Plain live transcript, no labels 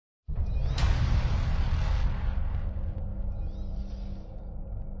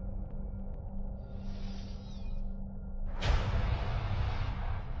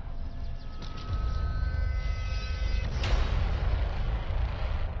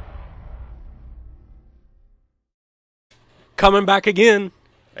Coming back again.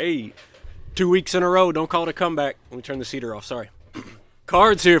 Hey, 2 weeks in a row. Don't call it a comeback. Let me turn the heater off. Sorry.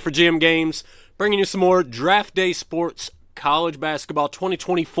 Cards here for GM Games. Bringing you some more Draft Day Sports College Basketball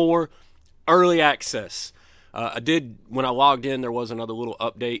 2024 Early Access. When I logged in, there was another little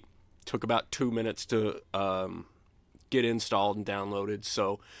update. Took about 2 minutes to get installed and downloaded.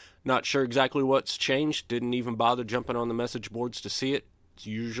 So, not sure exactly what's changed. Didn't even bother jumping on the message boards to see it. It's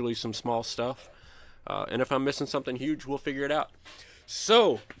usually some small stuff. And if I'm missing something huge, we'll figure it out.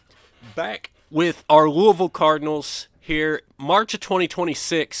 So, back with our Louisville Cardinals here, March of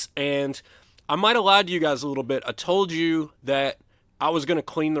 2026, and I might have lied to you guys a little bit. I told you that I was going to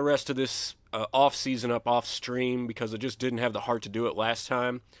clean the rest of this off-season up off-stream because I just didn't have the heart to do it last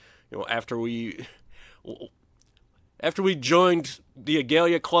time. You know, after we joined the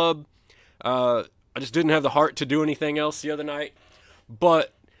Agalia Club, I just didn't have the heart to do anything else the other night.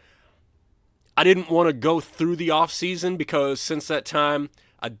 But I didn't want to go through the off-season because since that time,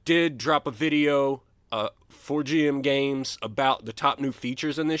 I did drop a video for GM Games about the top new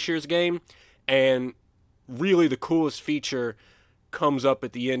features in this year's game. And really the coolest feature comes up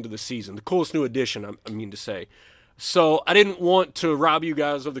at the end of the season. The coolest new addition, I mean to say. So I didn't want to rob you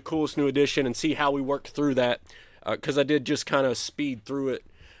guys of the coolest new addition and see how we worked through that. Because I did just kind of speed through it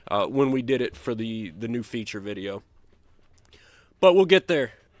when we did it for the new feature video. But we'll get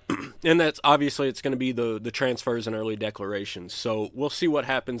there. And that's obviously it's going to be the transfers and early declarations. So we'll see what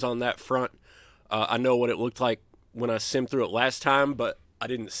happens on that front. I know what it looked like when I simmed through it last time, but I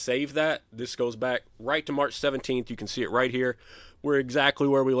didn't save that. This goes back right to March 17th. You can see it right here. We're exactly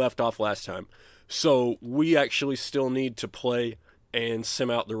where we left off last time. So we actually still need to play and sim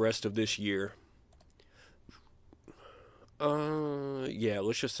out the rest of this year. Yeah,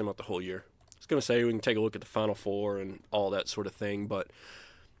 let's just sim out the whole year. I was going to say we can take a look at the Final Four and all that sort of thing, but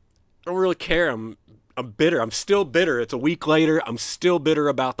I don't really care. I'm bitter. I'm still bitter. It's a week later. I'm still bitter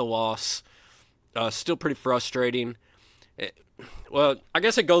about the loss. Still pretty frustrating. Well, I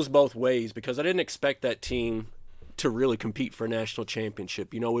guess it goes both ways because I didn't expect that team to really compete for a national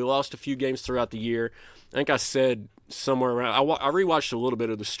championship. You know, we lost a few games throughout the year. I think I said somewhere around, I rewatched a little bit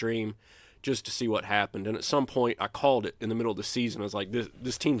of the stream just to see what happened. And at some point, I called it in the middle of the season. I was like,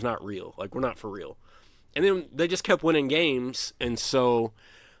 this team's not real. Like, we're not for real. And then they just kept winning games. And so,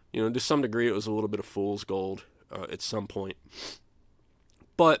 you know, to some degree, it was a little bit of fool's gold at some point.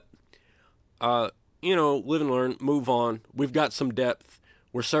 But, you know, live and learn, move on. We've got some depth.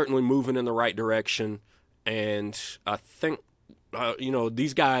 We're certainly moving in the right direction. And I think, you know,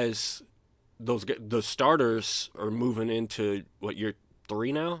 these guys, the starters are moving into, year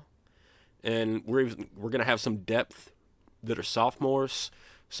 3 now? And we're going to have some depth that are sophomores.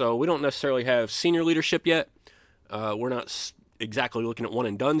 So we don't necessarily have senior leadership yet. We're not exactly looking at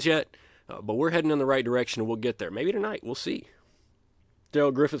one-and-dones yet. But we're heading in the right direction, and we'll get there. Maybe tonight. We'll see.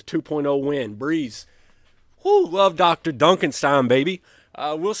 Dale Griffith 2.0 win. Breeze. Whoo, love Dr. Duncanstein, baby.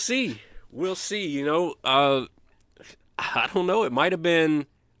 We'll see. We'll see. You know, I don't know. It might have been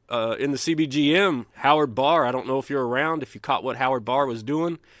in the CBGM, Howard Barr. I don't know if you're around, if you caught what Howard Barr was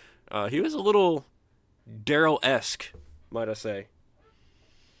doing. He was a little Daryl-esque, might I say.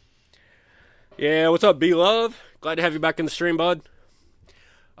 Yeah, what's up, B-Love? Glad to have you back in the stream, bud.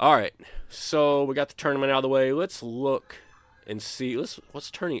 All right, so we got the tournament out of the way. Let's look and see.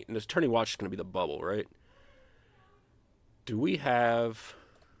 What's tourney? This tourney watch is going to be the bubble, right? Do we have?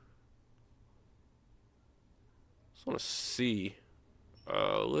 I just want to see.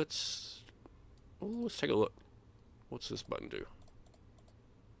 Let's take a look. What's this button do?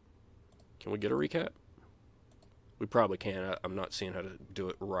 Can we get a recap? We probably can. I'm not seeing how to do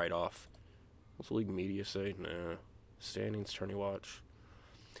it right off. What's League Media say? Nah. Standings, tourney watch.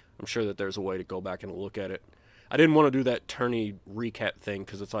 I'm sure that there's a way to go back and look at it. I didn't want to do that tourney recap thing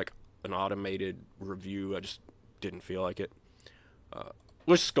because it's like an automated review. I just didn't feel like it.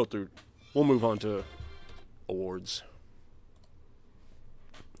 Let's just go through. We'll move on to awards.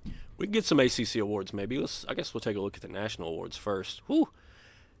 We can get some ACC awards maybe. I guess we'll take a look at the national awards first. Whew.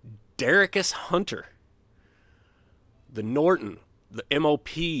 Dericus Hunter. The Norton. The MOP.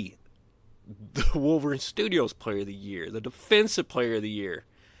 The Wolverine Studios Player of the Year. The Defensive Player of the Year.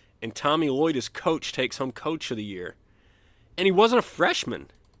 And Tommy Lloyd, as coach, takes home Coach of the Year. And he wasn't a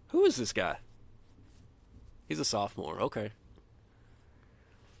freshman. Who is this guy? He's a sophomore. Okay.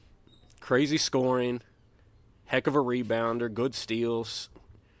 Crazy scoring. Heck of a rebounder. Good steals.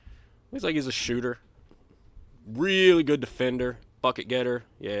 Looks like he's a shooter. Really good defender. Bucket getter.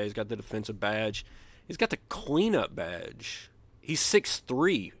 Yeah, he's got the defensive badge. He's got the cleanup badge. He's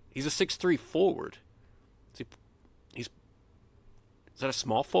 6'3". He's a 6'3" forward. Is that a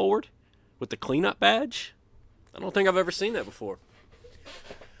small forward with the cleanup badge? I don't think I've ever seen that before.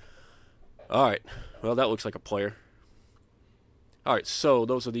 All right. Well, that looks like a player. All right, so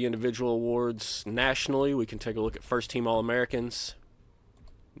those are the individual awards. Nationally, we can take a look at first-team All-Americans.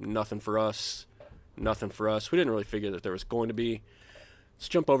 Nothing for us. Nothing for us. We didn't really figure that there was going to be. Let's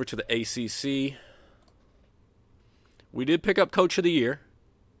jump over to the ACC. We did pick up Coach of the Year.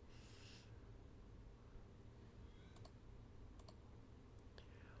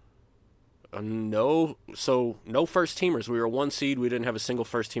 No first-teamers. We were a 1 seed. We didn't have a single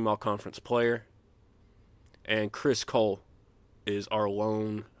first-team All-Conference player. And Chris Cole is our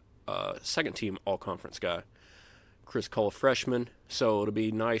lone second-team All-Conference guy. Chris Cole, freshman. So it'll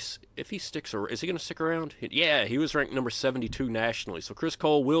be nice if he sticks around. Is he going to stick around? Yeah, he was ranked number 72 nationally. So Chris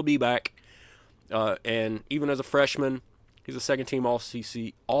Cole will be back. And even as a freshman, he's a second-team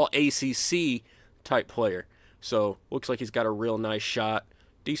All-ACC type player. So looks like he's got a real nice shot.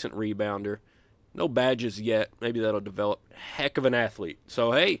 Decent rebounder. No badges yet. Maybe that'll develop. Heck of an athlete.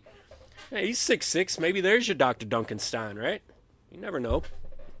 So, hey, he's 6'6". Maybe there's your Dr. Duncanstein, right? You never know.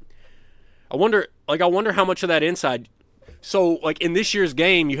 I wonder how much of that inside. So, like, in this year's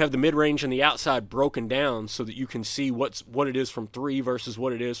game, you have the mid-range and the outside broken down so that you can see what it is from 3 versus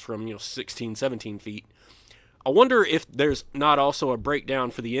what it is from, 16, 17 feet. I wonder if there's not also a breakdown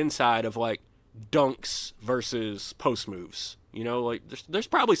for the inside of, like, dunks versus post moves. There's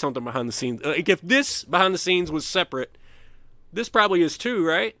probably something behind the scenes. Like, if this behind the scenes was separate, this probably is too,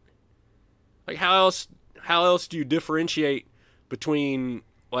 right? Like, how else do you differentiate between,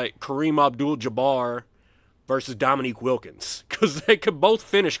 like, Kareem Abdul-Jabbar versus Dominique Wilkins? Because they could both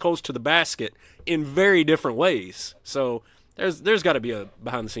finish close to the basket in very different ways. So there's got to be a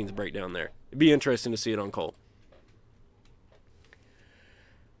behind the scenes breakdown there. It'd be interesting to see it on Cole.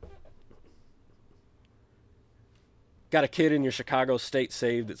 Got a kid in your Chicago State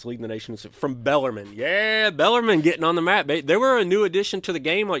save that's leading the nation from Bellarmine. Yeah, Bellarmine getting on the map. They were a new addition to the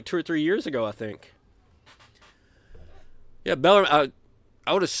game like 2 or 3 years ago, I think. Yeah, Bellarmine,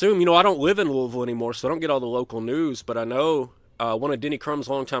 I would assume, I don't live in Louisville anymore, so I don't get all the local news, but I know one of Denny Crum's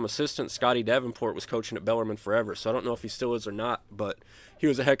longtime assistants, Scotty Davenport, was coaching at Bellarmine forever, so I don't know if he still is or not, but he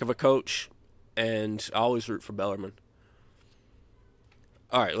was a heck of a coach, and I always root for Bellarmine.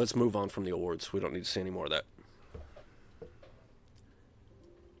 All right, let's move on from the awards. We don't need to see any more of that.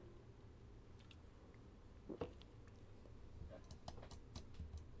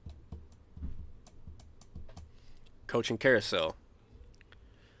 Coaching carousel.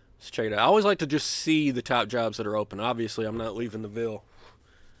 Let's check it out. I always like to just see the top jobs that are open. Obviously, I'm not leaving the Ville.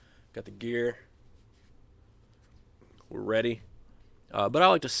 Got the gear. We're ready. But I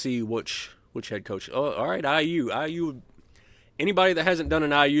like to see which head coach. Oh, all right, IU. Anybody that hasn't done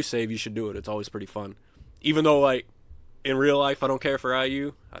an IU save, you should do it. It's always pretty fun. Even though, like, in real life, I don't care for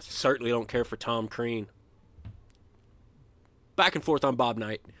IU. I certainly don't care for Tom Crean. Back and forth on Bob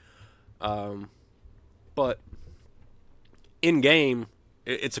Knight. But in game,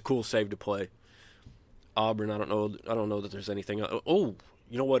 it's a cool save to play. Auburn, I don't know that there's anything. Oh,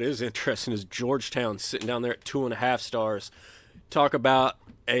 you know what is interesting is Georgetown sitting down there at 2.5 stars. Talk about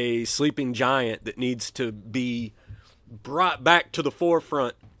a sleeping giant that needs to be brought back to the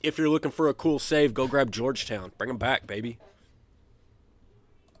forefront. If you're looking for a cool save, go grab Georgetown. Bring them back, baby.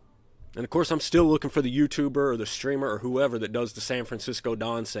 And, of course, I'm still looking for the YouTuber or the streamer or whoever that does the San Francisco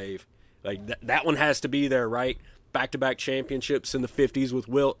Dawn save. Like, that one has to be there, right? Back-to-back championships in the 50s with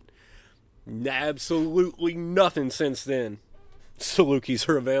Wilt. Absolutely nothing since then. Salukis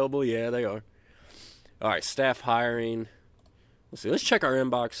are available. Yeah, they are. All right, staff hiring. Let's see. Let's check our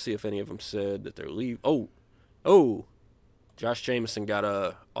inbox, see if any of them said that they're leaving. Oh. Josh Jameson got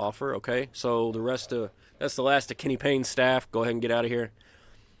a offer. Okay, so that's the last of Kenny Payne's staff. Go ahead and get out of here.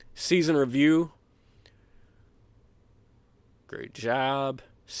 Season review. Great job.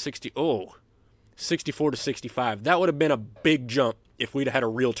 64 to 65. That would have been a big jump if we'd had a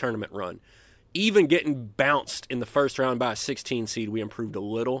real tournament run. Even getting bounced in the first round by a 16 seed, we improved a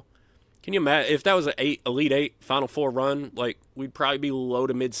little. Can you imagine if that was an Elite 8 Final Four run? Like, we'd probably be low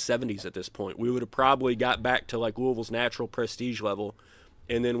to mid 70s at this point. We would have probably got back to like Louisville's natural prestige level,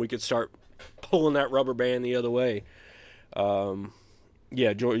 and then we could start pulling that rubber band the other way.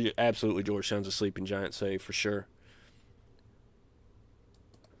 Yeah, absolutely. Georgetown's a sleeping giant save for sure.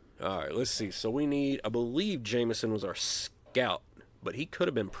 All right, let's see. So we need, I believe Jameson was our scout, but he could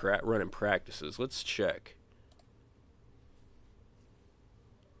have been running practices. Let's check.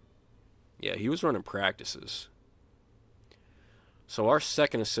 Yeah, he was running practices. So our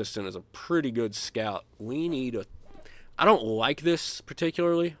second assistant is a pretty good scout. We need I don't like this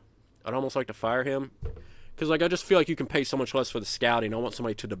particularly. I'd almost like to fire him Because, like, I just feel like you can pay so much less for the scouting. I want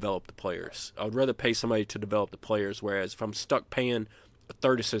somebody to develop the players. I would rather pay somebody to develop the players, whereas if I'm stuck paying a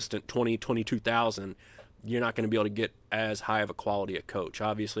third assistant $22,000, you're not going to be able to get as high of a quality a coach.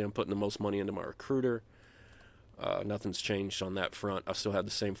 Obviously, I'm putting the most money into my recruiter. Nothing's changed on that front. I still have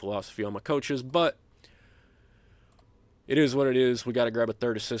the same philosophy on my coaches, but it is what it is. We got to grab a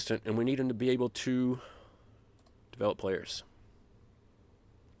third assistant, and we need him to be able to develop players.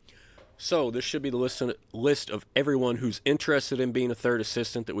 So this should be the list of everyone who's interested in being a third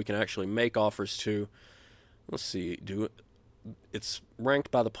assistant that we can actually make offers to. Let's see. It's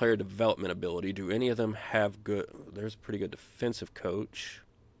ranked by the player development ability. Do any of them have good... There's a pretty good defensive coach.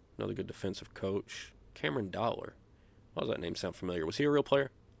 Another good defensive coach. Cameron Dollar. Why does that name sound familiar? Was he a real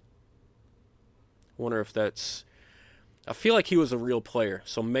player? I wonder if that's... I feel like he was a real player,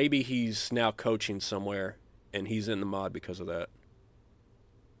 so maybe he's now coaching somewhere, and he's in the mod because of that.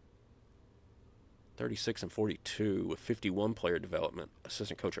 36 and 42 with 51 player development.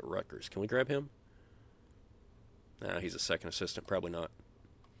 Assistant coach at Rutgers. Can we grab him? Nah, he's a second assistant. Probably not.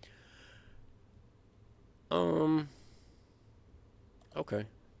 Okay.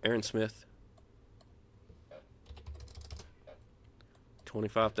 Aaron Smith.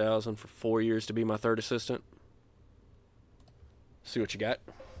 $25,000 for 4 years to be my third assistant. See what you got.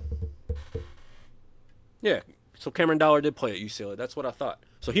 Yeah. So Cameron Dollar did play at UCLA. That's what I thought.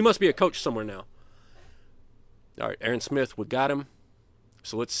 So he must be a coach somewhere now. All right, Aaron Smith, we got him.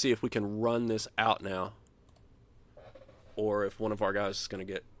 So let's see if we can run this out now, or if one of our guys is going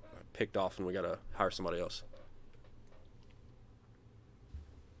to get picked off and we got to hire somebody else.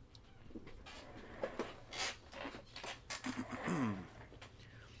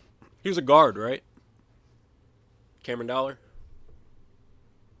 He was a guard, right? Cameron Dollar.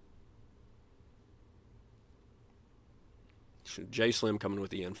 Jay Slim coming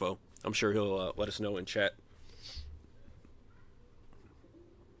with the info. I'm sure he'll let us know in chat.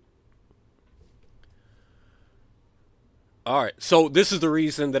 All right, so this is the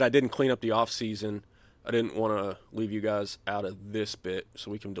reason that I didn't clean up the off season. I didn't want to leave you guys out of this bit,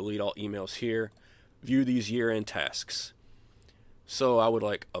 so we can delete all emails here. View these year-end tasks. So I would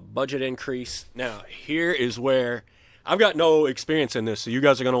like a budget increase. Now, here is where I've got no experience in this, so you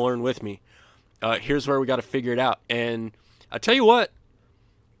guys are going to learn with me. Here's where we got to figure it out. And I tell you what,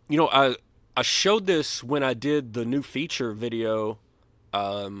 you know, I showed this when I did the new feature video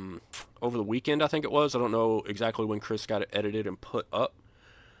over the weekend, I think it was. I don't know exactly when Chris got it edited and put up.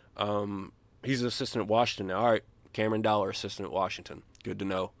 He's an assistant at Washington now. All right, Cameron Dollar, assistant at Washington. Good to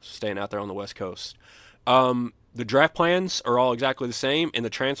know. Staying out there on the West Coast. The draft plans are all exactly the same, and the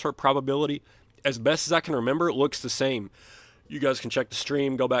transfer probability, as best as I can remember, it looks the same. You guys can check the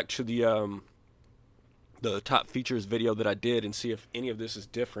stream, go back to the top features video that I did and see if any of this is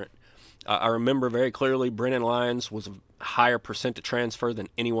different. I remember very clearly Brennan Lyons was a higher percent to transfer than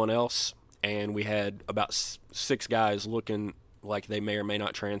anyone else, and we had about 6 guys looking like they may or may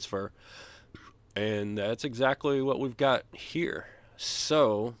not transfer. And that's exactly what we've got here.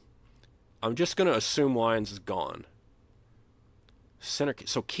 So I'm just going to assume Lyons is gone.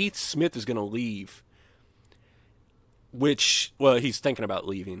 So Keith Smith is going to leave, which, well, he's thinking about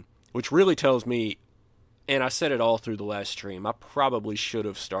leaving, which really tells me, and I said it all through the last stream, I probably should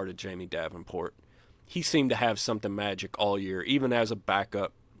have started Jamie Davenport. He seemed to have something magic all year. Even as a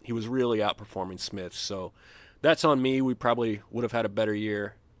backup, he was really outperforming Smith. So that's on me. We probably would have had a better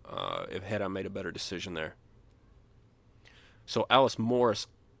year had I made a better decision there. So Alice Morris,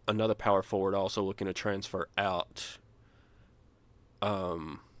 another power forward, also looking to transfer out. I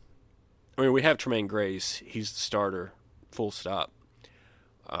mean, we have Tremaine Grace. He's the starter, full stop.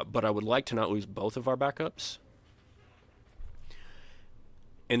 But I would like to not lose both of our backups.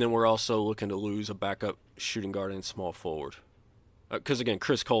 And then we're also looking to lose a backup shooting guard and small forward. Because, again,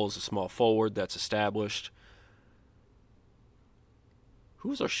 Chris Cole is a small forward. That's established.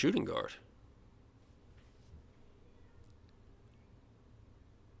 Who's our shooting guard?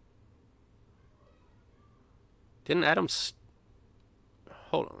 Didn't Adams...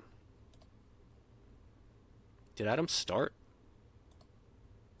 Hold on. Did Adams start?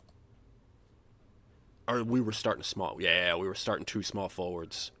 Or we were starting small. Yeah, we were starting 2 small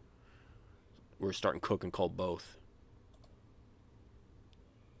forwards. We were starting Cook and Cole both.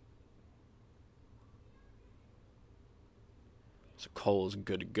 So Cole is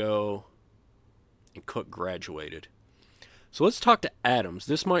good to go. And Cook graduated. So let's talk to Adams.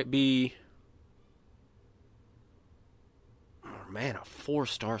 This might be... Oh, man, a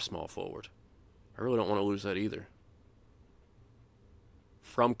 4-star small forward. I really don't want to lose that either.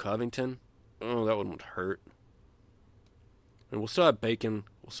 From Covington? Oh, that wouldn't hurt. And we'll still have Bacon.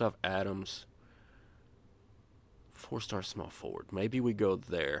 We'll still have Adams. 4-star small forward. Maybe we go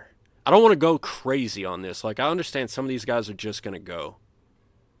there. I don't want to go crazy on this. Like, I understand some of these guys are just going to go.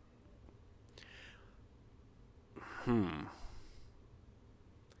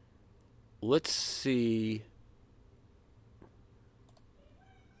 Let's see.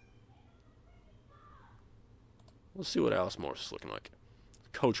 Let's see what Alice Morris is looking like.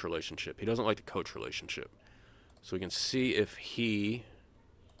 Coach relationship. He doesn't like the coach relationship. So we can see if he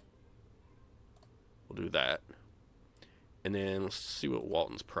will do that. And then let's see what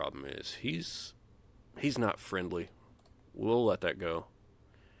Walton's problem is. He's not friendly. We'll let that go.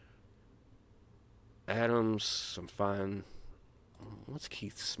 Adams, I'm fine. What's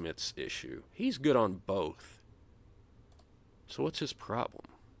Keith Smith's issue? He's good on both. So what's his problem?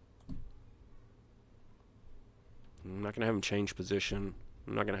 I'm not going to have him change position.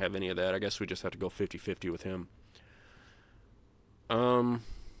 I'm not going to have any of that. I guess we just have to go 50-50 with him. I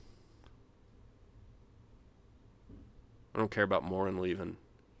don't care about Morin leaving.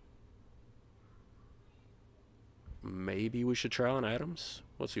 Maybe we should try on Adams.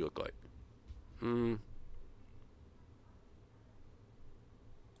 What's he look like?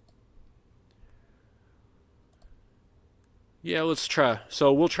 Yeah, let's try.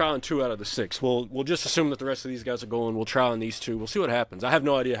 So we'll try on 2 out of the 6. We'll just assume that the rest of these guys are going. We'll try on these 2. We'll see what happens. I have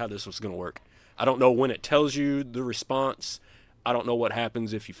no idea how this was going to work. I don't know when it tells you the response. I don't know what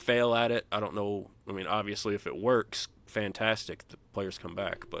happens if you fail at it. I don't know. I mean, obviously, if it works, fantastic. The players come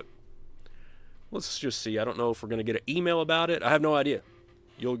back. But let's just see. I don't know if we're going to get an email about it. I have no idea.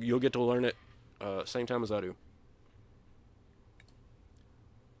 You'll get to learn it same time as I do.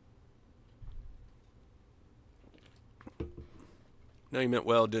 No, you meant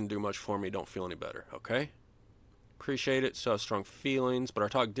well, didn't do much for me, don't feel any better, okay? Appreciate it, still have strong feelings, but our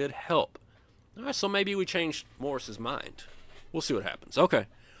talk did help. All right, so maybe we changed Morris's mind. We'll see what happens. Okay.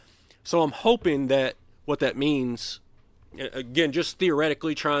 So I'm hoping that what that means, again, just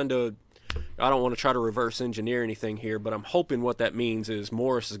theoretically trying to, I don't want to try to reverse engineer anything here, but I'm hoping what that means is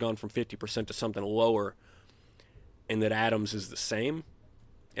Morris has gone from 50% to something lower and that Adams is the same.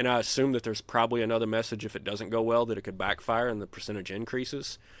 And I assume that there's probably another message if it doesn't go well that it could backfire and the percentage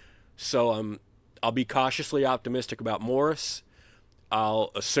increases. So I'll be cautiously optimistic about Morris. I'll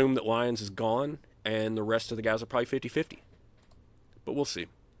assume that Lyons is gone and the rest of the guys are probably 50-50. But we'll see.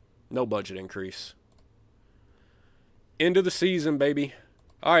 No budget increase. End of the season, baby.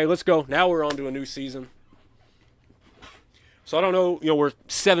 All right, let's go. Now we're on to a new season. So I don't know, we're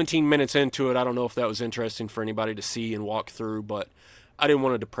 17 minutes into it. I don't know if that was interesting for anybody to see and walk through, but I didn't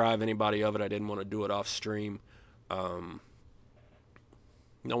want to deprive anybody of it. I didn't want to do it off stream. I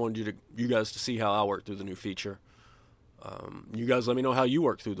wanted you guys to see how I work through the new feature. You guys let me know how you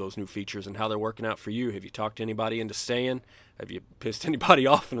work through those new features and how they're working out for you. Have you talked to anybody into staying? Have you pissed anybody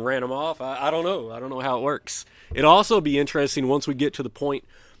off and ran them off? I don't know. I don't know how it works. It'll also be interesting once we get to the point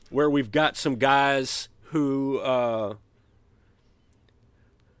where we've got some guys who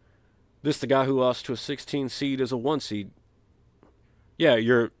this the guy who lost to a 16 seed as a 1 seed. Yeah,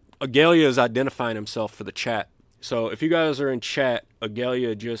 Agalia is identifying himself for the chat. So if you guys are in chat,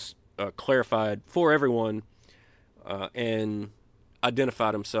 Agalia just clarified for everyone and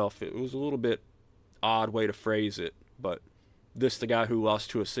identified himself. It was a little bit odd way to phrase it, but this the guy who lost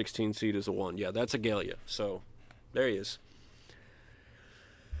to a 16 seed as a 1. Yeah, that's Agalia. So there he is.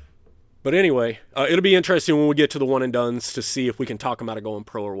 But anyway, it'll be interesting when we get to the one and dones to see if we can talk him out of going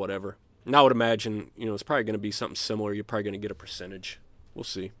pro or whatever. And I would imagine, it's probably going to be something similar. You're probably going to get a percentage. We'll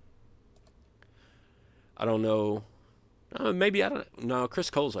see. I don't know. Maybe, I don't know. Chris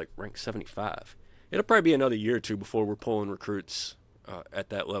Cole's like ranked 75. It'll probably be another year or two before we're pulling recruits at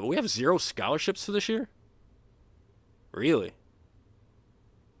that level. We have 0 scholarships for this year? Really?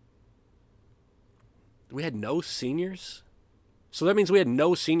 We had no seniors? So that means we had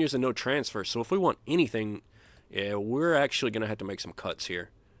no seniors and no transfers. So if we want anything, yeah, we're actually going to have to make some cuts here.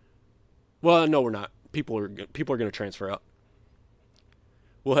 Well, no, we're not. People are going to transfer out.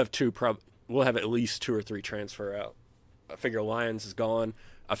 We'll have we'll have at least 2 or 3 transfer out. I figure Lyons is gone.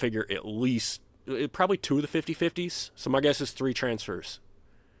 I figure at least probably 2 of the 50-50s. So my guess is 3 transfers.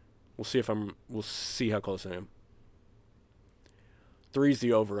 We'll see how close I am. 3's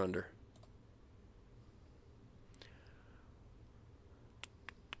the over/under.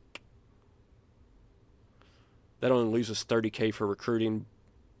 That only leaves us $30K for recruiting.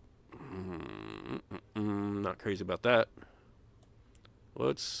 Not crazy about that.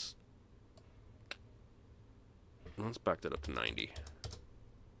 Let's back that up to 90.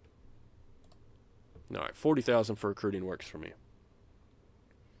 All right, 40,000 for recruiting works for me.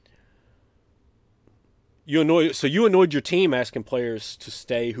 You annoyed your team asking players to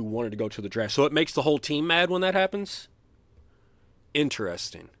stay who wanted to go to the draft. So it makes the whole team mad when that happens?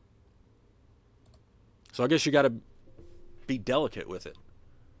 Interesting. So I guess you got to be delicate with it.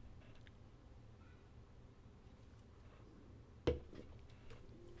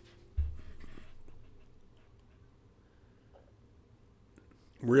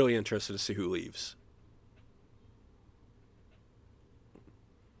 Really interested to see who leaves.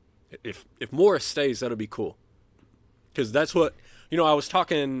 If Morris stays, that'll be cool. Because that's what, I was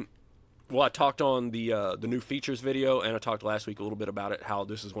talking, I talked on the new features video, and I talked last week a little bit about it, how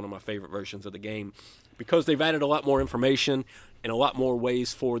this is one of my favorite versions of the game. Because they've added a lot more information and a lot more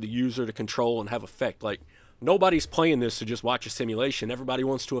ways for the user to control and have effect. Like, nobody's playing this to just watch a simulation. Everybody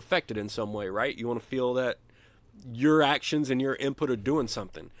wants to affect it in some way, right? You want to feel that your actions and your input are doing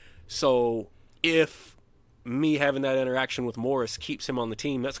something. So if me having that interaction with Morris keeps him on the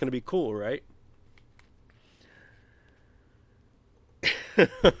team, that's going to be cool, right?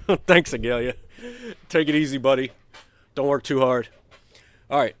 Thanks, Agelia. Take it easy, buddy. Don't work too hard.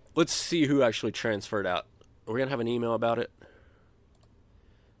 All right, let's see who actually transferred out. Are we going to have an email about it?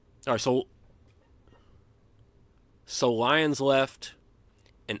 All right, so Lyons left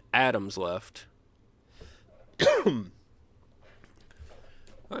and Adams left. All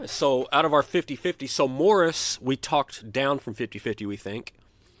right, so out of our 50-50, so Morris, we talked down from 50-50, we think.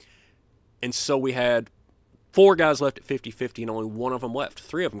 And so we had 4 guys left at 50-50 and only 1 of them left.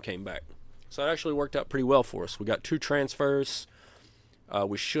 3 of them came back. So it actually worked out pretty well for us. We got 2 transfers.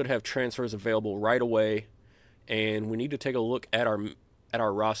 We should have transfers available right away. And we need to take a look at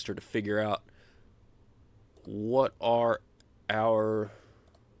our roster to figure out what are our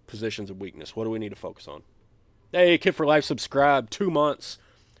positions of weakness. What do we need to focus on? Hey, Kid for Life, subscribe. 2 months.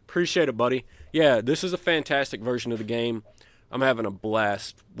 Appreciate it, buddy. Yeah, this is a fantastic version of the game. I'm having a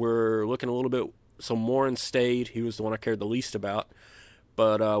blast. We're looking a little bit. So Morin stayed. He was the one I cared the least about.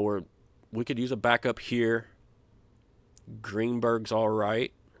 But we could use a backup here. Greenberg's all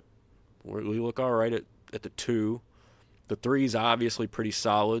right. We look all right at the 2. The 3's obviously pretty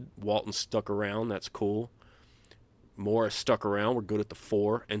solid. Walton stuck around. That's cool. Morris stuck around. We're good at the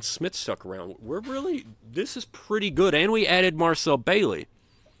 4. And Smith stuck around. This is pretty good. And we added Marcel Bailey.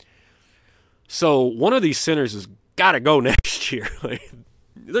 So one of these centers has got to go next year.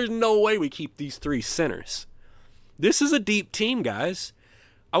 There's no way we keep these 3 centers. This is a deep team, guys.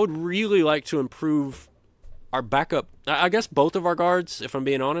 I would really like to improve our backup. I guess both of our guards, if I'm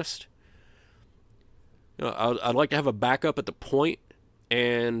being honest. I'd like to have a backup at the point.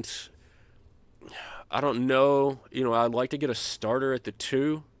 And I don't know. I'd like to get a starter at the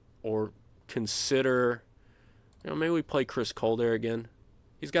 2. Or consider, maybe we play Chris Cole there again.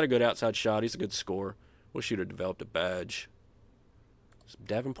 He's got a good outside shot. He's a good scorer. Wish he'd have developed a badge. Does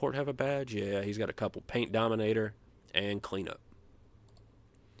Davenport have a badge? Yeah, he's got a couple. Paint Dominator and Cleanup.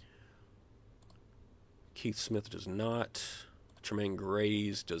 Keith Smith does not. Tremaine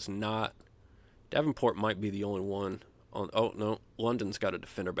Grays does not. Davenport might be the only one. Oh, no. London's got a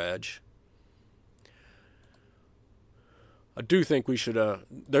Defender badge. I do think we should...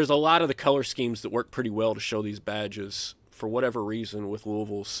 there's a lot of the color schemes that work pretty well to show these badges. For whatever reason, with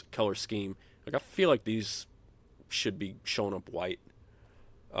Louisville's color scheme, I feel like these should be showing up white.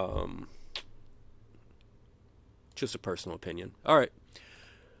 Just a personal opinion. All right.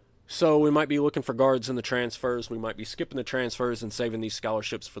 So we might be looking for guards in the transfers. We might be skipping the transfers and saving these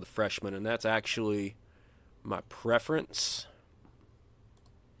scholarships for the freshmen, and that's actually my preference.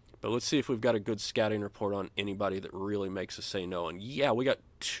 But let's see if we've got a good scouting report on anybody that really makes us say no. And yeah, we got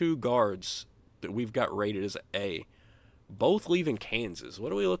 2 guards that we've got rated as A. Both leaving Kansas.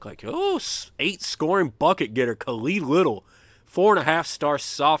 What do we look like? Oh, 8 scoring bucket getter, Khalid Little. 4.5-star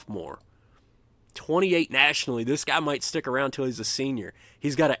sophomore. 28 nationally. This guy might stick around till he's a senior.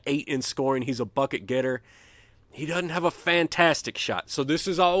 He's got an 8 in scoring. He's a bucket getter. He doesn't have a fantastic shot. So this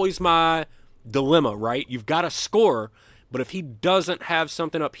is always my dilemma, right? You've got a scorer, but if he doesn't have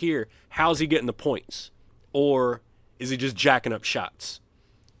something up here, how's he getting the points? Or is he just jacking up shots?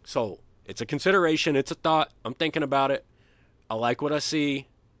 So it's a consideration. It's a thought. I'm thinking about it. I like what I see.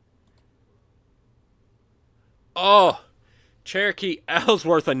 Oh, Cherokee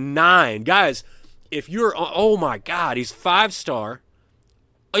Ellsworth, a 9. Guys, if you're... Oh, my God. He's 5-star.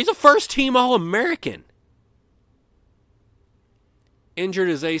 He's a first-team All-American. Injured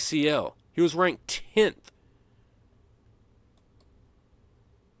his ACL. He was ranked 10th.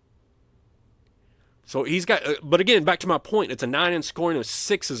 So he's got... but again, back to my point. It's a 9 in scoring with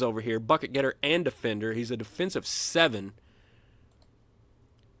 6s over here. Bucket getter and defender. He's a defensive 7.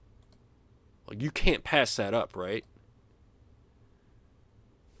 You can't pass that up, right?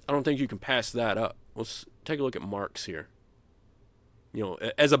 I don't think you can pass that up. take a look at Marks here. You know,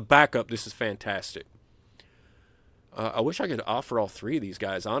 as a backup, this is fantastic. I wish I could offer all three of these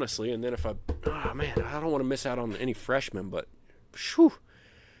guys, honestly. And then if I don't want to miss out on any freshmen, but whew,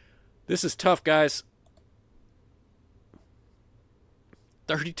 this is tough, guys.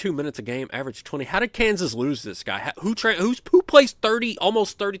 32 minutes a game, average 20. How did Kansas lose this guy? Who plays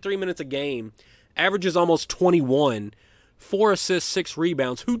almost 33 minutes a game, averages almost 21, 4 assists, 6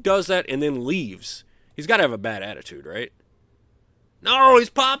 rebounds? Who does that and then leaves? He's got to have a bad attitude, right? No, he's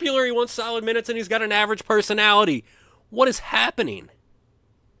popular. He wants solid minutes, and he's got an average personality. What is happening?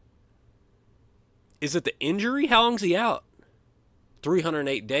 Is it the injury? How long's he out?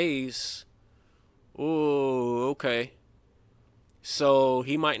 308 days. Oh, okay. So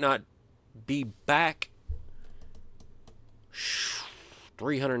he might not be back.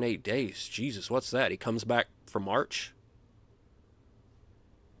 308 days. Jesus, what's that? He comes back for March?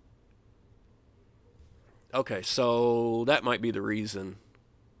 Okay, so that might be the reason.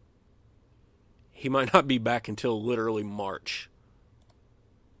 He might not be back until literally March.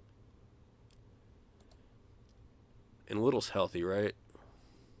 And Little's healthy, right?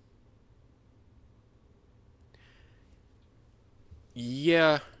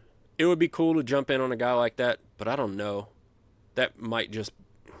 Yeah, it would be cool to jump in on a guy like that, but I don't know. That might just...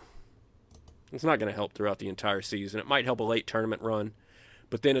 It's not going to help throughout the entire season. It might help a late tournament run.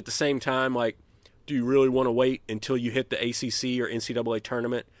 But then at the same time, like, do you really want to wait until you hit the ACC or NCAA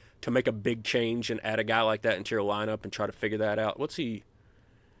tournament to make a big change and add a guy like that into your lineup and try to figure that out? What's he...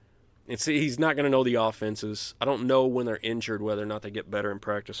 And see, he's not going to know the offenses. I don't know when they're injured whether or not they get better in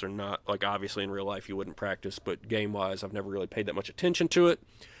practice or not. Like, obviously, in real life, you wouldn't practice, but game-wise, I've never really paid that much attention to it.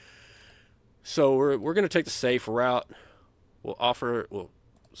 So we're going to take the safe route. We'll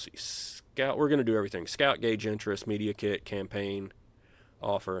see, scout. We're going to do everything. Scout, gauge interest, media kit, campaign,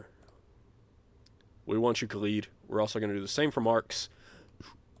 offer. We want you, Khalid. We're also going to do the same for Marks.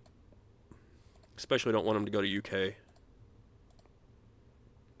 Especially don't want him to go to UK.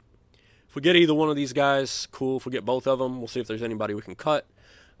 If we get either one of these guys, cool. If we get both of them, we'll see if there's anybody we can cut.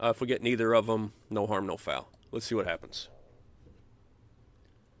 If we get neither of them, no harm, no foul. Let's see what happens.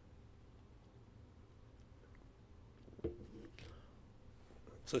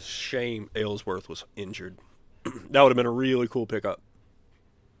 It's a shame Aylesworth was injured. That would have been a really cool pickup.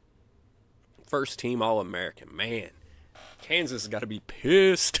 First team All-American. Man, Kansas has got to be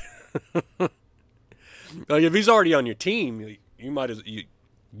pissed. Like, if he's already on your team, you might as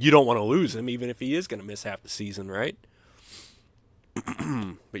you don't want to lose him, even if he is going to miss half the season, right?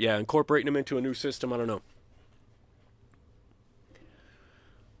 But yeah, incorporating him into a new system, I don't know.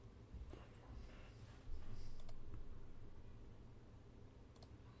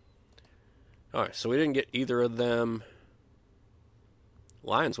 All right, so we didn't get either of them.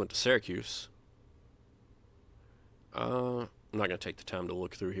 Lions went to Syracuse. I'm not going to take the time to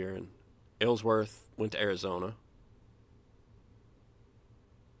look through here. And Aylesworth went to Arizona.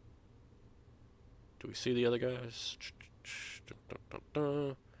 Do we see the other guys?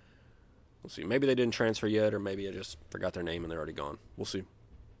 We'll see. Maybe they didn't transfer yet, or maybe I just forgot their name and they're already gone. We'll see.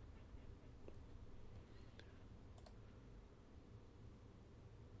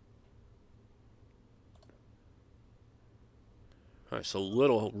 All right, so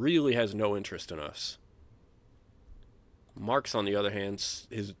Little really has no interest in us. Marks, on the other hand,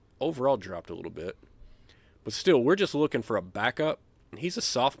 his overall dropped a little bit. But still, we're just looking for a backup. He's a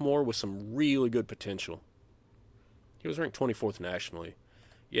sophomore with some really good potential. He was ranked 24th nationally.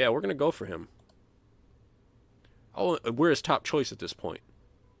 Yeah, we're going to go for him. Oh, we're his top choice at this point.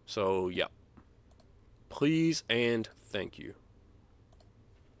 So, yeah. Please and thank you.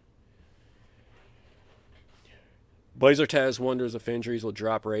 Blazer Taz wonders if injuries will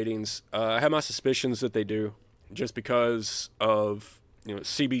drop ratings. I have my suspicions that they do, just because of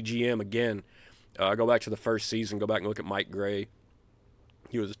CBGM again. I go back to the first season, go back and look at Mike Gray.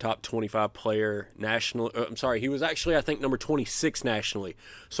 He was a top 25 player nationally. He was actually, I think, number 26 nationally.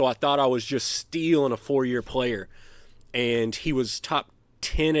 So I thought I was just stealing a 4-year player. And he was top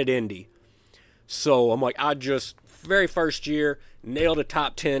 10 at Indy. So I'm like, very first year, nailed a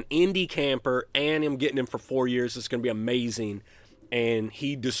top 10 Indy camper, and I'm getting him for 4 years. It's going to be amazing. And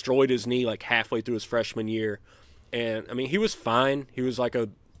he destroyed his knee like halfway through his freshman year. And, I mean, he was fine. He was like a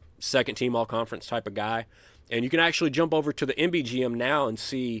second-team all-conference type of guy. And you can actually jump over to the MBGM now and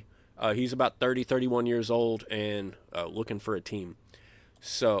see he's about 30, 31 years old and looking for a team.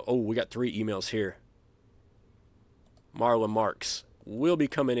 So, we got 3 emails here. Marlon Marks will be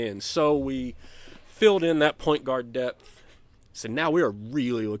coming in. So we filled in that point guard depth. So now we are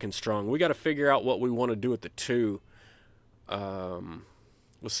really looking strong. We got to figure out what we want to do at the 2.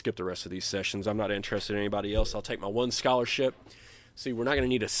 Let's skip the rest of these sessions. I'm not interested in anybody else. I'll take my one scholarship. See, we're not going to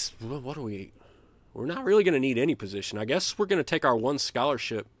need we're not really going to need any position. I guess we're going to take our one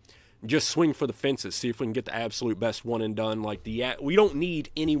scholarship, just swing for the fences, see if we can get the absolute best one and done. We don't need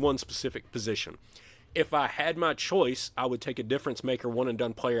any one specific position. If I had my choice, I would take a difference maker one and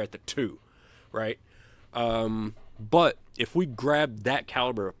done player at the 2, right? But if we grab that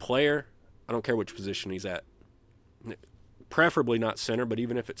caliber of player, I don't care which position he's at. Preferably not center, but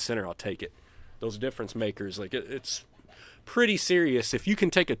even if it's center, I'll take it. Those difference makers, it's pretty serious. If you can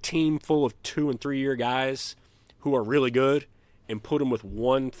take a team full of 2- and 3-year guys who are really good and put them with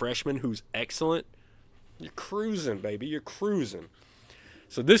one freshman who's excellent, you're cruising, baby. You're cruising.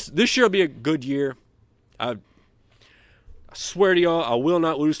 So this year will be a good year. I swear to y'all, I will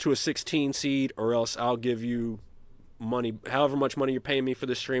not lose to a 16 seed, or else I'll give you money. However much money you're paying me for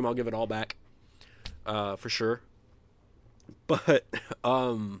this stream, I'll give it all back, for sure. But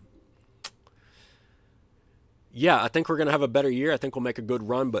yeah, I think we're gonna have a better year. I think we'll make a good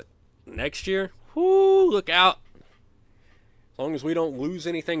run. But next year, whoo, look out! As long as we don't lose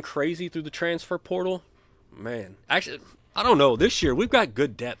anything crazy through the transfer portal, man. Actually, I don't know. This year we've got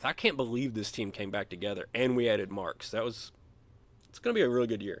good depth. I can't believe this team came back together and we added Marks. It's gonna be a really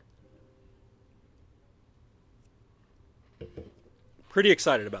good year. Pretty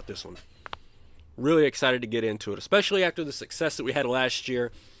excited about this one. Really excited to get into it, especially after the success that we had last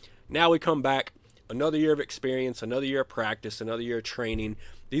year. Now we come back, another year of experience, another year of practice, another year of training.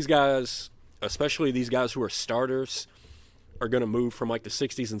 These guys, especially these guys who are starters, are going to move from like the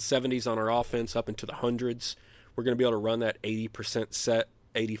 60s and 70s on our offense up into the hundreds. We're going to be able to run that 80% set,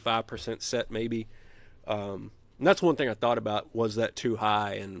 85% set maybe. And that's one thing I thought about, was that too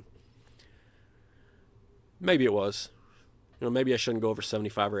high? And maybe it was. Maybe I shouldn't go over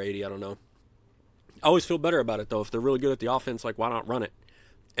 75 or 80, I don't know. I always feel better about it, though. If they're really good at the offense, why not run it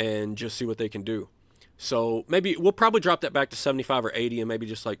and just see what they can do? So maybe we'll probably drop that back to 75 or 80 and maybe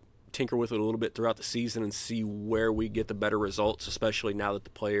just tinker with it a little bit throughout the season and see where we get the better results, especially now that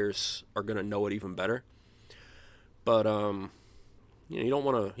the players are going to know it even better. But you don't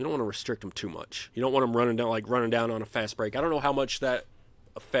want to restrict them too much. You don't want them running down on a fast break. I don't know how much that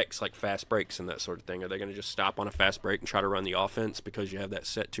affects fast breaks and that sort of thing. Are they going to just stop on a fast break and try to run the offense because you have that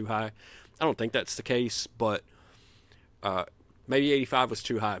set too high? I don't think that's the case, but maybe 85 was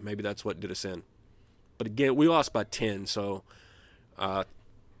too high. Maybe that's what did us in. But again, we lost by 10, so I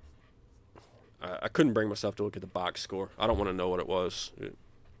couldn't bring myself to look at the box score. I don't want to know what it was. It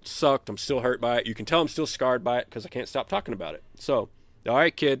sucked. I'm still hurt by it. You can tell I'm still scarred by it because I can't stop talking about it. So, all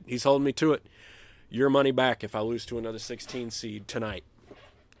right, kid, he's holding me to it. Your money back if I lose to another 16 seed tonight.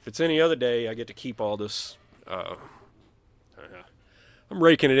 If it's any other day, I get to keep all this. I'm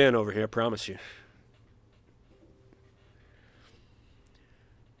raking it in over here, I promise you.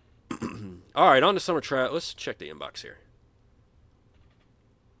 All right, on to summer tryout. Let's check the inbox here.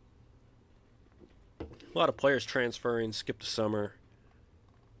 A lot of players transferring, skip the summer.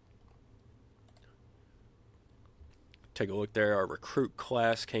 Take a look there. Our recruit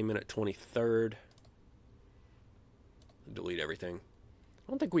class came in at 23rd. Delete everything.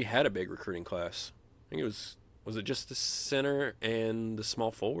 I don't think we had a big recruiting class. I think it was it just the center and the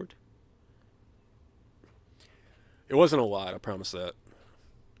small forward? It wasn't a lot, I promise that.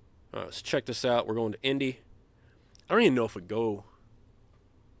 Let's check this out. We're going to Indy. I don't even know if we go.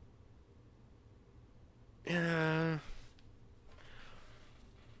 Yeah.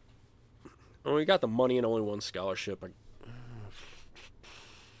 Well, we got the money and only one scholarship.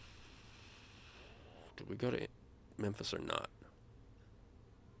 Did we go to Memphis or not?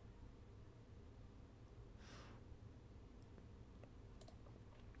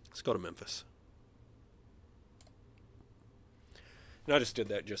 Let's go to Memphis. And I just did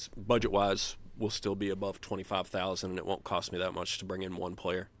that just budget-wise. We'll still be above $25,000, and it won't cost me that much to bring in one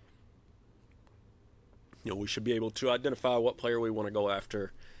player. We should be able to identify what player we want to go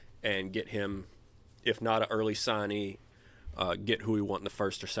after and get him, if not an early signee, get who we want in the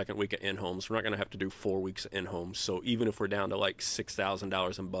first or second week of in-homes. We're not going to have to do 4 weeks of in-homes. So even if we're down to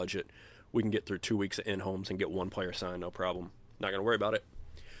 $6,000 in budget, we can get through 2 weeks of in-homes and get one player signed, no problem. Not going to worry about it.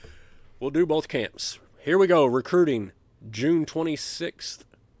 We'll do both camps. Here we go, recruiting. June 26th,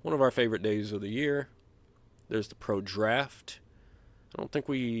 one of our favorite days of the year. There's the pro draft. I don't think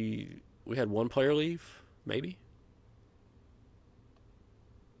we had one player leave, maybe.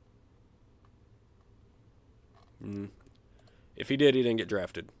 If he did, he didn't get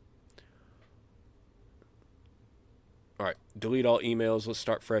drafted. All right, delete all emails. Let's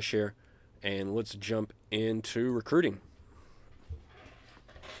start fresh here, and let's jump into recruiting.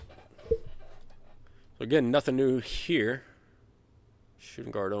 Again, nothing new here.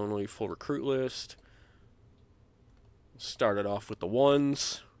 Shooting guard only, full recruit list. Started off with the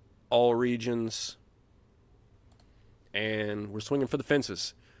ones, all regions. And we're swinging for the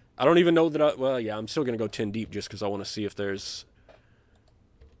fences. I don't even know that well, yeah, I'm still going to go 10 deep just because I want to see if there's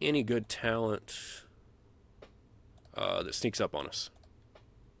any good talent that sneaks up on us.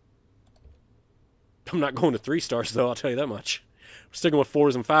 I'm not going to 3 stars, though, I'll tell you that much. We're sticking with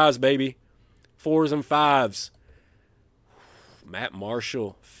 4s and 5s, baby. 4s and 5s. Matt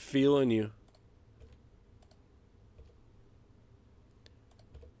Marshall, feeling you.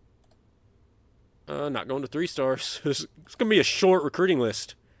 Not going to 3 stars. It's going to be a short recruiting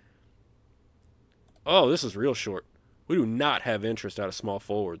list. Oh, this is real short. We do not have interest out of small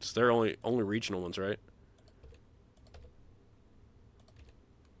forwards. They're only regional ones, right?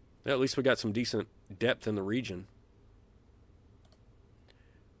 Yeah, at least we got some decent depth in the region.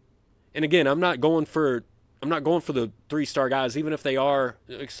 And again, I'm not going for the 3-star guys, even if they are,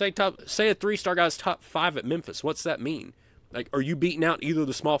 like, say a 3-star guy's top 5 at Memphis. What's that mean? Like, are you beating out either of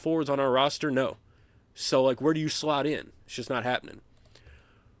the small forwards on our roster? No. So, like, where do you slot in? It's just not happening.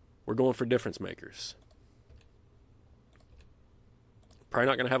 We're going for difference makers. Probably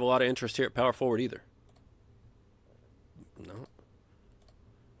not going to have a lot of interest here at power forward either. No.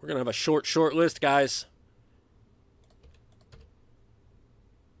 We're going to have a short list, guys.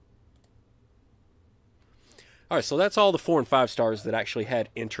 All right, so that's all the 4 and 5 stars that actually had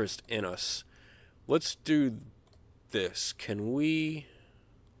interest in us. Let's do this. Can we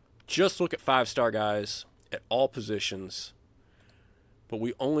just look at 5-star guys at all positions, but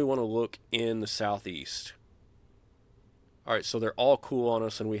we only want to look in the Southeast? All right, so they're all cool on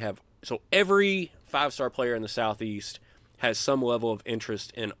us, and we have, so every 5-star player in the Southeast has some level of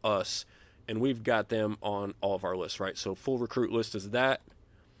interest in us, and we've got them on all of our lists, right? So full recruit list is that,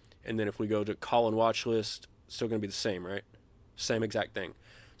 and then if we go to call and watch list, still going to be the same, right? Same exact thing.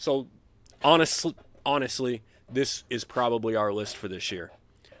 So honestly, this is probably our list for this year.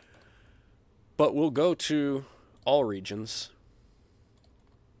 But we'll go to all regions,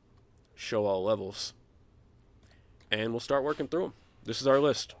 show all levels, and we'll start working through them. This is our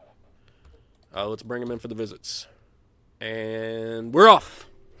list. Let's bring them in for the visits. And we're off.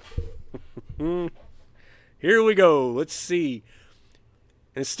 Here we go. Let's see.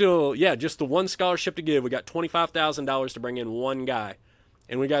 And still, yeah, just the one scholarship to give. We got $25,000 to bring in one guy.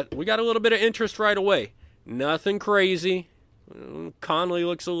 And we got a little bit of interest right away. Nothing crazy. Conley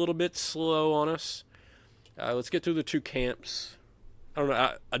looks a little bit slow on us. Let's get through the 2 camps. I don't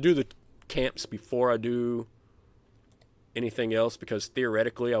know. I do the camps before I do anything else because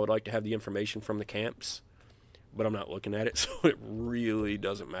theoretically I would like to have the information from the camps. But I'm not looking at it, so it really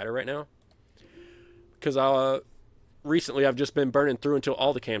doesn't matter right now. Because recently I've just been burning through until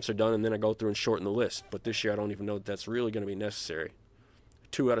all the camps are done, and then I go through and shorten the list. But this year I don't even know that that's really going to be necessary.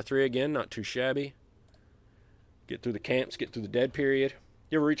 2 out of 3 again, not too shabby. Get through the camps, get through the dead period.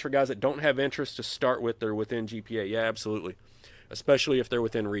 You ever reach for guys that don't have interest to start with? They're within GPA. Yeah, absolutely. Especially if they're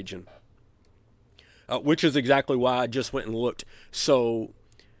within region. Which is exactly why I just went and looked. So,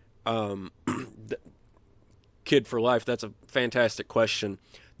 Kid for Life, that's a fantastic question.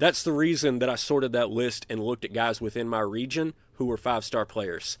 That's the reason that I sorted that list and looked at guys within my region who were 5-star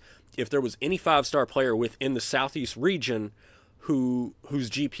players. If there was any 5-star player within the Southeast region whose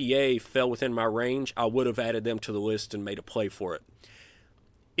GPA fell within my range, I would have added them to the list and made a play for it.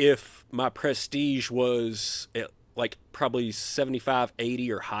 If my prestige was at like probably 75,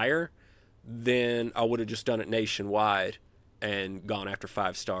 80 or higher, then I would have just done it nationwide and gone after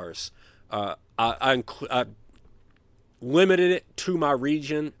 5 stars. I limited it to my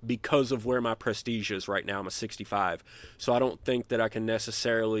region because of where my prestige is right now. I'm a 65. So I don't think that I can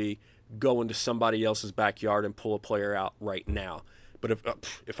necessarily go into somebody else's backyard and pull a player out right now. But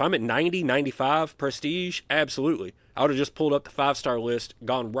if I'm at 90, 95 prestige, absolutely. I would have just pulled up the 5-star list,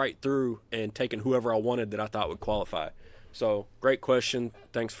 gone right through, and taken whoever I wanted that I thought would qualify. So, great question.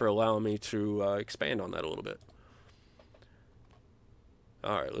 Thanks for allowing me to expand on that a little bit.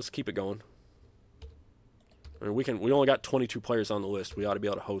 All right, let's keep it going. I mean, we only got 22 players on the list. We ought to be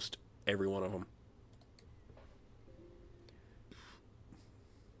able to host every one of them.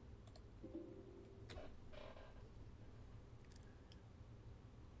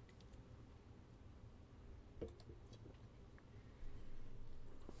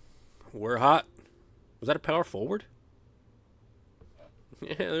 We're hot. Was that a power forward?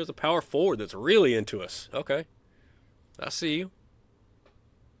 Yeah, there's a power forward that's really into us. Okay. I see you.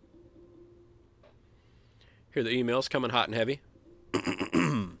 Here, the email's coming hot and heavy.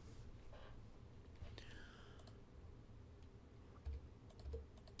 We're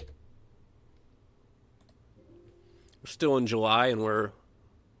still in July, and we're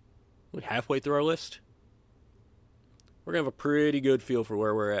probably halfway through our list. We're going to have a pretty good feel for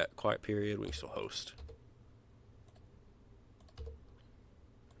where we're at. Quiet period. We can still host.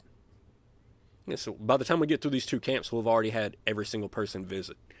 Yeah, so by the time we get through these 2 camps, we'll have already had every single person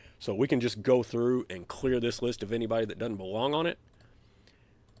visit. So we can just go through and clear this list of anybody that doesn't belong on it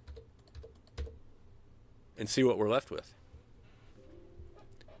and see what we're left with.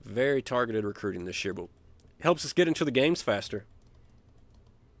 Very targeted recruiting this year, but helps us get into the games faster.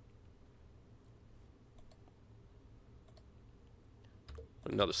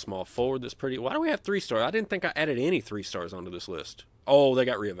 Another small forward that's pretty... Why do we have 3 stars? I didn't think I added any 3 stars onto this list. Oh, they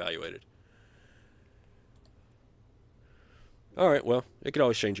got reevaluated. All right, well, it could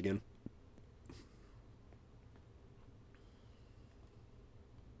always change again.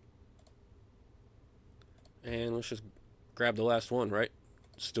 And let's just grab the last one, right?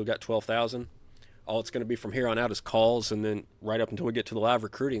 Still got 12,000. All it's going to be from here on out is calls and then right up until we get to the live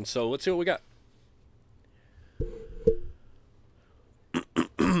recruiting. So let's see what we got.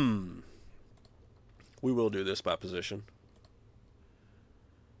 We will do this by position.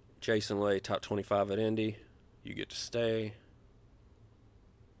 Jason Lay, top 25 at Indy. You get to stay.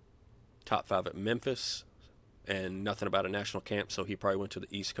 Top 5 at Memphis. And nothing about a national camp, so he probably went to the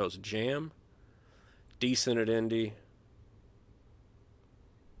East Coast Jam. Decent at Indy.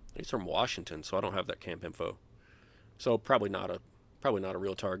 He's from Washington, so I don't have that camp info. So probably not a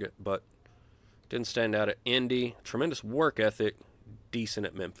real target, but didn't stand out at Indy. Tremendous work ethic. Decent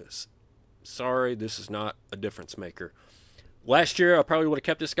at Memphis. Sorry, this is not a difference maker. Last year, I probably would have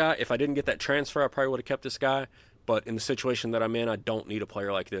kept this guy. If I didn't get that transfer, I probably would have kept this guy. But in the situation that I'm in, I don't need a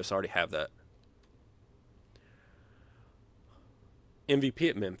player like this. I already have that.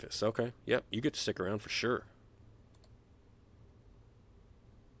 MVP at Memphis. Okay. Yep, you get to stick around for sure.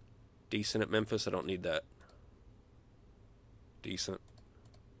 Decent at Memphis. I don't need that. Decent.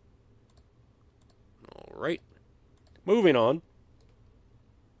 All right. Moving on.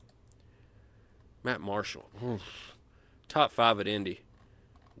 Matt Marshall. Top 5 at Indy.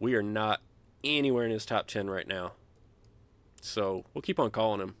 We are not anywhere in his top 10 right now. So we'll keep on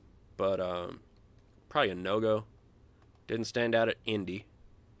calling him. But probably a no-go. Didn't stand out at Indy.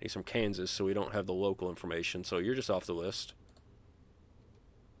 He's from Kansas, so we don't have the local information. So you're just off the list.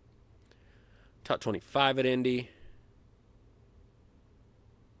 Top 25 at Indy.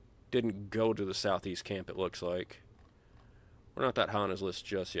 Didn't go to the Southeast camp, it looks like. We're not that high on his list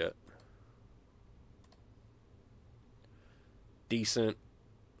just yet. Decent.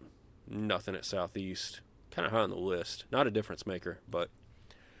 Nothing at Southeast. Kind of high on the list. Not a difference maker, but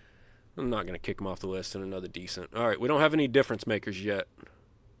I'm not going to kick him off the list. And another decent. All right, we don't have any difference makers yet.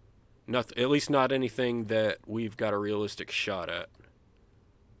 Nothing, at least not anything that we've got a realistic shot at.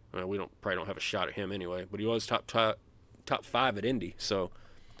 Well, we probably don't have a shot at him anyway, but he was top 5 at Indy, so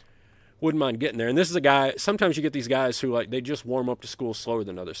wouldn't mind getting there. And this is a guy, sometimes you get these guys who, like, they just warm up to school slower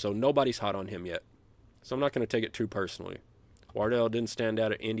than others, so nobody's hot on him yet. So I'm not going to take it too personally. Wardell didn't stand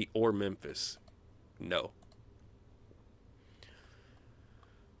out at Indy or Memphis. No.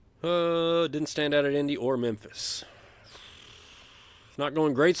 Didn't stand out at Indy or Memphis. Not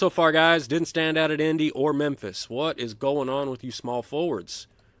going great so far, guys. Didn't stand out at Indy or Memphis. What is going on with you small forwards?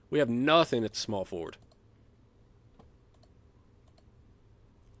 We have nothing at the small forward.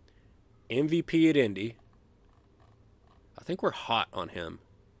 MVP at Indy. I think we're hot on him.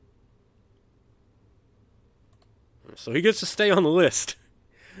 So he gets to stay on the list.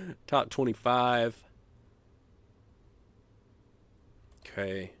 Top 25.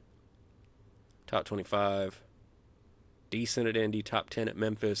 Okay. Top 25. Decent at Indy. Top 10 at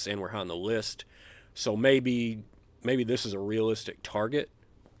Memphis. And we're high on the list. So maybe this is a realistic target.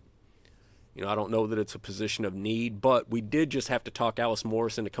 You know, I don't know that it's a position of need, but we did just have to talk Alice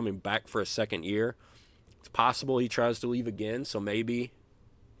Morris into coming back for a second year. It's possible he tries to leave again, so maybe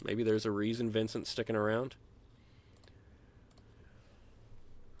there's a reason Vincent's sticking around.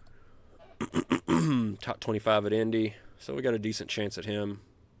 Top 25 at Indy, so we got a decent chance at him.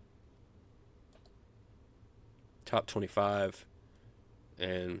 Top 25,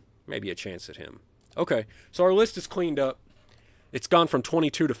 and maybe a chance at him. Okay, so our list is cleaned up. It's gone from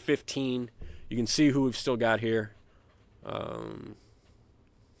 22 to 15. You can see who we've still got here. And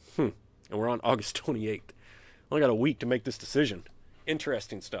we're on August 28th. Only got a week to make this decision.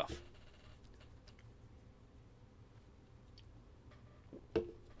 Interesting stuff.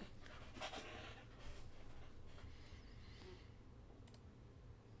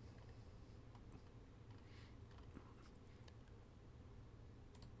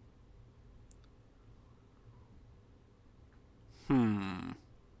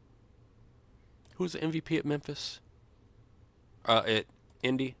 Who's the MVP at Memphis? At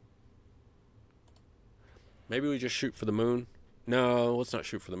Indy? Maybe we just shoot for the moon. No, let's not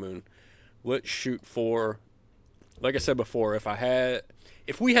shoot for the moon. Let's shoot for, like I said before,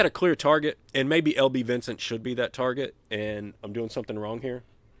 if we had a clear target, and maybe LB Vincent should be that target, and I'm doing something wrong here.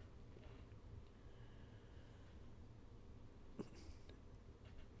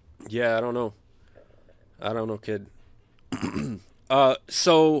 Yeah, I don't know. I don't know, kid.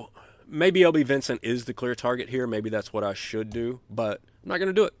 So maybe LB Vincent is the clear target here. Maybe that's what I should do, but I'm not going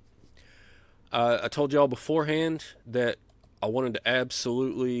to do it. I told y'all beforehand that I wanted to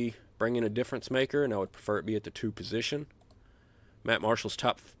absolutely bring in a difference maker, and I would prefer it be at the 2 position. Matt Marshall's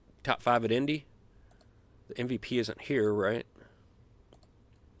top 5 at Indy. The MVP isn't here, right?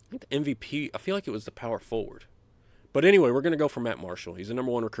 I think the MVP, I feel like it was the power forward. But anyway, we're going to go for Matt Marshall. He's the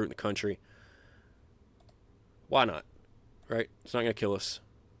 #1 recruit in the country. Why not? Right? It's not going to kill us.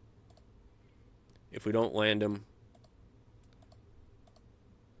 If we don't land him,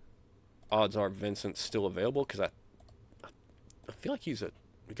 odds are Vincent's still available, because I feel like he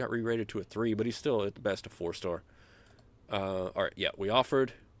got re-rated to a 3, but he's still at the best of 4-star. All right, yeah, we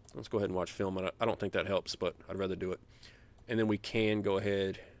offered. Let's go ahead and watch film. I don't think that helps, but I'd rather do it. And then we can go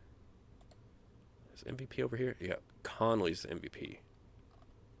ahead. Is MVP over here? Yeah, Conley's the MVP.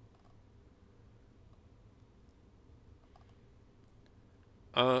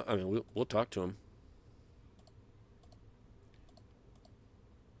 I mean, we'll talk to him.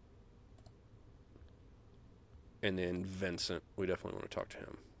 And then Vincent, we definitely want to talk to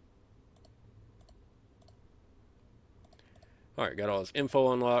him. All right, got all his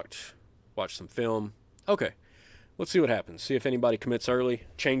info unlocked. Watch some film. Okay, let's see what happens. See if anybody commits early.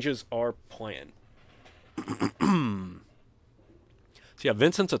 Changes our plan. So yeah,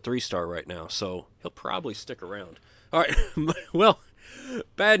 Vincent's a 3-star right now, so he'll probably stick around. All right, well,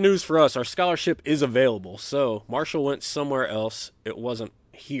 bad news for us. Our scholarship is available. So Marshall went somewhere else. It wasn't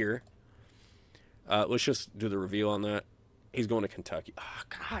here. Let's just do the reveal on that. He's going to Kentucky. Oh,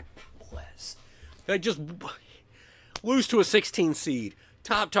 God bless. They just lose to a 16 seed.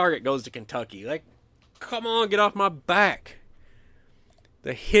 Top target goes to Kentucky. Like, come on, get off my back.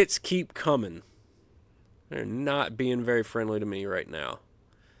 The hits keep coming. They're not being very friendly to me right now.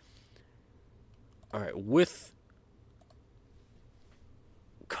 All right, with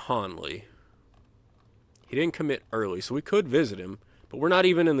Conley, he didn't commit early, so we could visit him, but we're not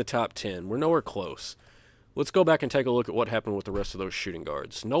even in the top 10. We're nowhere close. Let's go back and take a look at what happened with the rest of those shooting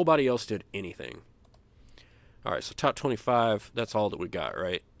guards. Nobody else did anything. All right, so top 25, that's all that we got,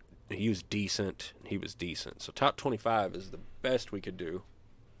 right? He was decent. He was decent. So top 25 is the best we could do.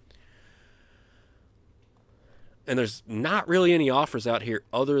 And there's not really any offers out here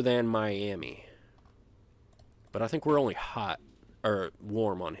other than Miami. But I think we're only hot, or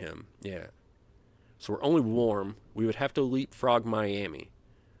warm on him. Yeah. So we're only warm. We would have to leapfrog Miami.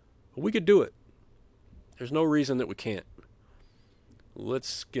 But we could do it. There's no reason that we can't.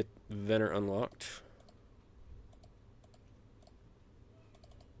 Let's get Venner unlocked.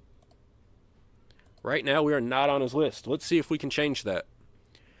 Right now, we are not on his list. Let's see if we can change that.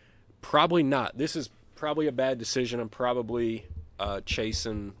 Probably not. This is probably a bad decision. I'm probably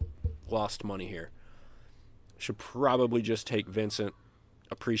chasing lost money here. Should probably just take Vincent.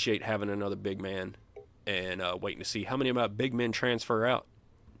 Appreciate having another big man. And waiting to see how many of my big men transfer out.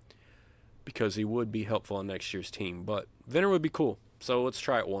 Because he would be helpful on next year's team. But Venner would be cool. So let's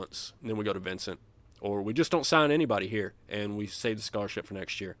try it once. And then we go to Vincent. Or we just don't sign anybody here. And we save the scholarship for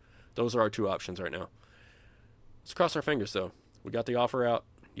next year. Those are our 2 options right now. Let's cross our fingers, though. We got the offer out.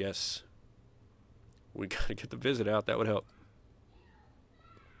 Yes. We got to get the visit out. That would help.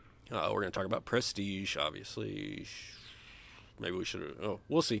 We're going to talk about prestige, obviously. Maybe we should have. Oh,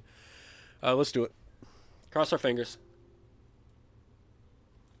 we'll see. Let's do it. Cross our fingers.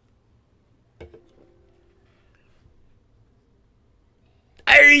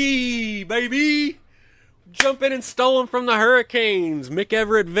 Hey, baby! Jumping and stolen from the Hurricanes. Mick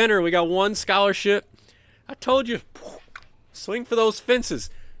Everett Venner. We got 1 scholarship. I told you. Swing for those fences.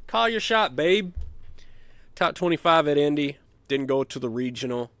 Call your shot, babe. Top 25 at Indy. Didn't go to the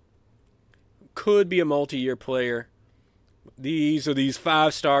regional. Could be a multi-year player. These are these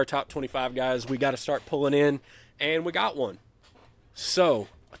 5-star top 25 guys we got to start pulling in. And we got one. So,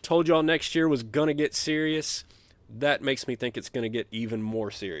 I told y'all next year was going to get serious. That makes me think it's going to get even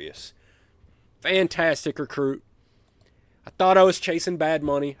more serious. Fantastic recruit. I thought I was chasing bad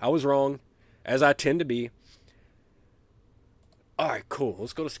money. I was wrong, as I tend to be. All right, cool.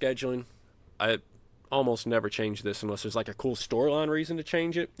 Let's go to scheduling. I almost never change this unless there's like a cool storyline reason to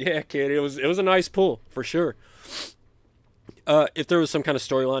change it. Yeah, kid, it was a nice pull for sure. If there was some kind of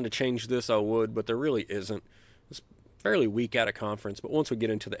storyline to change this, I would, but there really isn't. It's fairly weak out of conference, but once we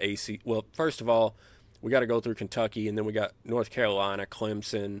get into the AC, well, first of all, We got to go through Kentucky, and then we got North Carolina,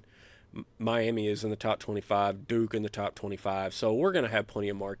 Clemson, Miami is in the top 25, Duke in the top 25. So we're going to have plenty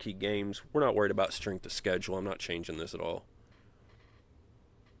of marquee games. We're not worried about strength of schedule. I'm not changing this at all.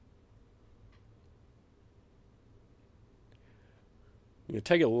 You know,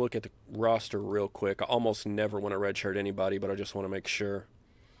 take a look at the roster real quick. I almost never want to redshirt anybody, but I just want to make sure.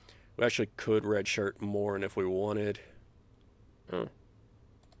 We actually could redshirt more, and if we wanted. Oh,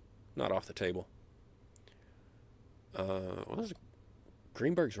 not off the table. What was it?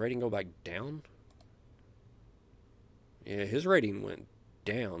 Greenberg's rating go back down? Yeah, his rating went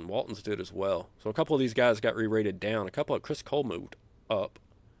down. Walton's did as well. So a couple of these guys got re-rated down. A couple of Chris Cole moved up.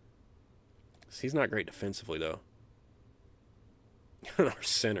 So he's not great defensively, though. Our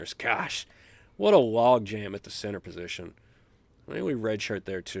centers, gosh. What a logjam at the center position. Maybe we redshirt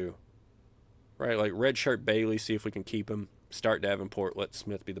there, too. Right, like redshirt Bailey, see if we can keep him. Start Davenport, let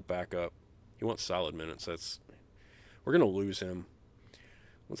Smith be the backup. He wants solid minutes. We're going to lose him.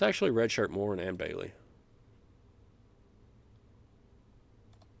 Let's actually redshirt Moore and Bailey.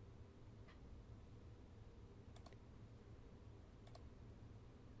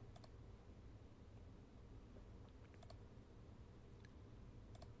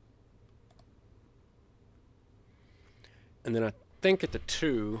 And then I think at the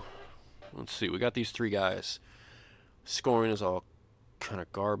 2, let's see, we got these 3 guys. Scoring is all kind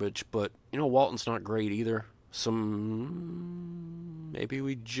of garbage, but, you know, Walton's not great either. Maybe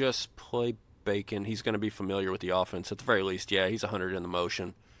we just play Bacon. He's going to be familiar with the offense. At the very least, yeah, he's 100 in the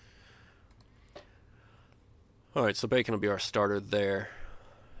motion. All right, so Bacon will be our starter there.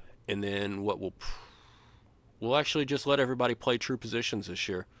 And then what we'll actually just let everybody play true positions this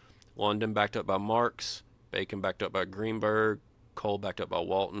year. London backed up by Marks. Bacon backed up by Greenberg. Cole backed up by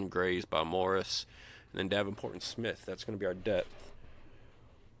Walton. Grays by Morris. And then Davenport and Smith. That's going to be our depth.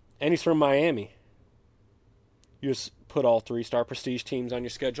 And he's from Miami. You just put all 3-star prestige teams on your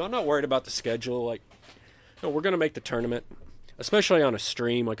schedule. I'm not worried about the schedule. Like, no, we're going to make the tournament, especially on a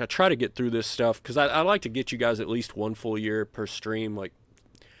stream. Like, I try to get through this stuff because I like to get you guys at least 1 full year per stream. Like,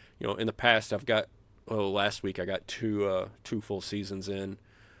 you know, in the past I've got, last week I got two full seasons in.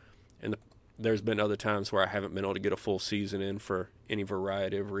 And there's been other times where I haven't been able to get a full season in for any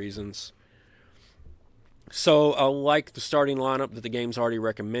variety of reasons. So I like the starting lineup that the game's already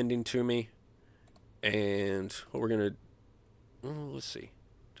recommending to me. And what we're going to... let's see.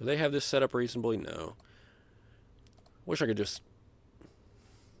 Do they have this set up reasonably? No. Wish I could just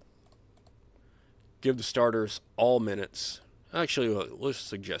give the starters all minutes. Actually, let's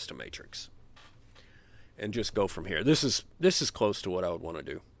suggest a matrix. And just go from here. This is close to what I would want to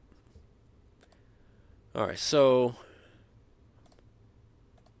do. All right, so...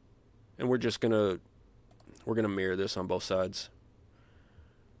 And we're just going to... We're going to mirror this on both sides.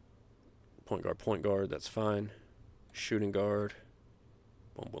 Point guard, that's fine. Shooting guard.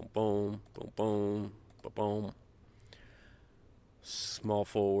 Boom, boom, boom, boom, boom, boom, boom. Small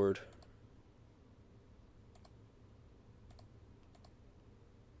forward.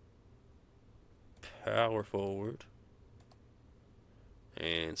 Power forward.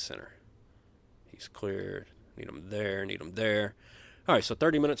 And center. He's cleared. Need him there, need him there. All right, so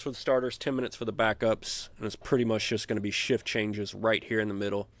 30 minutes for the starters, 10 minutes for the backups. And it's pretty much just going to be shift changes right here in the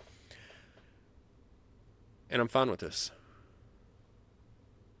middle. And I'm fine with this.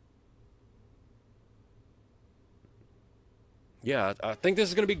 Yeah, I think this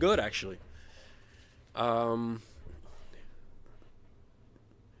is going to be good, actually. And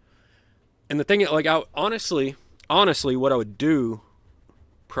the thing, like, honestly, what I would do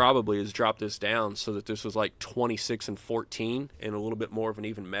probably is drop this down so that this was like 26 and 14 and a little bit more of an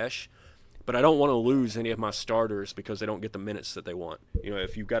even mesh. But I don't want to lose any of my starters because they don't get the minutes that they want. You know,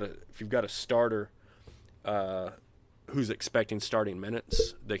 if you've got a starter who's expecting starting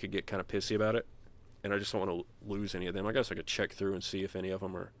minutes, they could get kind of pissy about it. And I just don't want to lose any of them. I guess I could check through and see if any of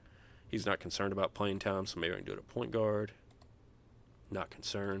them are... He's not concerned about playing time, so maybe I can do it at point guard. Not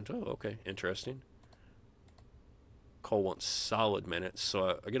concerned. Oh, okay. Interesting. Cole wants solid minutes,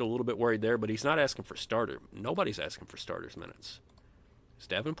 so I get a little bit worried there, but he's not asking for starter. Nobody's asking for starters minutes. Is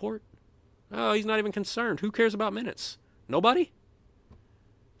Davenport? Oh, he's not even concerned. Who cares about minutes? Nobody?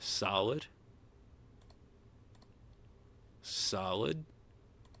 Solid. Solid.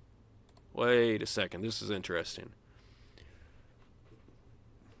 Wait a second. This is interesting.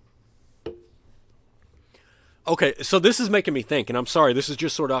 Okay, so this is making me think, and I'm sorry, this is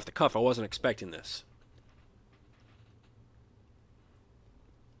just sort of off the cuff. I wasn't expecting this.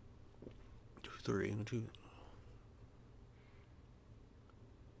 2, 3, 2.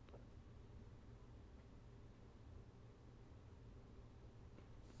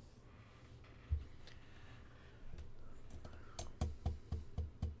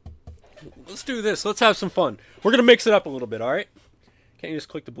 Let's do this. Let's have some fun. We're going to mix it up a little bit, all right? Can't you just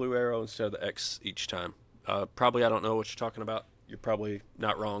click the blue arrow instead of the X each time? Probably I don't know what you're talking about. You're probably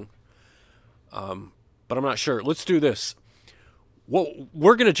not wrong. But I'm not sure. Let's do this. Well,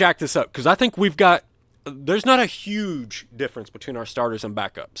 we're going to jack this up because I think there's not a huge difference between our starters and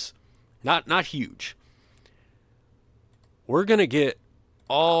backups. Not huge. We're going to get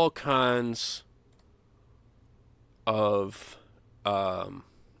all kinds of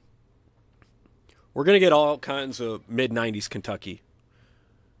mid-90s Kentucky.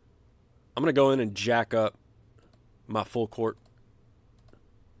 I'm going to go in and jack up my full court.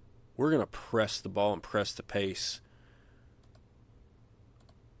 We're going to press the ball and press the pace.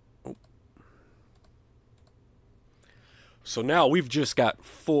 Oh. So now we've just got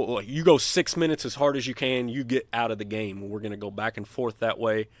full, like, you go 6 minutes as hard as you can, you get out of the game. We're going to go back and forth that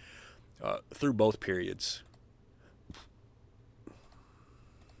way through both periods.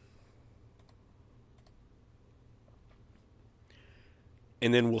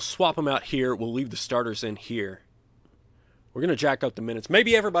 And then we'll swap them out here. We'll leave the starters in here. We're going to jack up the minutes.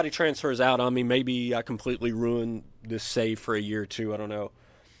 Maybe everybody transfers out on me. Maybe I completely ruin this save for a year or two. I don't know.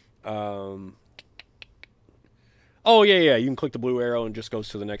 Oh, yeah. You can click the blue arrow and it just goes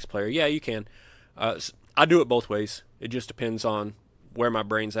to the next player. Yeah, you can. I do it both ways. It just depends on where my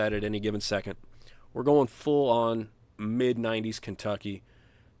brain's at any given second. We're going full on mid-90s Kentucky.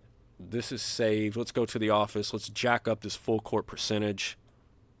 This is saved. Let's go to the office. Let's jack up this full court percentage.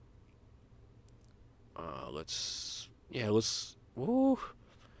 Woo.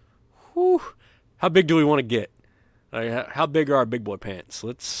 How big do we want to get? How big are our big boy pants?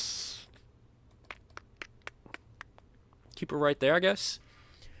 Let's keep it right there, I guess.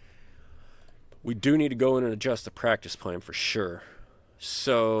 We do need to go in and adjust the practice plan for sure.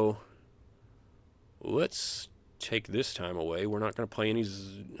 So let's take this time away. We're not going to play any.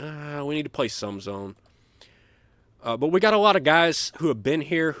 We need to play some zone. But we got a lot of guys who have been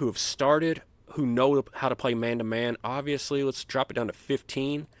here, who have started, who know how to play man-to-man. Obviously, let's drop it down to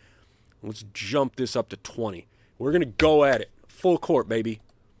 15. Let's jump this up to 20. We're going to go at it. Full court, baby.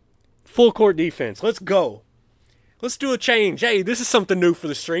 Full court defense. Let's go. Let's do a change. Hey, this is something new for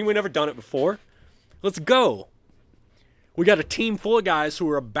the stream. We've never done it before. Let's go. We got a team full of guys who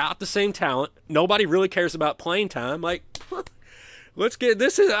are about the same talent. Nobody really cares about playing time. Like, let's get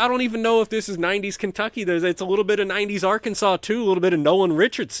this. I don't even know if this is 90s Kentucky. It's a little bit of 90s Arkansas, too. A little bit of Nolan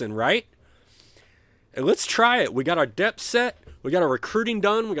Richardson, right? And let's try it. We got our depth set. We got our recruiting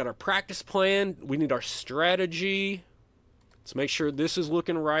done. We got our practice plan. We need our strategy. Let's make sure this is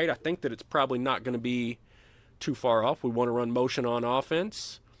looking right. I think that it's probably not going to be too far off. We want to run motion on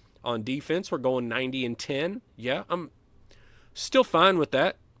offense. On defense, we're going 90 and 10. Yeah, I'm still fine with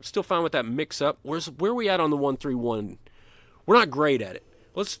that. Still fine with that mix-up. Where are we at on the 1-3-1? We're not great at it.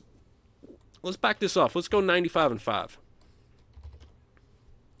 Let's back this off. Let's go 95 and 5.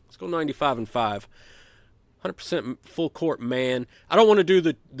 Let's go 95 and 5. 100% full court man. I don't want to do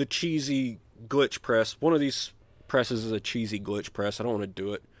the cheesy glitch press. One of these presses is a cheesy glitch press. I don't want to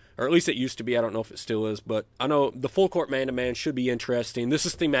do it. Or at least it used to be. I don't know if it still is. But I know the full court man-to-man should be interesting. This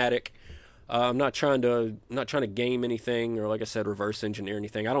is thematic. I'm not trying to game anything or, like I said, reverse engineer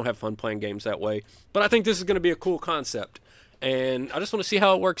anything. I don't have fun playing games that way. But I think this is going to be a cool concept. And I just want to see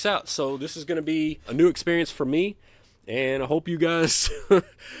how it works out. So this is going to be a new experience for me. And I hope you guys,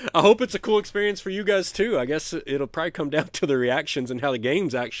 I hope it's a cool experience for you guys too. I guess it'll probably come down to the reactions and how the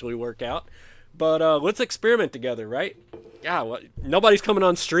games actually work out. But let's experiment together, right? Yeah, nobody's coming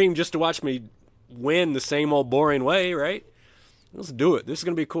on stream just to watch me win the same old boring way, right? Let's do it. This is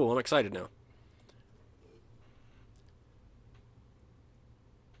going to be cool. I'm excited now.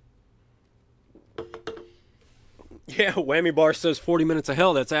 Yeah, Whammy Bar says 40 minutes of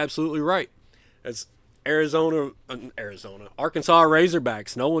hell. That's absolutely right. That's Arkansas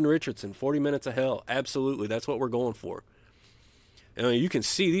Razorbacks, Nolan Richardson, 40 minutes of hell. Absolutely. That's what we're going for. And you can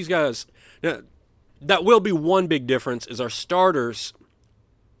see these guys. Now, that will be one big difference is our starters,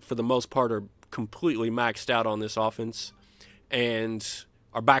 for the most part, are completely maxed out on this offense. And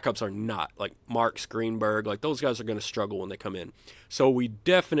our backups are not. Like Marks, Greenberg, like those guys are going to struggle when they come in. So we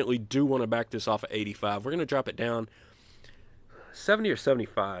definitely do want to back this off at 85. We're going to drop it down 70 or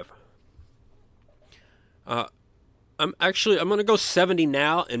 75. I'm going to go 70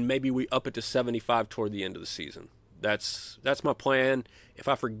 now, and maybe we up it to 75 toward the end of the season. That's my plan. If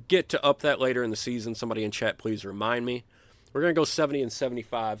I forget to up that later in the season, somebody in chat, please remind me. We're going to go 70 and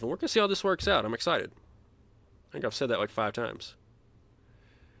 75, and we're going to see how this works out. I'm excited. I think I've said that like 5 times.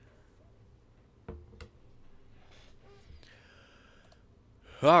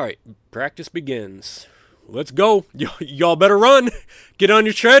 All right, practice begins. let's go. Y'all better run. Get on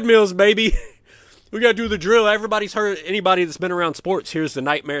your treadmills, baby. We got to do the drill. Everybody's heard, anybody that's been around sports, here's the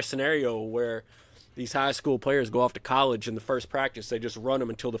nightmare scenario where these high school players go off to college in the first practice. They just run them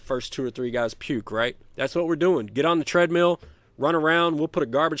until the first 2 or 3 guys puke, right? That's what we're doing. Get on the treadmill, run around. We'll put a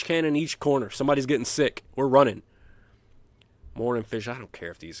garbage can in each corner. Somebody's getting sick. We're running. Morning fish. I don't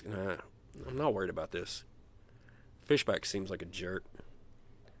care if these... I'm not worried about this. Fishback seems like a jerk.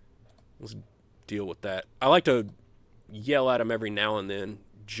 Let's deal with that. I like to yell at him every now and then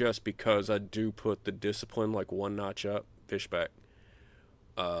just because I do put the discipline like 1 notch up. Fishback.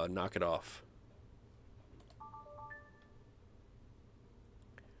 Knock it off.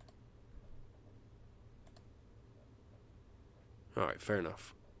 All right, fair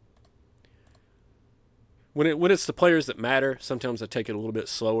enough. When it's the players that matter, sometimes I take it a little bit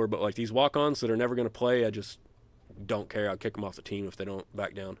slower. But like these walk-ons that are never going to play, I just don't care. I'll kick them off the team if they don't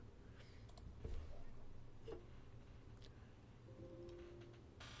back down.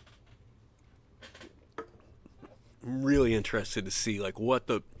 I'm really interested to see like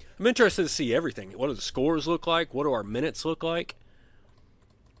I'm interested to see everything. What do the scores look like? What do our minutes look like?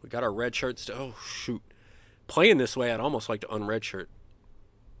 We got our red shirts. Oh shoot. Playing this way, I'd almost like to unredshirt.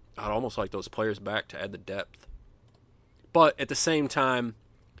 I'd almost like those players back to add the depth. But at the same time,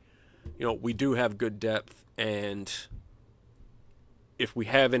 we do have good depth, and if we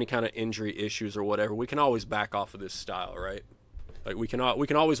have any kind of injury issues or whatever, we can always back off of this style, right? Like we can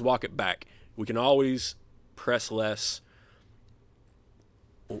always walk it back. We can always press less.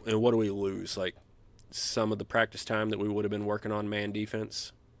 And what do we lose? Like some of the practice time that we would have been working on man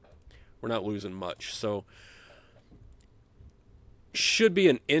defense. We're not losing much. So should be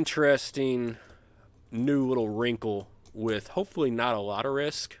an interesting new little wrinkle with hopefully not a lot of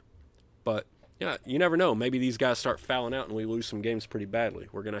risk. But, yeah, you never know. Maybe these guys start fouling out and we lose some games pretty badly.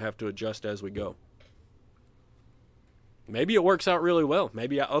 We're going to have to adjust as we go. Maybe it works out really well.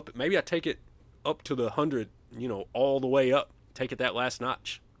 Maybe I take it up to the 100, all the way up. Take it that last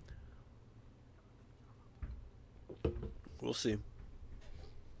notch. We'll see.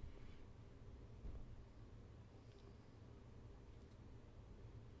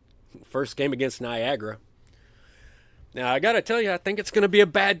 First game against Niagara. Now, I got to tell you, I think it's going to be a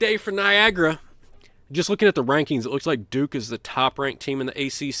bad day for Niagara. Just looking at the rankings, it looks like Duke is the top-ranked team in the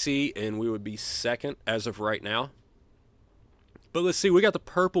ACC, and we would be second as of right now. But let's see, we got the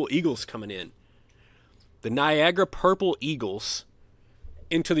Purple Eagles coming in. The Niagara Purple Eagles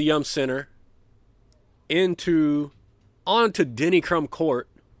into the Yum Center, onto Denny Crum Court,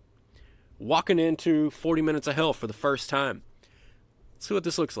 walking into 40 minutes of hell for the first time. Let's see what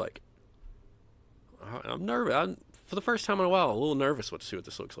this looks like. I'm nervous. For the first time in a while, a little nervous to see what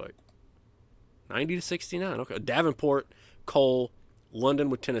this looks like. 90-69. Okay. Davenport, Cole, London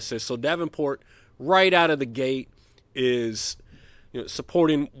with 10 assists. So Davenport, right out of the gate, is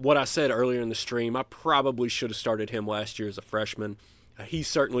supporting what I said earlier in the stream. I probably should have started him last year as a freshman. He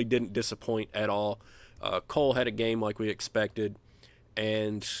certainly didn't disappoint at all. Cole had a game like we expected.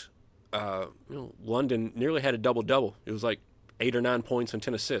 And London nearly had a double-double. It was like 8 or 9 points and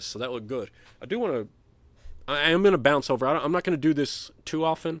 10 assists, so that looked good. I am going to bounce over. I'm not going to do this too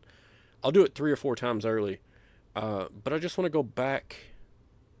often. I'll do it 3 or 4 times early. But I just want to go back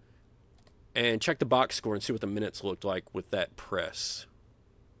and check the box score and see what the minutes looked like with that press.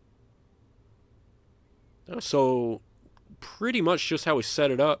 So pretty much just how we set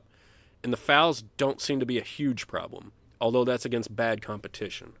it up, and the fouls don't seem to be a huge problem, although that's against bad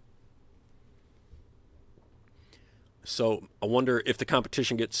competition. So I wonder if the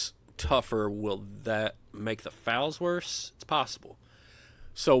competition gets tougher, will that make the fouls worse? It's possible.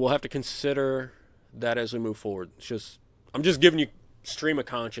 So we'll have to consider that as we move forward. I'm just giving you stream of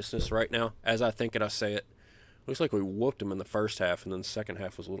consciousness right now. As I think it, I say it. Looks like we whooped them in the first half, and then the second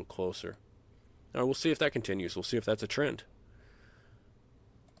half was a little closer. All right, we'll see if that continues. We'll see if that's a trend.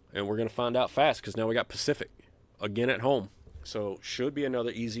 And we're going to find out fast because now we got Pacific again at home. So should be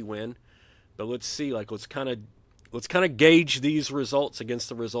another easy win. But let's see. Let's kind of gauge these results against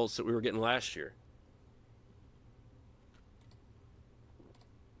the results that we were getting last year.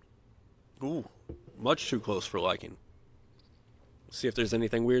 Ooh, much too close for liking. Let's see if there's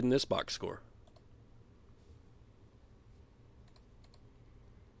anything weird in this box score.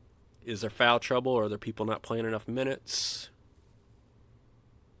 Is there foul trouble, or are there people not playing enough minutes?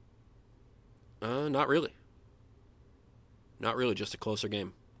 Not really. Not really, just a closer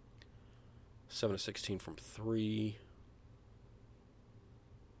game. 7 of 16 from 3.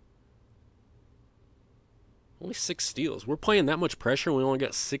 Only 6 steals. We're playing that much pressure and we only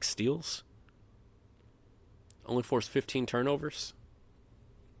got 6 steals? Only forced 15 turnovers?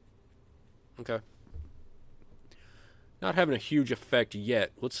 Okay. Not having a huge effect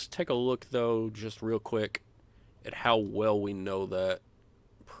yet. Let's take a look, though, just real quick at how well we know that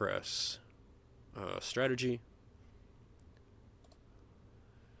press. Strategy.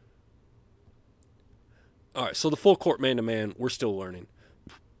 All right, so the full court man-to-man, we're still learning.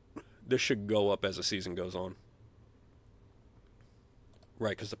 This should go up as the season goes on.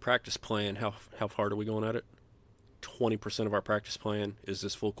 Right, because the practice plan, how hard are we going at it? 20% of our practice plan is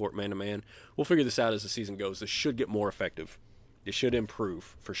this full court man-to-man. We'll figure this out as the season goes. This should get more effective. It should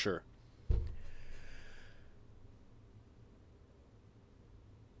improve, for sure.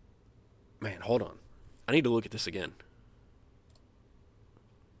 Man, hold on. I need to look at this again.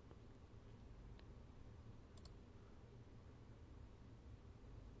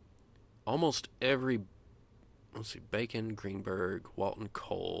 Almost every, let's see, Bacon, Greenberg, Walton,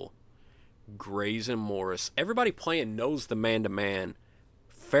 Cole, Grays, and Morris. Everybody playing knows the man-to-man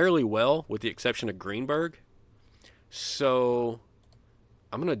fairly well, with the exception of Greenberg. So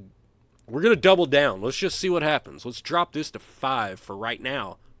we're gonna double down. Let's just see what happens. Let's drop this to 5 for right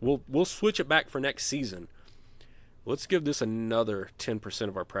now. We'll switch it back for next season. Let's give this another 10%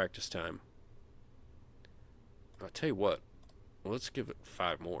 of our practice time. I'll tell you what. Let's give it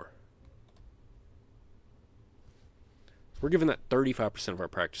 5 more. We're giving that 35% of our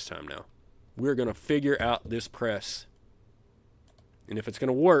practice time now. We're going to figure out this press. And if it's going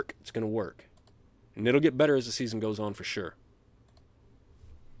to work, it's going to work. And it'll get better as the season goes on for sure.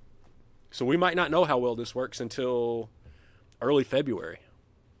 So we might not know how well this works until early February.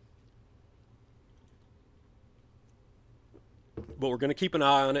 But we're going to keep an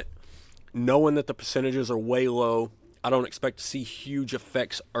eye on it, knowing that the percentages are way low. I don't expect to see huge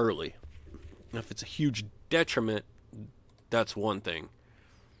effects early. Now, if it's a huge detriment, that's one thing.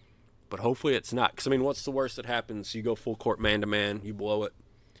 But hopefully it's not. Because, I mean, what's the worst that happens? You go full court man-to-man, you blow it,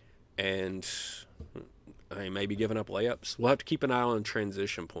 and maybe giving up layups. We'll have to keep an eye on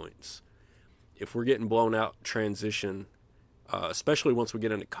transition points. If we're getting blown out transition, especially once we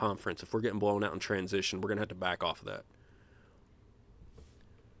get into conference, if we're getting blown out in transition, we're going to have to back off of that.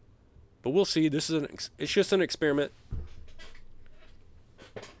 But we'll see. This is it's just an experiment.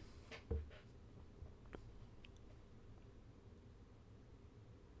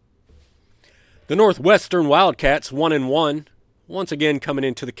 The Northwestern Wildcats 1-1, once again coming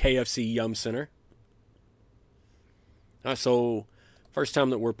into the KFC Yum Center. So first time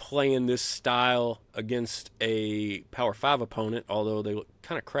that we're playing this style against a Power 5 opponent, although they look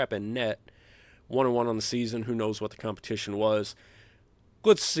kind of crap in net. 1-1 on the season. Who knows what the competition was?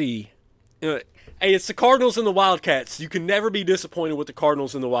 Let's see. Hey, it's the Cardinals and the Wildcats. You can never be disappointed with the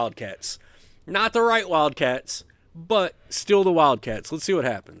Cardinals and the Wildcats. Not the right Wildcats, but still the Wildcats. Let's see what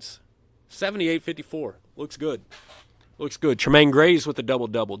happens. 78-54. Looks good. Looks good. Tremaine Graves with a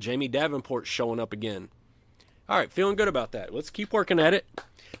double-double. Jamie Davenport showing up again. All right, feeling good about that. Let's keep working at it.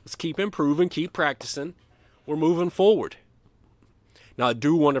 Let's keep improving, keep practicing. We're moving forward. Now, I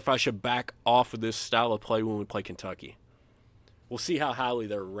do wonder if I should back off of this style of play when we play Kentucky. We'll see how highly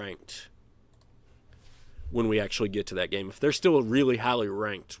they're ranked when we actually get to that game. If they're still really highly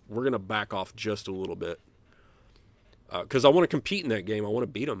ranked, we're going to back off just a little bit. Because I want to compete in that game. I want to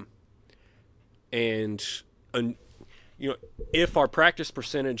beat them. And you know, if our practice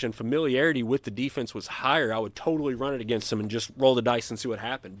percentage and familiarity with the defense was higher, I would totally run it against them and just roll the dice and see what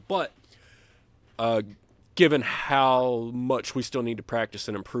happened. But given how much we still need to practice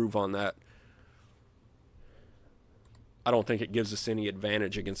and improve on that, I don't think it gives us any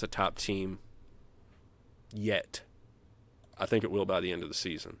advantage against a top team yet. I think it will by the end of the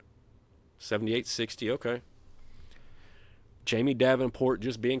season. 78-60, okay. Jamie Davenport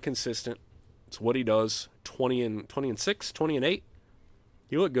just being consistent. It's what he does. 20-6, 20-8.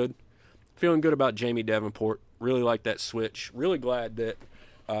 You look good. Feeling good about Jamie Davenport. Really like that switch. Really glad that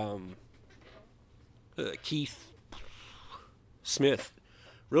Keith Smith.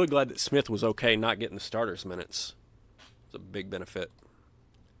 Really glad that Smith was okay not getting the starters minutes. It's a big benefit.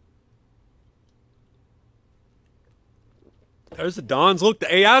 There's the Dons. Look,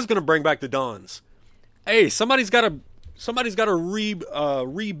 the AI is going to bring back the Dons. Hey, somebody's got to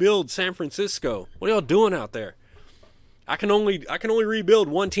rebuild San Francisco. What are y'all doing out there? I can only rebuild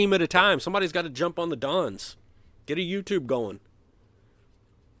one team at a time. Somebody's got to jump on the Dons. Get a YouTube going.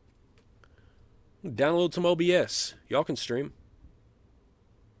 Download some OBS. Y'all can stream.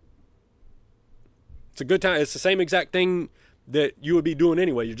 It's a good time. It's the same exact thing that you would be doing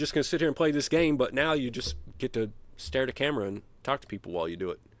anyway. You're just going to sit here and play this game, but now you just get to stare at a camera and talk to people while you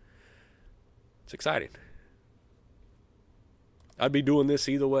do it. It's exciting. I'd be doing this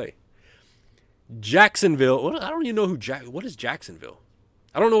either way. Jacksonville. I don't even know what is Jacksonville?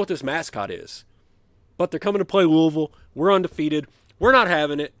 I don't know what this mascot is. But they're coming to play Louisville. We're undefeated. We're not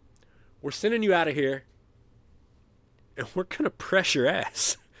having it. We're sending you out of here. And we're going to press your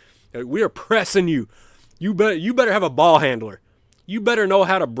ass. We are pressing you. You better have a ball handler. You better know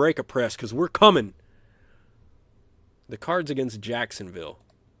how to break a press because we're coming. The Cards against Jacksonville.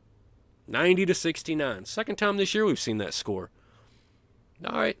 90-69. Second time this year we've seen that score.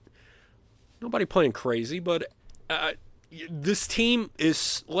 All right. Nobody playing crazy, but this team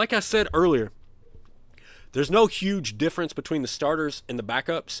is, like I said earlier, there's no huge difference between the starters and the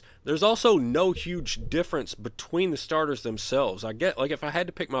backups. There's also no huge difference between the starters themselves. I get, like, if I had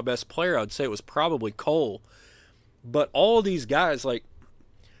to pick my best player, I'd say it was probably Cole. But all these guys, like,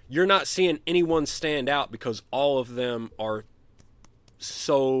 you're not seeing anyone stand out because all of them are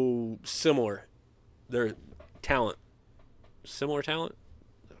so similar. Their talent. Similar talent?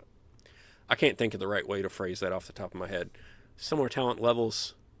 I can't think of the right way to phrase that off the top of my head. Similar talent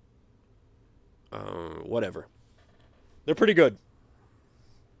levels. Whatever. They're pretty good.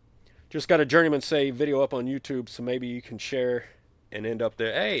 Just got a Journeyman Say video up on YouTube, so maybe you can share and end up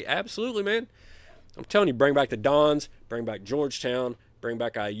there. Hey, absolutely, man. I'm telling you, bring back the Dons, bring back Georgetown, bring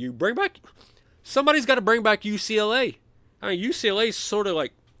back IU, bring back... Somebody's got to bring back UCLA. I mean, UCLA's sort of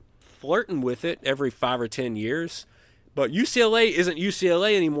like flirting with it every 5 or 10 years. But UCLA isn't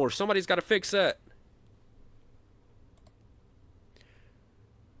UCLA anymore. Somebody's got to fix that.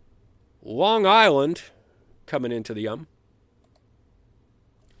 Long Island coming into the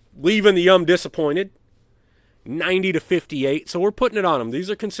leaving the disappointed. 90-58. So we're putting it on them.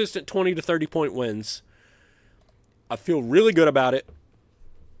 These are consistent 20 to 30 point wins. I feel really good about it.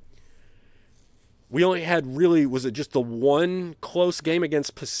 We only had really, was it just the one close game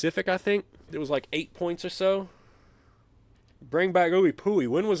against Pacific, I think? It was like 8 points or so. Bring back Ooey Pooey.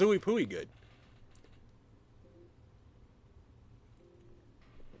 When was Ooey Pooey good?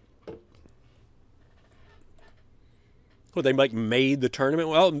 Well, they like made the tournament.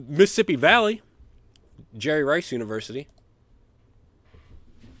 Well, Mississippi Valley, Jerry Rice University.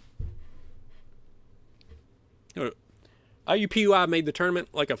 IUPUI made the tournament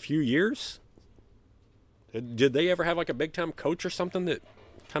like a few years. Did they ever have like a big time coach or something that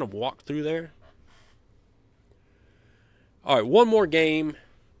kind of walked through there? All right, one more game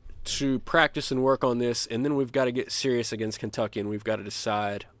to practice and work on this, and then we've got to get serious against Kentucky, and we've got to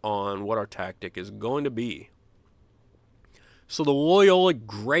decide on what our tactic is going to be. So the Loyola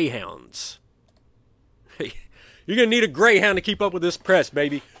Greyhounds. Hey, you're going to need a Greyhound to keep up with this press,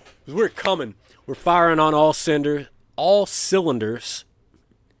 baby. Because we're coming. We're firing on all cylinders.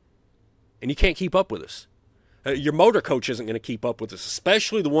 And you can't keep up with us. Your motor coach isn't going to keep up with us,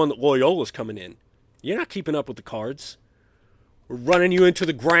 especially the one that Loyola's coming in. You're not keeping up with the Cards. We're running you into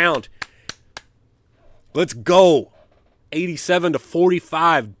the ground. Let's go.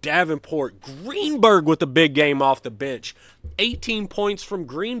 87-45, Davenport. Greenberg with the big game off the bench. 18 points from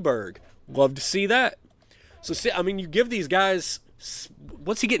Greenberg. Love to see that. So, I mean, you give these guys,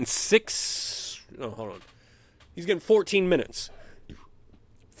 what's he getting, 6? Oh, hold on. He's getting 14 minutes.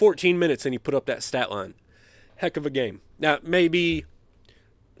 14 minutes and he put up that stat line. Heck of a game. Now, maybe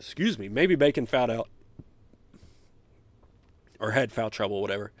Bacon fouled out. Or had foul trouble,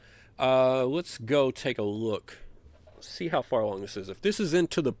 whatever. Let's go take a look. See how far along this is. If this is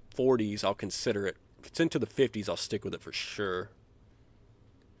into the 40s, I'll consider it. If it's into the 50s, I'll stick with it for sure.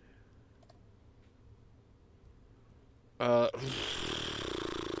 It's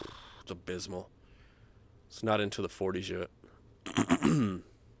abysmal. It's not into the 40s yet.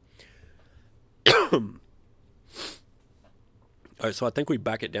 All right, so I think we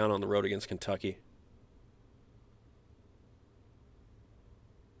back it down on the road against Kentucky.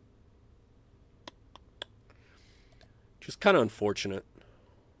 Just kind of unfortunate.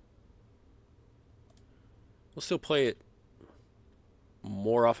 We'll still play it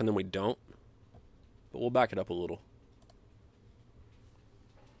more often than we don't, but we'll back it up a little.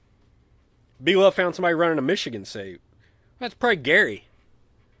 B-Love found somebody running a Michigan save. That's probably Gary.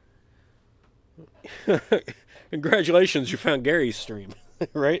 Congratulations, you found Gary's stream,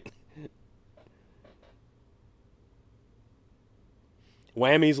 right?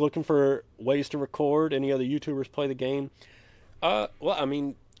 Whammy's looking for ways to record. Any other YouTubers play the game? Well, I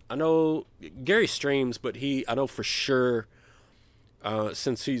mean, I know Gary streams, but I know for sure,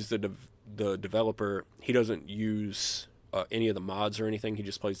 since he's the developer, he doesn't use any of the mods or anything. He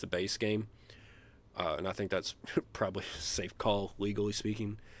just plays the base game. And I think that's probably a safe call, legally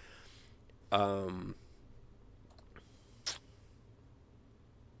speaking. I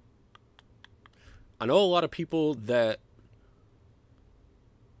know a lot of people that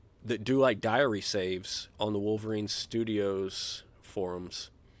do like diary saves on the Wolverine Studios forums.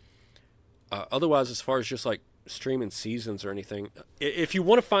 Otherwise, as far as just like streaming seasons or anything, if you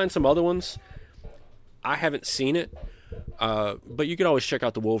want to find some other ones, I haven't seen it. But you could always check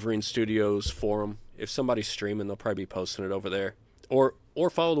out the Wolverine Studios forum. If somebody's streaming, they'll probably be posting it over there. Or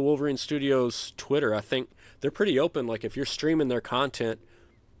follow the Wolverine Studios Twitter. I think they're pretty open. Like, if you're streaming their content,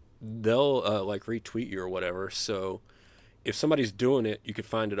 they'll like retweet you or whatever. So if somebody's doing it, you could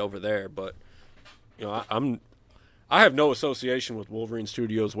find it over there. But you know, I have no association with Wolverine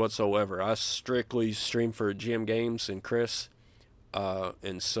Studios whatsoever. I strictly stream for GM Games and Chris,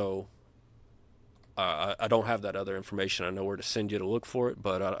 and so I don't have that other information. I know where to send you to look for it,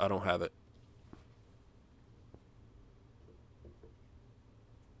 but I don't have it.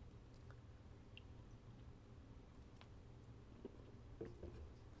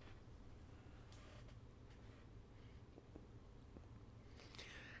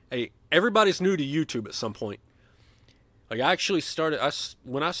 Hey, everybody's new to YouTube at some point. Like, I actually started,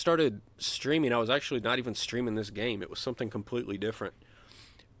 when I started streaming, I was actually not even streaming this game. It was something completely different.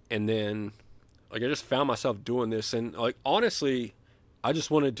 And then, like, I just found myself doing this. And, like, honestly, I just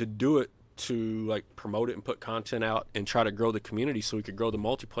wanted to do it to, like, promote it and put content out and try to grow the community so we could grow the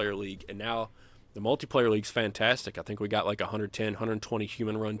multiplayer league. And now the multiplayer league's fantastic. I think we got, like, 110, 120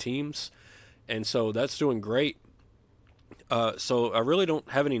 human-run teams. And so that's doing great. So I really don't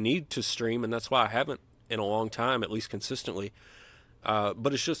have any need to stream, and that's why I haven't in a long time, at least consistently.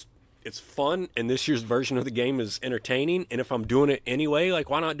 But it's fun, and this year's version of the game is entertaining, and if I'm doing it anyway, like,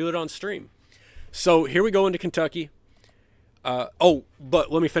 why not do it on stream? So here we go into Kentucky. But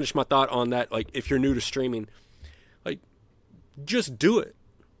let me finish my thought on that. Like, if you're new to streaming, like, just do it.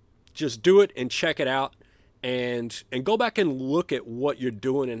 Just do it and check it out, and go back and look at what you're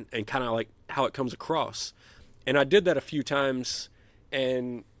doing and kind of like how it comes across. And I did that a few times,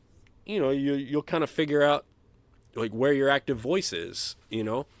 and you know, you'll kind of figure out like where your active voice is, you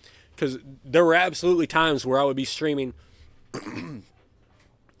know, because there were absolutely times where I would be streaming and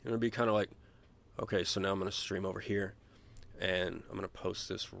it'd be kind of like, okay, so now I'm going to stream over here and I'm going to post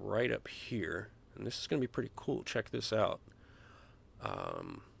this right up here, and this is going to be pretty cool. Check this out.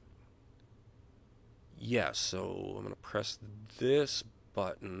 Yeah, so I'm going to press this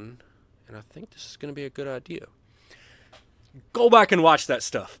button, and I think this is going to be a good idea. Go back and watch that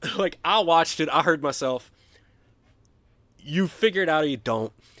stuff. Like, I watched it. I heard myself. You figure it out or you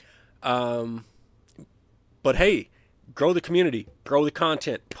don't. But hey, grow the community. Grow the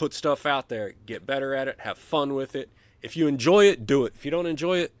content. Put stuff out there. Get better at it. Have fun with it. If you enjoy it, do it. If you don't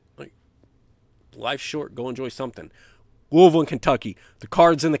enjoy it, like, life's short. Go enjoy something. Louisville and Kentucky. The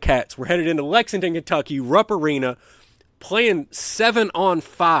Cards and the Cats. We're headed into Lexington, Kentucky. Rupp Arena. Playing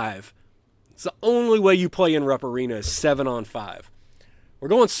 7-on-5. It's the only way you play in Rupp Arena is 7-on-5. We're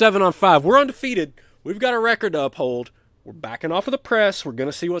going 7-on-5. We're undefeated. We've got a record to uphold. We're backing off of the press. We're going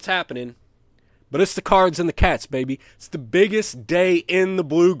to see what's happening. But it's the Cards and the Cats, baby. It's the biggest day in the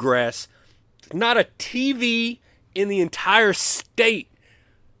Bluegrass. Not a TV in the entire state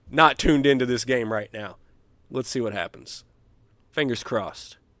not tuned into this game right now. Let's see what happens. Fingers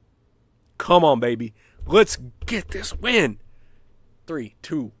crossed. Come on, baby. Let's get this win. 3,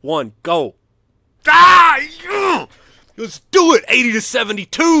 2, 1, go. Ah! Yeah! Let's do it.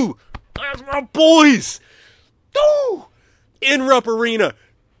 80-72. That's my boys. Woo! In Rupp Arena.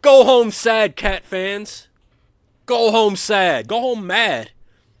 Go home sad, Cat fans. Go home sad. Go home mad.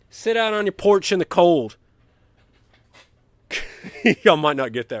 Sit out on your porch in the cold. Y'all might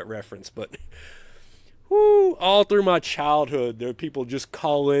not get that reference, but woo, all through my childhood, there are people just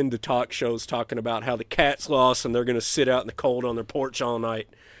call in to talk shows talking about how the Cats lost and they're going to sit out in the cold on their porch all night.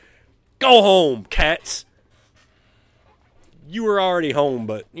 Go home, Cats. You were already home,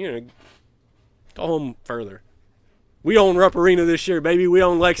 but, you know, go home further. We own Rupp Arena this year, baby. We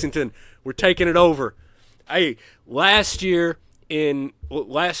own Lexington. We're taking it over. Hey, last stream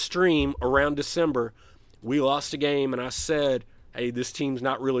around December, we lost a game, and I said, hey, this team's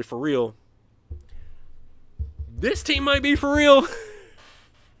not really for real. This team might be for real.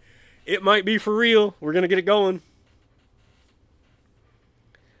 It might be for real. We're going to get it going.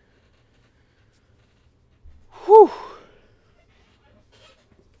 Whew.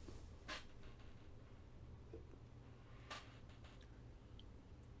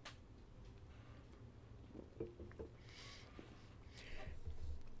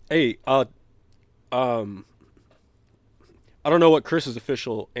 Hey, I don't know what Chris's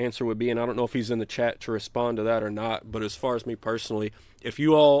official answer would be, and I don't know if he's in the chat to respond to that or not, but as far as me personally, if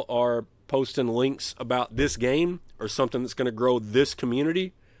you all are posting links about this game or something that's going to grow this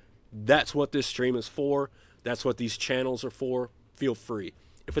community, that's what this stream is for. That's what these channels are for. Feel free.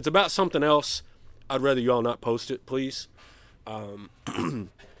 If it's about something else, I'd rather you all not post it, please.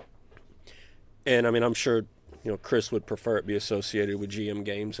 And I mean, I'm sure, Chris would prefer it be associated with GM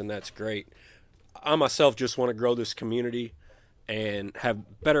games, and that's great. I myself just want to grow this community and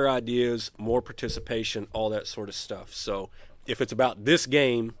have better ideas, more participation, all that sort of stuff. So if it's about this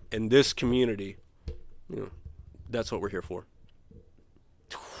game and this community, that's what we're here for.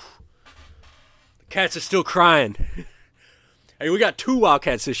 The Cats are still crying. Hey, we got 2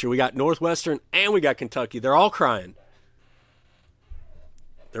 Wildcats this year. We got Northwestern and we got Kentucky. They're all crying.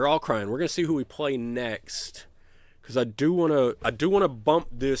 They're all crying. We're gonna see who we play next, because I do wanna bump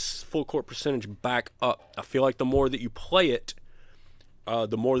this full court percentage back up. I feel like the more that you play it,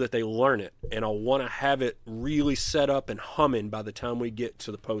 the more that they learn it, and I want to have it really set up and humming by the time we get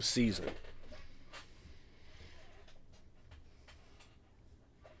to the postseason.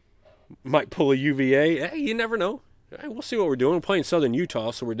 Might pull a UVA. Hey, you never know. Hey, we'll see what we're doing. We're playing Southern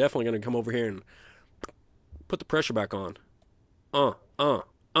Utah, so we're definitely going to come over here and put the pressure back on.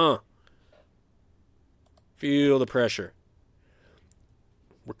 Feel the pressure.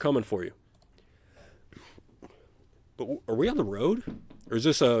 We're coming for you. But are we on the road? Or is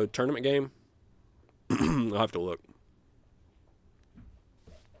this a tournament game? I'll have to look.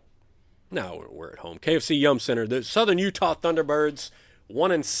 No, we're at home. KFC Yum Center. The Southern Utah Thunderbirds,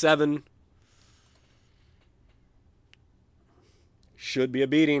 1-7. Should be a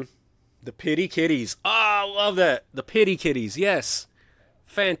beating. The Pity Kitties. Oh, I love that. The Pity Kitties. Yes.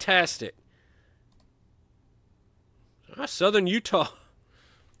 Fantastic. Southern Utah.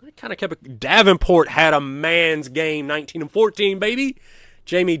 I kind of kept it. Davenport had a man's game, 19-14, baby.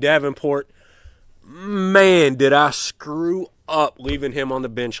 Jamie Davenport. Man, did I screw up leaving him on the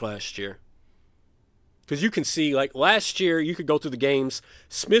bench last year. Because you can see, like, last year, you could go through the games.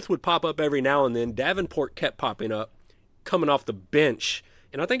 Smith would pop up every now and then. Davenport kept popping up, coming off the bench.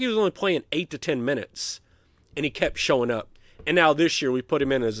 And I think he was only playing 8 to 10 minutes. And he kept showing up. And now this year, we put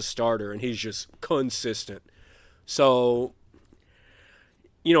him in as a starter, and he's just consistent. So,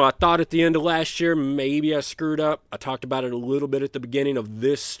 I thought at the end of last year, maybe I screwed up. I talked about it a little bit at the beginning of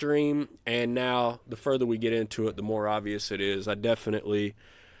this stream. And now, the further we get into it, the more obvious it is. I definitely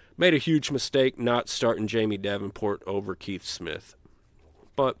made a huge mistake not starting Jamie Davenport over Keith Smith.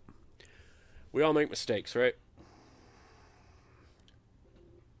 But we all make mistakes, right?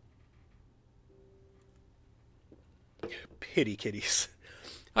 Pity Kitties.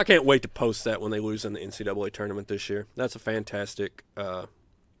 I can't wait to post that when they lose in the NCAA tournament this year. That's a fantastic little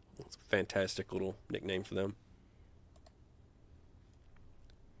nickname for them.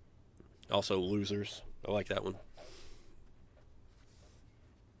 Also, losers. I like that one.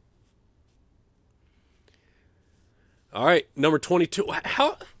 All right, number 22.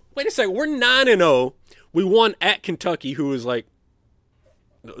 Wait a second. We're 9-0. We won at Kentucky, who was like,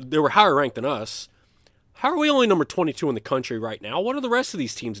 they were higher ranked than us. How are we only number 22 in the country right now? What are the rest of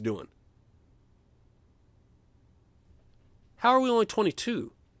these teams doing? How are we only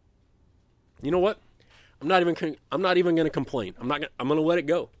 22? You know what? I'm not even going to complain. I'm going to let it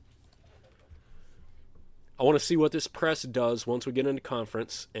go. I want to see what this press does once we get into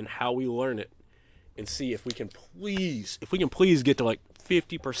conference and how we learn it, and see if we can please get to like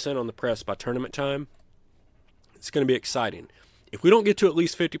 50% on the press by tournament time. It's going to be exciting. If we don't get to at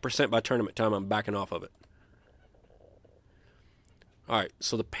least 50% by tournament time, I'm backing off of it. All right,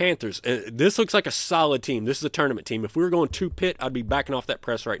 so the Panthers. This looks like a solid team. This is a tournament team. If we were going to Pitt, I'd be backing off that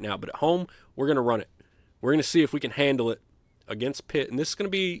press right now. But at home, we're going to run it. We're going to see if we can handle it against Pitt. And this is going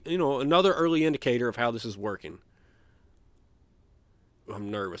to be, another early indicator of how this is working. I'm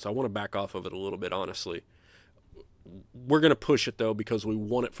nervous. I want to back off of it a little bit, honestly. We're going to push it, though, because we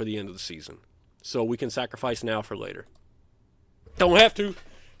want it for the end of the season. So we can sacrifice now for later. Don't have to.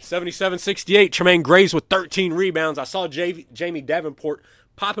 77-68. Tremaine Graves with 13 rebounds. I saw Jamie Davenport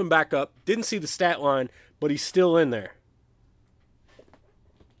popping back up. Didn't see the stat line, but he's still in there.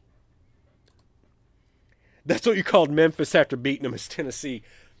 That's what you called Memphis after beating them as Tennessee.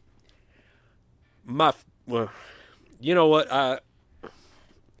 You know what? I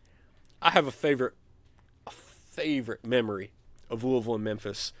have a favorite memory of Louisville and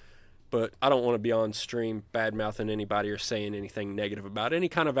Memphis. But I don't want to be on stream bad-mouthing anybody or saying anything negative about any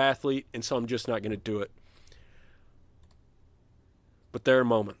kind of athlete, and so I'm just not going to do it. But there are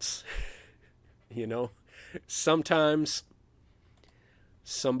moments, Sometimes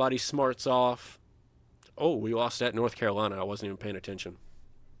somebody smarts off. Oh, we lost at North Carolina. I wasn't even paying attention.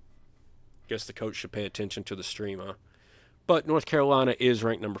 Guess the coach should pay attention to the stream, huh? But North Carolina is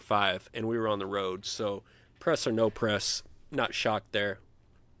ranked number 5, and we were on the road. So press or no press, not shocked there.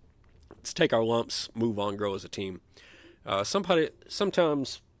 Let's take our lumps, move on, grow as a team.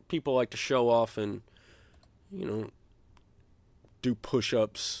 Sometimes people like to show off and, do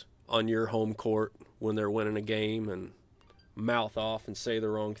push-ups on your home court when they're winning a game and mouth off and say the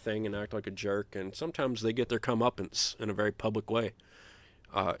wrong thing and act like a jerk. And sometimes they get their comeuppance in a very public way.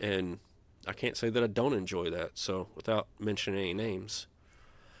 And I can't say that I don't enjoy that. So without mentioning any names,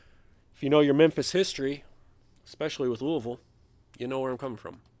 if you know your Memphis history, especially with Louisville, you know where I'm coming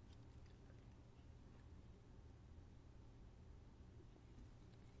from.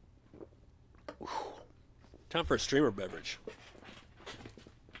 Whew. Time for a streamer beverage.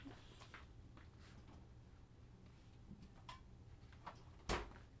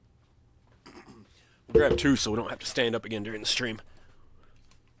 We'll grab two so we don't have to stand up again during the stream.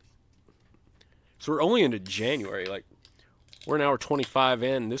 So we're only into January. Like, we're an hour 25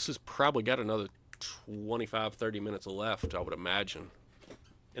 in. This has probably got another 25, 30 minutes left, I would imagine.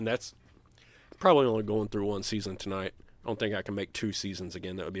 And that's probably only going through one season tonight. I don't think I can make two seasons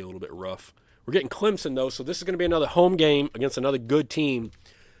again. That would be a little bit rough. We're getting Clemson, though, so this is going to be another home game against another good team.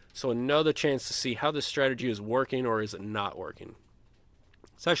 So another chance to see how this strategy is working or is it not working.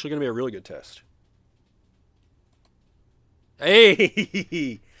 It's actually going to be a really good test.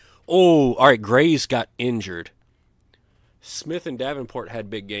 Hey! Oh, all right, Gray's got injured. Smith and Davenport had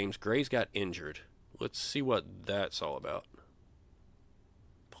big games. Gray's got injured. Let's see what that's all about.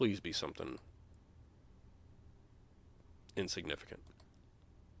 Please be something insignificant.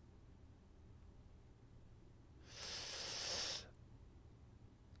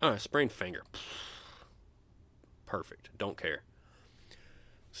 Sprained finger. Perfect. Don't care.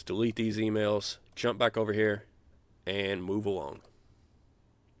 Let's delete these emails, jump back over here, and move along.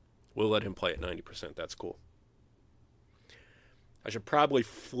 We'll let him play at 90%. That's cool. I should probably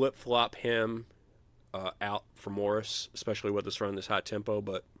flip-flop him out for Morris, especially with us running this high tempo,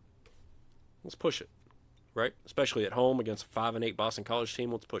 but let's push it, right? Especially at home against a 5-8 Boston College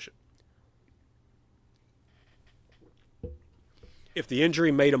team, let's push it. If the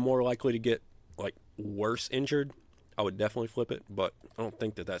injury made him more likely to get, like, worse injured, I would definitely flip it, but I don't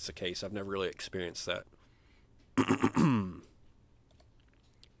think that that's the case. I've never really experienced that.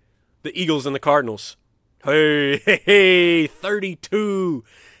 The Eagles and the Cardinals. Hey, 32.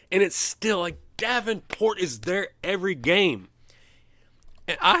 And it's still like Davenport is there every game.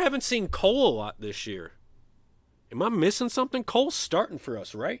 And I haven't seen Cole a lot this year. Am I missing something? Cole's starting for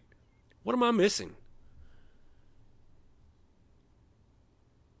us, right? What am I missing?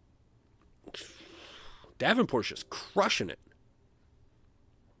 Davenport's just crushing it.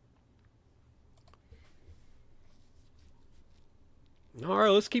 All right,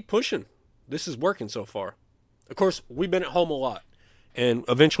 let's keep pushing. This is working so far. Of course, we've been at home a lot, and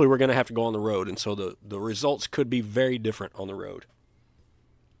eventually we're going to have to go on the road, and so the results could be very different on the road.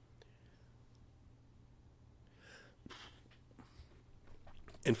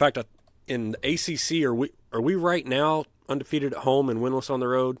 In fact, in the ACC, are we right now undefeated at home and winless on the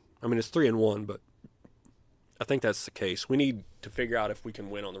road? I mean, it's 3-1, but I think that's the case. We need to figure out if we can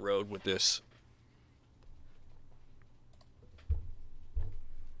win on the road with this.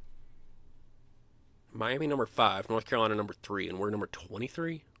 Miami number 5, North Carolina number 3, and we're number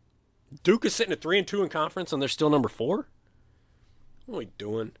 23. Duke is sitting at 3-2 in conference, and they're still number 4. What are we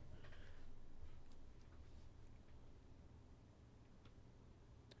doing?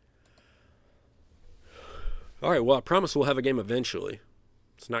 All right, well, I promise we'll have a game eventually.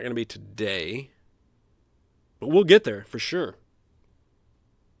 It's not going to be today, but we'll get there for sure.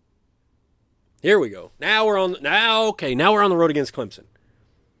 Here we go. Now we're on the road against Clemson.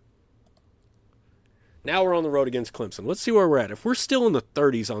 Now we're on the road against Clemson. Let's see where we're at. If we're still in the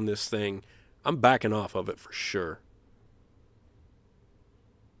 30s on this thing, I'm backing off of it for sure.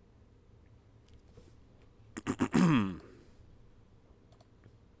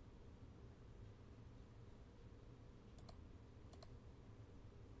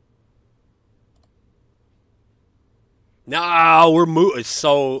 No, we're moving.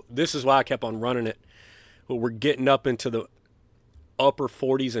 So this is why I kept on running it. But we're getting up into the upper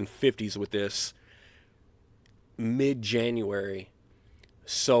 40s and 50s with this. Mid-January.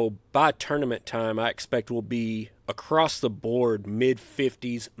 So by tournament time, I expect we'll be across the board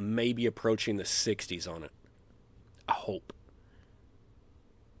mid-50s, maybe approaching the 60s on it. I hope.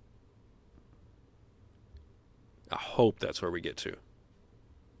 I hope that's where we get to.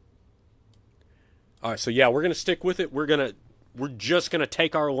 All right, so yeah, we're going to stick with it. We're just going to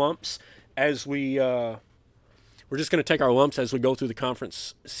take our lumps as we We're just going to take our lumps as we go through the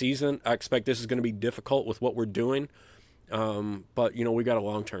conference season. I expect this is going to be difficult with what we're doing. But, you know, we got a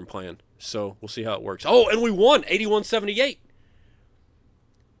long-term plan. So we'll see how it works. Oh, and we won 81-78.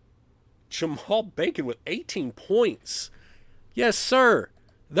 Jamal Bacon with 18 points. Yes, sir.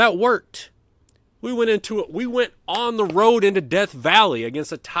 That worked. We went into it. We went on the road into Death Valley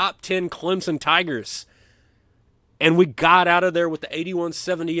against a top 10 Clemson Tigers. And we got out of there with the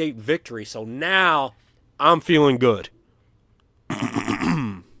 81-78 victory. So now I'm feeling good.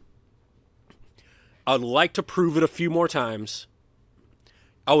 I'd like to prove it a few more times.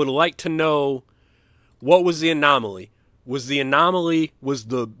 I would like to know what was the anomaly. Was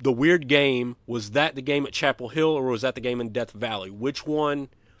the weird game, was that the game at Chapel Hill, or was that the game in Death Valley? Which one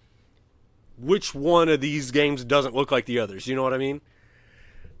of these games doesn't look like the others? You know what I mean?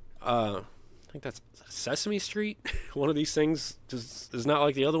 I think that's Sesame Street. One of these things is not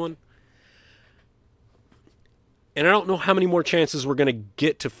like the other one. And I don't know how many more chances we're going to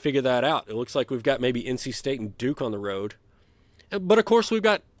get to figure that out. It looks like we've got maybe NC State and Duke on the road. But, of course, we've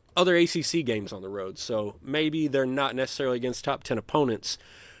got other ACC games on the road. So maybe they're not necessarily against top 10 opponents.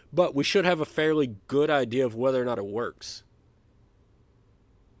 But we should have a fairly good idea of whether or not it works.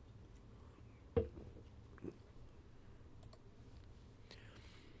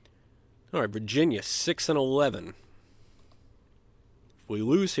 All right, Virginia, 6-11. If we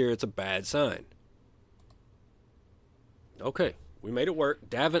lose here, it's a bad sign. Okay, we made it work.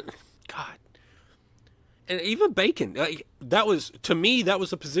 Davin, God. And even Bacon, to me, that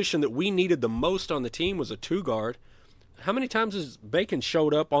was a position that we needed the most on the team, was a 2-guard. How many times has Bacon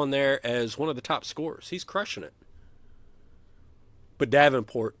showed up on there as one of the top scorers? He's crushing it. But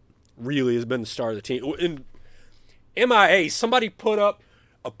Davenport really has been the star of the team. In MIA, somebody put up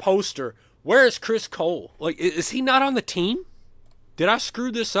a poster. Where is Chris Cole? Like, is he not on the team? Did I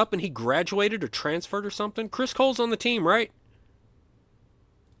screw this up and he graduated or transferred or something? Chris Cole's on the team, right?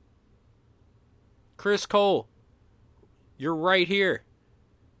 Chris Cole, you're right here.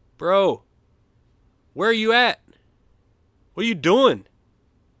 Bro, where are you at? What are you doing?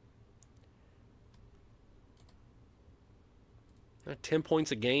 10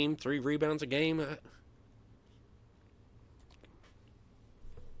 points a game, 3 rebounds a game.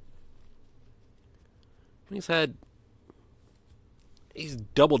 He's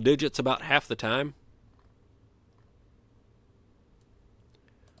double digits about half the time.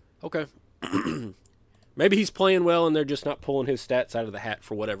 Okay. Maybe he's playing well and they're just not pulling his stats out of the hat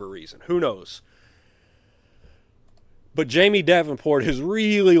for whatever reason. Who knows? But Jamie Davenport is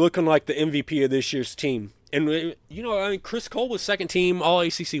really looking like the MVP of this year's team. And, Chris Cole was second team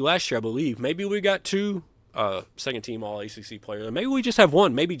All-ACC last year, I believe. Maybe we got 2 second team All-ACC players. Maybe we just have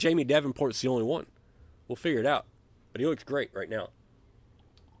 1. Maybe Jamie Davenport's the only one. We'll figure it out. But he looks great right now.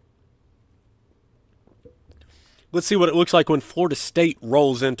 Let's see what it looks like when Florida State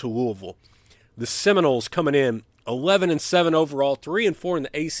rolls into Louisville. The Seminoles coming in 11-7 overall, 3-4 in the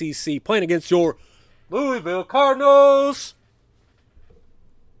ACC, playing against your Louisville Cardinals.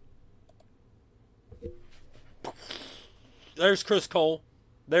 There's Chris Cole.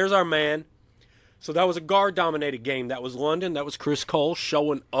 There's our man. So that was a guard-dominated game. That was London. That was Chris Cole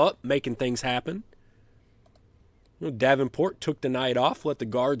showing up, making things happen. Davenport took the night off, let the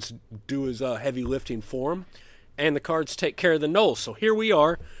guards do his heavy lifting for him, and the Cards take care of the Noles. So here we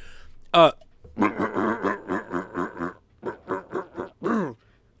are. Top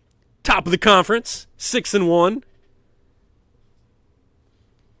of the conference, 6-1.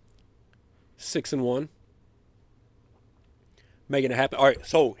 6-1. Making it happen. All right,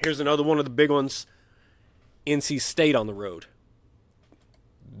 so here's another one of the big ones. NC State on the road.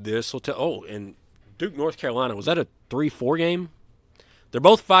 This will tell. Oh, and Duke, North Carolina. Was that a 3-4 game? They're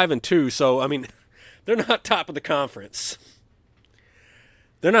both 5-2, so, I mean, they're not top of the conference.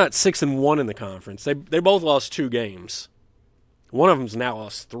 They're not 6-1 in the conference. They both lost 2 games. One of them's now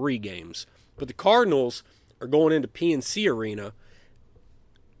lost 3 games. But the Cardinals are going into PNC Arena,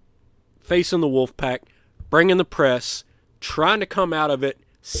 facing the Wolfpack, bringing the press, trying to come out of it.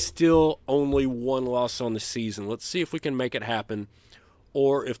 Still only 1 loss on the season. Let's see if we can make it happen,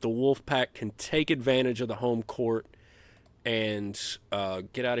 or if the Wolfpack can take advantage of the home court and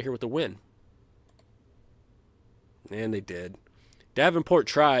get out of here with a win. And they did. Davenport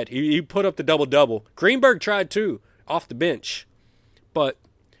tried. He put up the double-double. Greenberg tried too, off the bench. But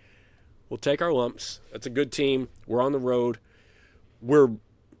we'll take our lumps. That's a good team. We're on the road. We're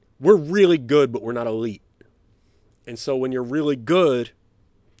really good, but we're not elite. And so when you're really good,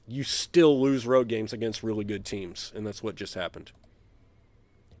 you still lose road games against really good teams. And that's what just happened.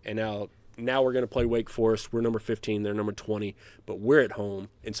 And now we're going to play Wake Forest. We're number 15. They're number 20. But we're at home.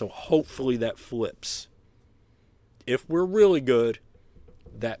 And so hopefully that flips. If we're really good,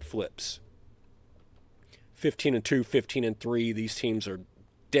 that flips. 15-2, 15-3. These teams are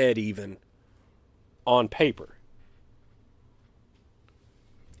dead even on paper.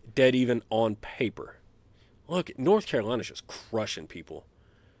 Dead even on paper. Look, North Carolina's just crushing people.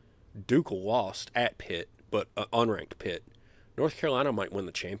 Duke lost at Pitt, but unranked Pitt. North Carolina might win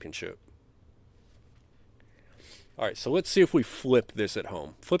the championship. All right, so let's see if we flip this at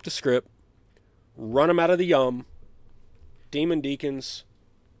home. Flip the script. Run them out of the Yum. Demon Deacons,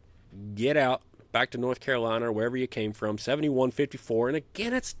 get out. Back to North Carolina or wherever you came from. 71-54. And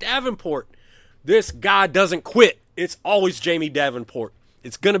again, it's Davenport. This guy doesn't quit. It's always Jamie Davenport.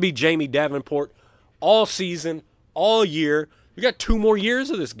 It's going to be Jamie Davenport all season, all year. We got 2 more years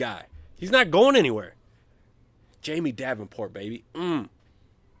of this guy. He's not going anywhere. Jamie Davenport, baby. When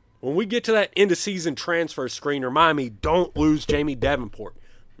we get to that end-of-season transfer screen, remind me, don't lose Jamie Davenport.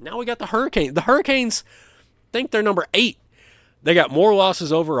 Now we got the Hurricanes. The Hurricanes think they're number 8. They got more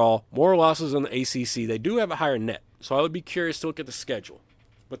losses overall, more losses in the ACC. They do have a higher net, so I would be curious to look at the schedule.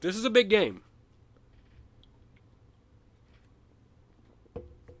 But this is a big game.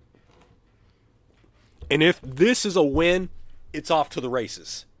 And if this is a win, it's off to the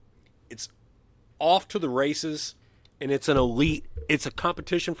races. It's off to the races, and it's an elite. It's a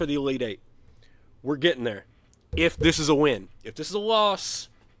competition for the Elite Eight. We're getting there. If this is a win. If this is a loss,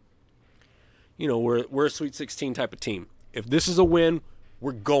 you know, we're a Sweet 16 type of team. If this is a win,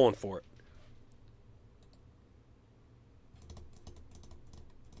 we're going for it.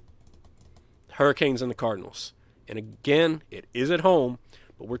 Hurricanes and the Cardinals. And again, it is at home,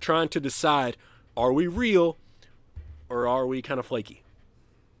 but we're trying to decide, are we real or are we kind of flaky?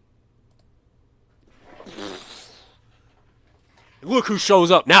 Look who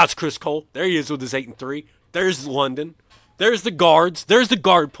shows up. Now it's Chris Cole. There he is with his 8-3. There's London. There's the guards. There's the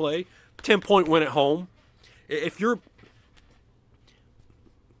guard play. 10-point win at home. If you're...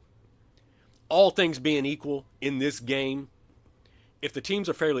 all things being equal in this game, if the teams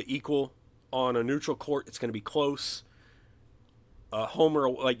are fairly equal on a neutral court, it's going to be close. Homer,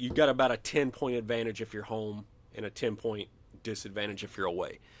 like, you got about a 10-point advantage if you're home and a 10-point disadvantage if you're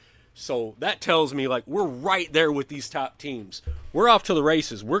away. So that tells me, like, we're right there with these top teams. We're off to the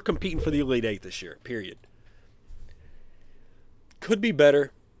races. We're competing for the Elite Eight this year, period. Could be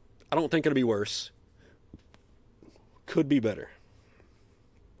better. I don't think it'll be worse. Could be better.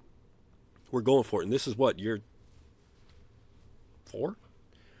 We're going for it. And this is what, year 4?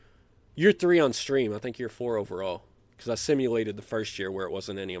 Year 3 on stream. I think year 4 overall. Because I simulated the first year where it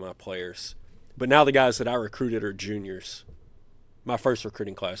wasn't any of my players. But now the guys that I recruited are juniors. My first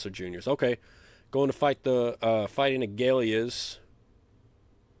recruiting class are juniors. Okay. Going to fight the Fighting Agalias.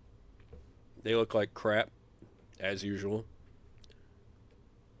 They look like crap, as usual.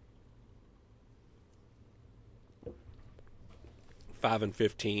 Five and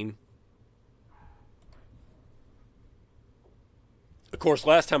 15. Of course,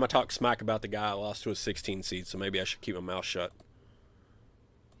 last time I talked smack about the guy, I lost to a 16 seed, so maybe I should keep my mouth shut.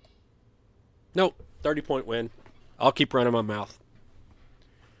 Nope, 30-point win. I'll keep running my mouth.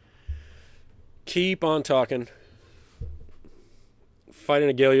 Keep on talking.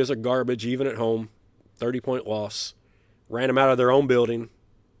 Fighting Agalias are garbage, even at home. 30-point loss. Ran them out of their own building.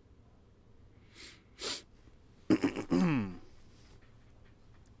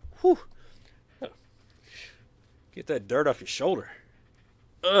 Whew. Get that dirt off your shoulder.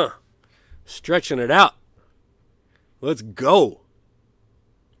 Stretching it out. Let's go.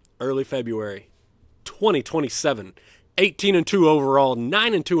 Early February 2027. 18-2 overall,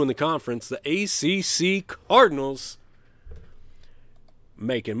 9-2 in the conference. The ACC Cardinals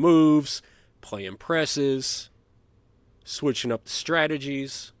making moves, playing presses, switching up the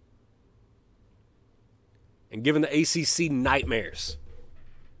strategies, and giving the ACC nightmares.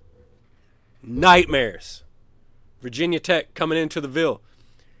 Nightmares. Virginia Tech coming into the Ville.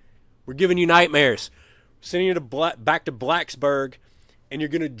 We're giving you nightmares. We're sending you back to Blacksburg, and you're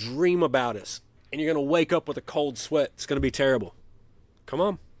going to dream about us. And you're going to wake up with a cold sweat. It's going to be terrible. Come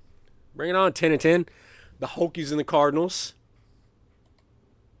on. Bring it on, 10-10. The Hokies and the Cardinals.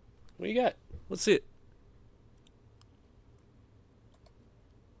 What do you got? Let's see it.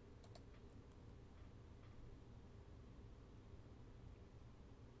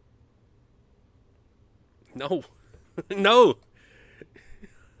 No. No.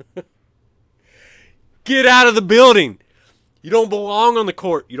 Get out of the building. You don't belong on the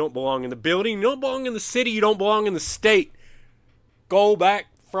court. You don't belong in the building. You don't belong in the city. You don't belong in the state. Go back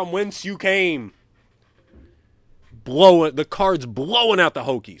from whence you came. The Cards blowing out the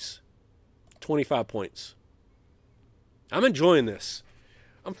Hokies. 25 points. I'm enjoying this.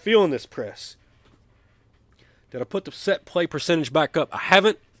 I'm feeling this press. Did I put the set play percentage back up? I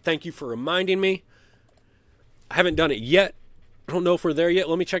haven't. Thank you for reminding me. I haven't done it yet. I don't know if we're there yet.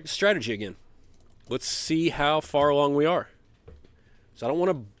 Let me check the strategy again. Let's see how far along we are. So I don't want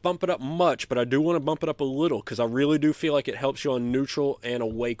to bump it up much, but I do want to bump it up a little because I really do feel like it helps you on neutral and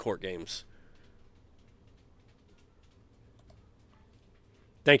away court games.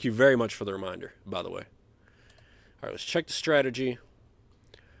 Thank you very much for the reminder, by the way. All right, let's check the strategy.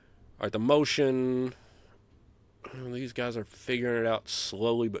 All right, the motion. These guys are figuring it out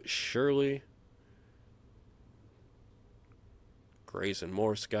slowly but surely. Grayson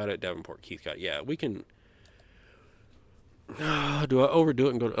Morse got it. Davenport Keith got it. Yeah, we can... do I overdo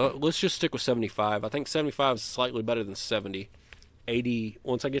it and go to... let's just stick with 75. I think 75 is slightly better than 70. 80,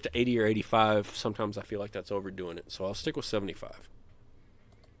 once I get to 80 or 85, sometimes I feel like that's overdoing it. So I'll stick with 75.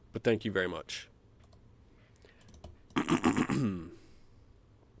 But thank you very much.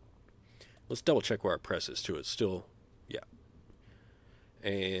 Let's double check where our press is too. It's still... yeah.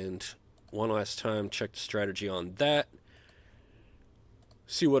 And one last time, check the strategy on that.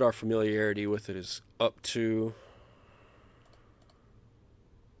 See what our familiarity with it is up to.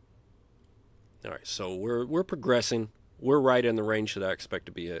 All right, so we're progressing. We're right in the range that I expect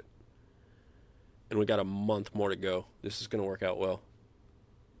to be at. And we got a month more to go. This is going to work out well.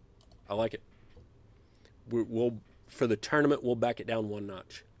 I like it. We'll for the tournament, we'll back it down one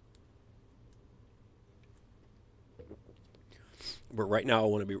notch. But right now I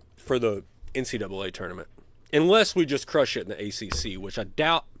want to be for the NCAA tournament. Unless we just crush it in the ACC, which I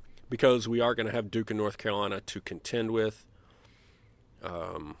doubt because we are going to have Duke and North Carolina to contend with.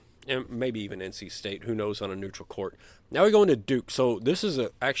 And maybe even NC State, who knows, on a neutral court. Now we go into Duke. So this is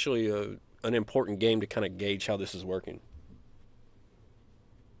actually an important game to kind of gauge how this is working.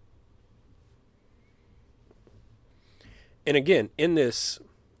 And again, in this,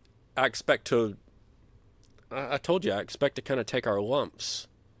 I expect to, I told you, I expect to kind of take our lumps.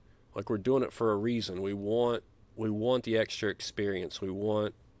 Like we're doing it for a reason. We want the extra experience. We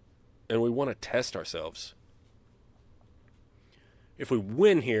want to test ourselves. If we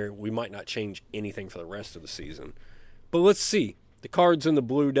win here, we might not change anything for the rest of the season. But let's see. The Cards and the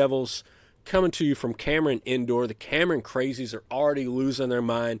Blue Devils coming to you from Cameron Indoor. The Cameron Crazies are already losing their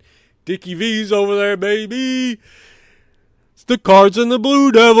mind. Dickie V's over there, baby. It's the Cards and the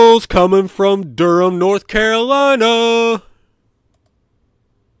Blue Devils coming from Durham, North Carolina.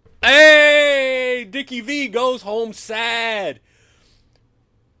 Hey, Dickie V goes home sad.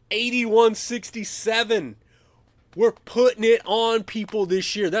 81-67. We're putting it on people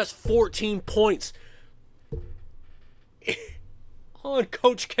this year. That's 14 points on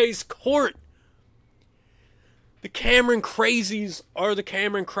Coach K's court. The Cameron Crazies are the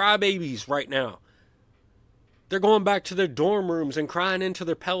Cameron Crybabies right now. They're going back to their dorm rooms and crying into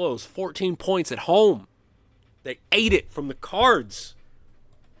their pillows. 14 points at home. They ate it from the Cards.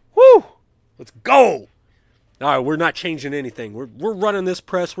 Woo! Let's go! All right, we're not changing anything. We're running this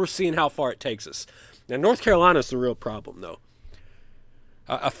press. We're seeing how far it takes us. Now, North Carolina's the real problem, though.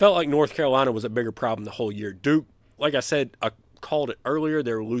 I felt like North Carolina was a bigger problem the whole year. Duke, like I said, I called it earlier.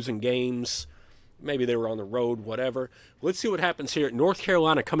 They were losing games. Maybe they were on the road, whatever. Let's see what happens here. North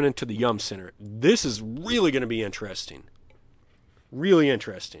Carolina coming into the Yum Center. This is really going to be interesting. Really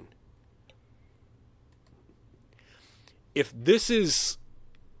interesting. If this is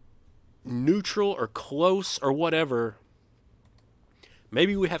neutral or close or whatever,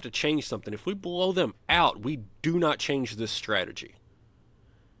 maybe we have to change something. If we blow them out, we do not change this strategy.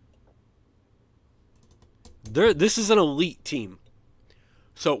 This is an elite team.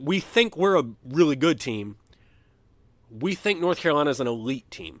 So we think we're a really good team. We think North Carolina is an elite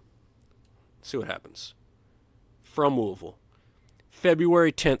team. Let's see what happens. From Louisville.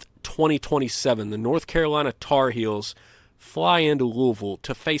 February 10th, 2027, the North Carolina Tar Heels fly into Louisville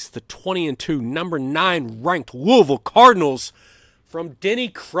to face the 20-2, number 9 ranked Louisville Cardinals from Denny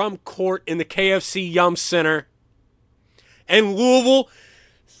Crum Court in the KFC Yum Center. And Louisville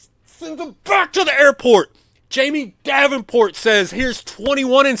sends them back to the airport. Jamie Davenport says, here's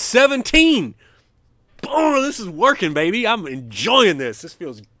 21-17. Oh, this is working, baby. I'm enjoying this. This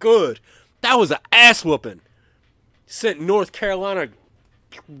feels good. That was an ass whooping. Sent North Carolina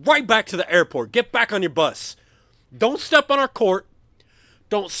right back to the airport. Get back on your bus. Don't step on our court.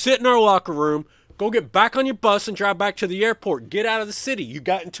 Don't sit in our locker room. Go get back on your bus and drive back to the airport. Get out of the city. You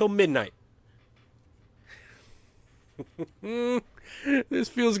got until midnight. This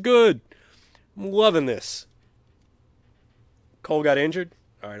feels good. I'm loving this. Cole got injured?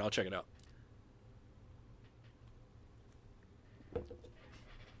 All right, I'll check it out.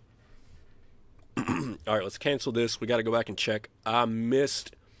 All right, let's cancel this. We got to go back and check. I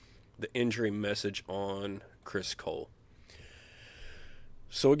missed the injury message on Chris Cole.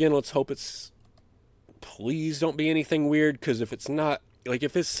 So again, let's hope it's... Please don't be anything weird, because if it's not... Like,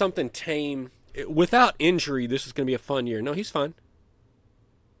 if it's something tame... Without injury, this is going to be a fun year. No, he's fine.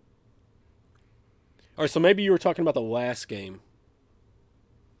 All right, so maybe you were talking about the last game.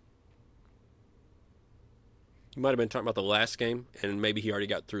 You might have been talking about the last game, and maybe he already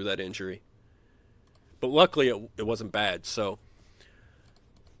got through that injury. But luckily, it wasn't bad. So,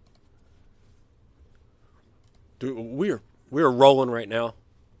 dude, we're rolling right now.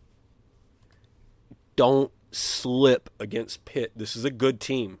 Don't slip against Pitt. This is a good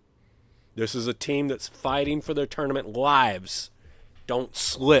team. This is a team that's fighting for their tournament lives. Don't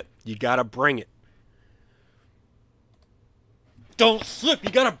slip. You got to bring it. Don't slip. You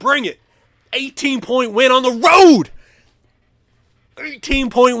got to bring it. 18-point win on the road.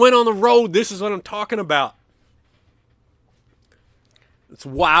 18-point win on the road. This is what I'm talking about. That's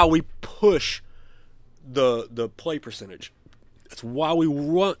why we push the play percentage. That's why we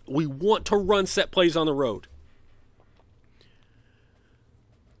want to run set plays on the road.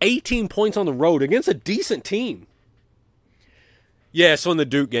 18 points on the road against a decent team. Yeah, so in the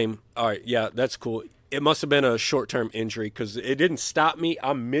Duke game, all right, yeah, that's cool. It must have been a short-term injury because it didn't stop me.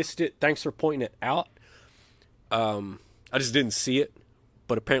 I missed it. Thanks for pointing it out. I just didn't see it,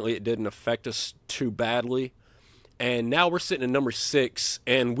 but apparently it didn't affect us too badly. And now we're sitting at number 6,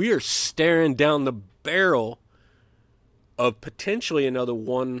 and we are staring down the barrel of potentially another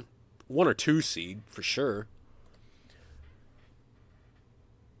one or two seed for sure.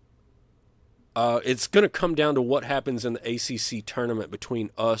 It's going to come down to what happens in the ACC tournament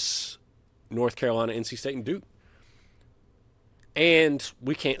between us, North Carolina, NC State, and Duke. And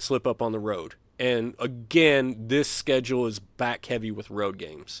we can't slip up on the road. And again, this schedule is back heavy with road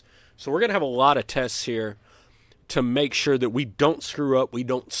games. So we're going to have a lot of tests here to make sure that we don't screw up, we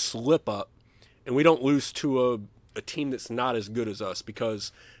don't slip up, and we don't lose to a team that's not as good as us,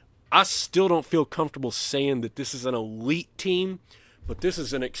 because I still don't feel comfortable saying that this is an elite team, but this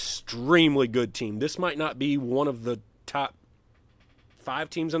is an extremely good team. This might not be one of the top 5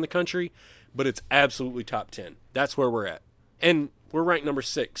 teams in the country, but it's absolutely top 10. That's where we're at. And we're ranked number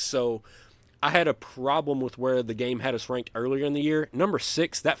 6, so I had a problem with where the game had us ranked earlier in the year. Number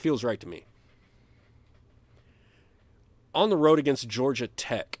 6, that feels right to me. On the road against Georgia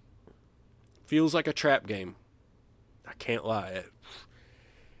Tech. Feels like a trap game. I can't lie.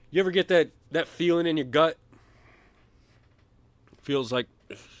 You ever get that feeling in your gut? Feels like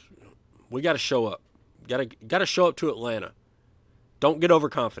we got to show up. Got to show up to Atlanta. Don't get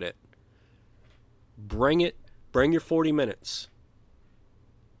overconfident. Bring it. Bring your 40 minutes.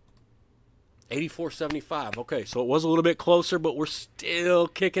 84-75. Okay, so it was a little bit closer, but we're still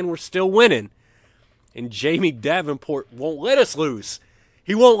kicking. We're still winning. And Jamie Davenport won't let us lose.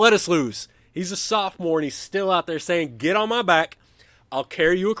 He won't let us lose. He's a sophomore, and he's still out there saying, get on my back. I'll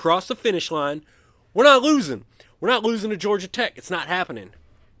carry you across the finish line. We're not losing. We're not losing to Georgia Tech. It's not happening.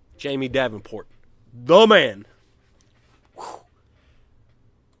 Jamie Davenport, the man. Whew.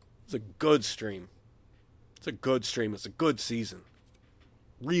 It's a good stream. It's a good stream. It's a good season.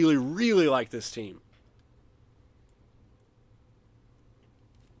 Really, really like this team.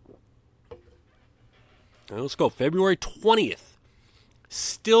 Now let's go. February 20th.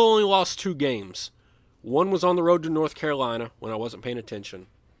 Still only lost 2 games. One was on the road to North Carolina when I wasn't paying attention.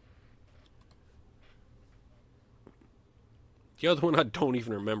 The other one I don't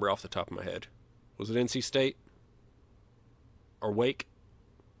even remember off the top of my head. Was it NC State? Or Wake?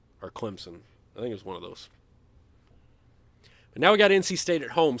 Or Clemson? I think it was one of those. But now we got NC State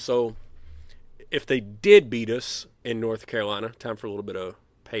at home, so if they did beat us in North Carolina, time for a little bit of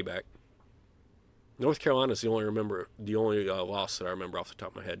payback. North Carolina is the only loss that I remember off the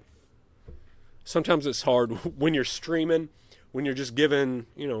top of my head. Sometimes it's hard when you're streaming, when you're just given,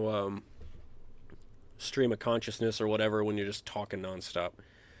 stream of consciousness or whatever, when you're just talking nonstop.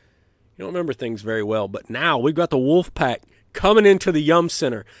 You don't remember things very well. But now we've got the Wolfpack coming into the Yum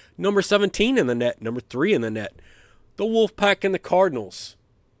Center. Number 17 in the net, number 3 in the net. The Wolfpack and the Cardinals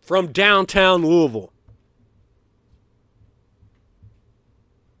from downtown Louisville.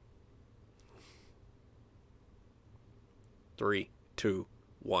 Three, 2,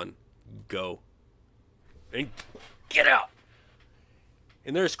 1, go. And get out.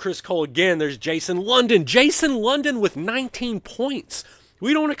 And there's Chris Cole again. There's Jason London. Jason London with 19 points.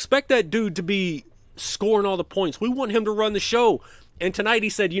 We don't expect that dude to be scoring all the points. We want him to run the show. And tonight he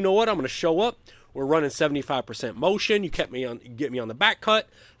said, you know what? I'm going to show up. We're running 75% motion. You get me on the back cut.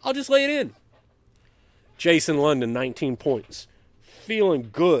 I'll just lay it in. Jason London, 19 points. Feeling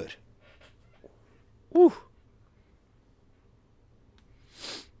good. Woo.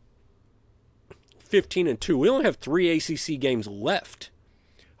 15-2. We only have 3 ACC games left.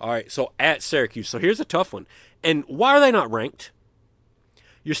 All right, so at Syracuse. So here's a tough one. And why are they not ranked?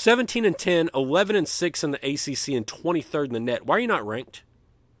 You're 17-10, 11-6 in the ACC, and 23rd in the net. Why are you not ranked?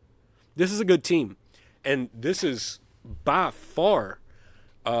 This is a good team. And this is by far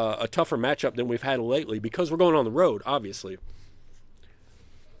a tougher matchup than we've had lately because we're going on the road, obviously.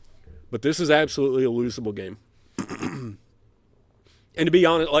 But this is absolutely a losable game. And to be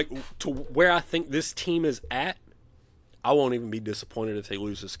honest, like to where I think this team is at, I won't even be disappointed if they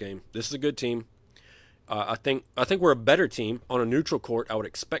lose this game. This is a good team. I think we're a better team on a neutral court. I would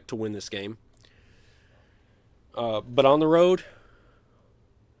expect to win this game. But on the road,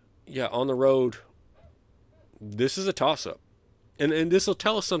 this is a toss-up. And this will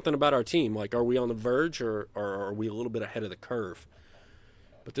tell us something about our team. Like, are we on the verge or are we a little bit ahead of the curve?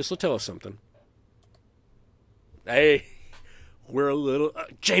 But this will tell us something. Hey, we're a little...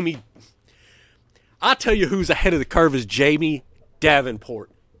 Jamie... I'll tell you who's ahead of the curve is Jamie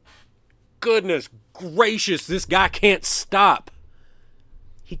Davenport. Goodness gracious, this guy can't stop.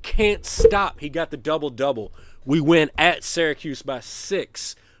 He can't stop. He got the double-double. We win at Syracuse by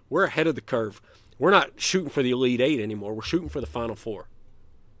 6. We're ahead of the curve. We're not shooting for the Elite 8 anymore. We're shooting for the Final Four.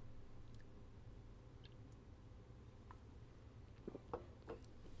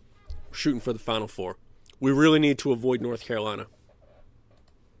 We're shooting for the Final Four. We really need to avoid North Carolina.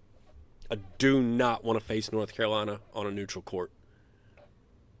 I do not want to face North Carolina on a neutral court.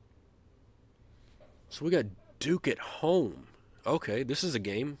 So we got Duke at home. Okay, this is a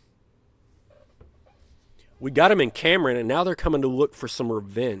game. We got them in Cameron, and now they're coming to look for some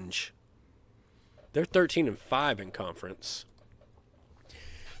revenge. They're 13-5 in conference.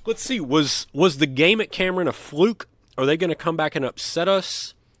 Let's see, was the game at Cameron a fluke? Are they going to come back and upset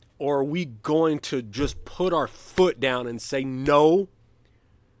us? Or are we going to just put our foot down and say, no,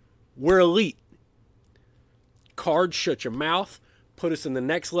 we're elite. Cards, shut your mouth. Put us in the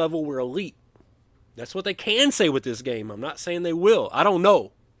next level. We're elite. That's what they can say with this game. I'm not saying they will. I don't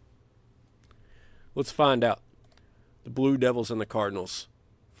know. Let's find out. The Blue Devils and the Cardinals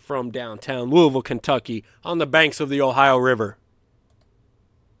from downtown Louisville, Kentucky, on the banks of the Ohio River.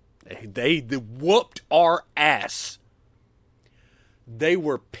 They whooped our ass. They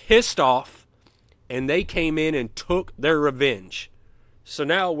were pissed off, and they came in and took their revenge. So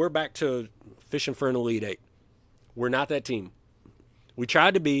now we're back to fishing for an Elite 8. We're not that team. We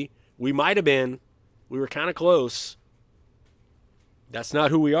tried to be. We might have been. We were kind of close. That's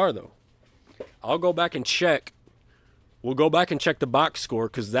not who we are, though. I'll go back and check. We'll go back and check the box score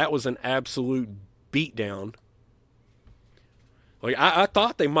because that was an absolute beatdown. Like I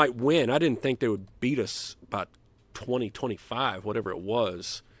thought they might win. I didn't think they would beat us by 20, 25, whatever it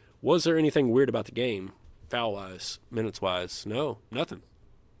was. Was there anything weird about the game? Foul-wise, minutes-wise? No, nothing.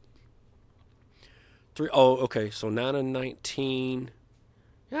 Okay, so 9 and 19.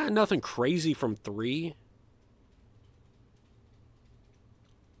 Yeah, nothing crazy from 3.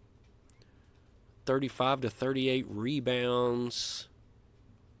 35 to 38 rebounds.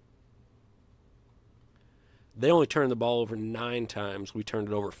 They only turned the ball over 9 times. We turned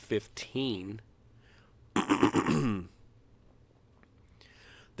it over 15.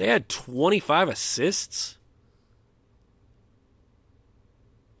 They had 25 assists.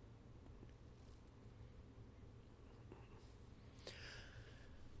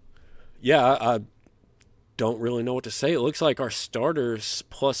 Yeah, I don't really know what to say. It looks like our starters,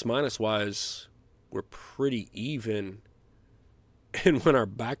 plus-minus wise, were pretty even. And when our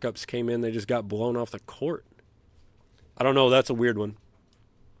backups came in, they just got blown off the court. I don't know. That's a weird one.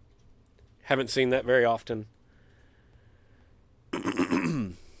 Haven't seen that very often.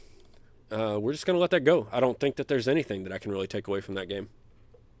 We're just going to let that go. I don't think that there's anything that I can really take away from that game.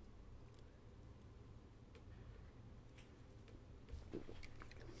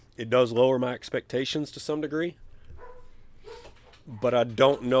 It does lower my expectations to some degree. But I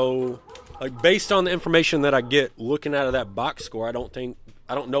don't know. Like, based on the information that I get looking out of that box score, I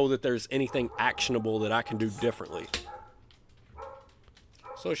don't know that there's anything actionable that I can do differently.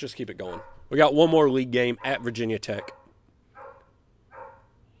 So let's just keep it going. We got one more league game at Virginia Tech.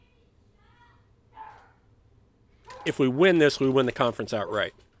 If we win this, we win the conference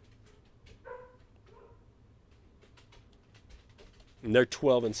outright. And they're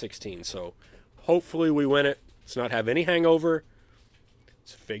 12 and 16, so hopefully we win it. Let's not have any hangover.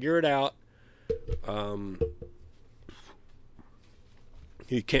 Let's figure it out.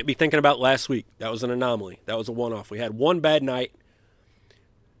 You can't be thinking about last week. That was an anomaly. That was a one-off. We had one bad night.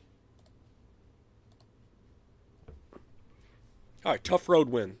 All right, tough road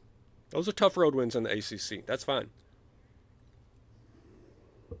win. Those are tough road wins in the ACC. That's fine.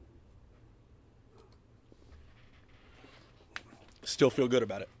 Still feel good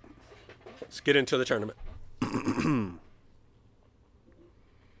about it. Let's get into the tournament.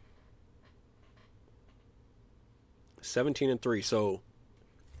 17-3. So,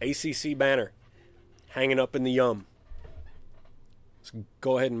 ACC banner. hanging up in the yum. Let's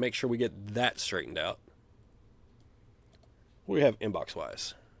go ahead and make sure we get that straightened out. What do we have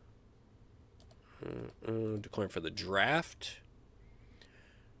inbox-wise? Declaring for the draft.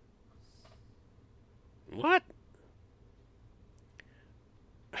 What?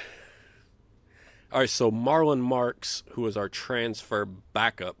 All right, so Marlon Marks, who was our transfer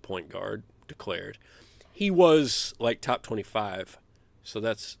backup point guard, declared. He was like top 25, so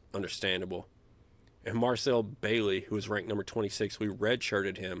that's understandable. And Marcel Bailey, who was ranked number 26, we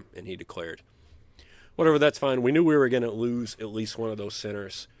redshirted him, and he declared. Whatever, that's fine. We knew we were going to lose at least one of those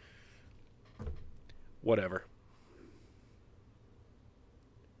centers. Whatever.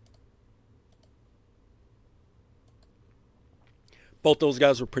 Both those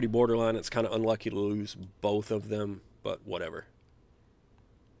guys were pretty borderline. It's kind of unlucky to lose both of them, but whatever.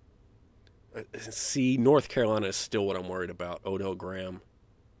 See, North Carolina is still what I'm worried about. Odell Graham.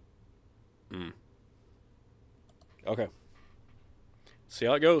 Okay. See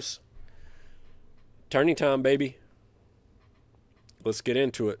how it goes. Turning time, baby. Let's get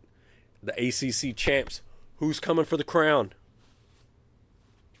into it. The ACC champs. Who's coming for the crown?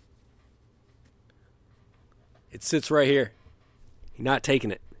 It sits right here. You're not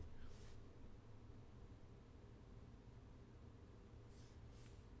taking it.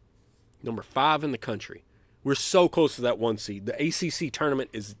 Number 5 in the country. We're so close to that 1 seed. The ACC tournament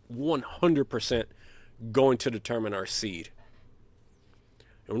is 100% going to determine our seed.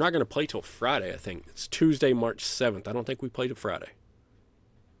 And we're not going to play till Friday, I think. It's Tuesday, March 7th. I don't think we play till Friday.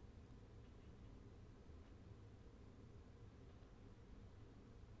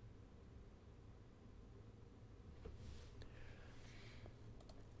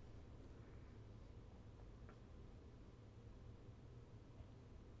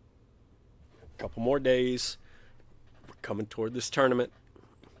 Couple more days. We're coming toward this tournament.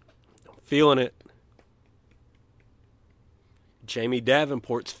 I'm feeling it. Jamie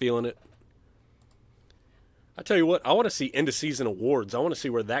Davenport's feeling it. I tell you what, I want to see end of season awards. I want to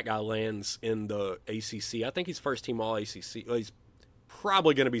see where that guy lands in the ACC. I think he's first team All ACC. Well, he's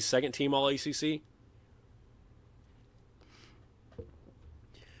probably going to be second team All ACC.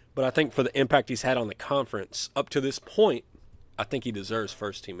 But I think for the impact he's had on the conference up to this point, I think he deserves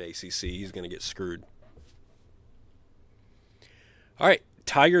first team ACC. He's going to get screwed. All right,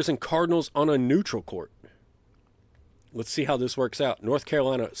 Tigers and Cardinals on a neutral court. Let's see how this works out. North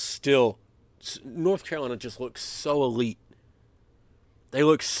Carolina just looks so elite. They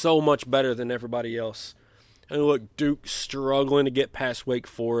look so much better than everybody else. And look, Duke struggling to get past Wake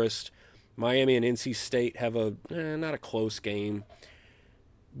Forest. Miami and NC State have a not a close game,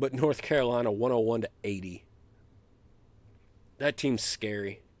 but North Carolina 101-80. That team's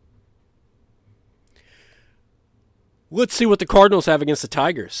scary. Let's see what the Cardinals have against the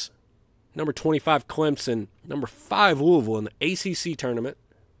Tigers. Number 25, Clemson. Number 5, Louisville in the ACC tournament.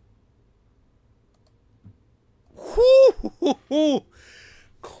 Whoo!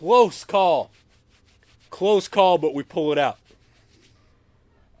 Close call. Close call, but we pull it out.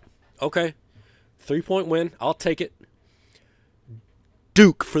 Okay. 3-point win. I'll take it.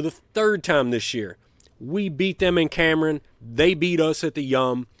 Duke for the 3rd time this year. We beat them in Cameron. They beat us at the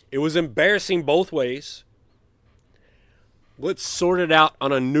Yum. It was embarrassing both ways. Let's sort it out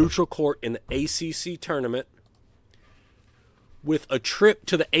on a neutral court in the ACC tournament with a trip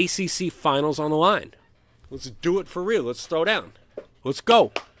to the ACC finals on the line. Let's do it for real. Let's throw down. Let's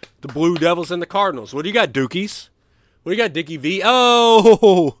go. The Blue Devils and the Cardinals. What do you got, Dookies? What do you got, Dickie V?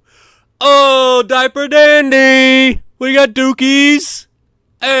 Oh, Diaper Dandy. What do you got, Dookies?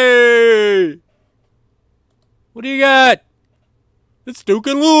 Hey. What do you got? It's Duke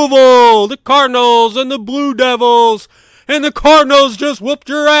and Louisville, the Cardinals and the Blue Devils. And the Cardinals just whooped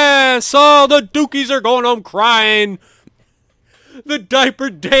your ass. Oh, the Dookies are going home crying. The Diaper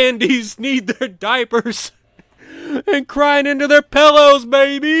Dandies need their diapers and crying into their pillows,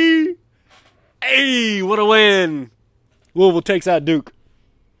 baby. Hey, what a win. Louisville takes out Duke.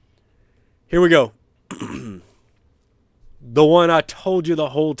 Here we go. The one I told you the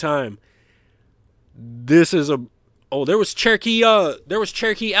whole time. This is a... Oh, there was Cherokee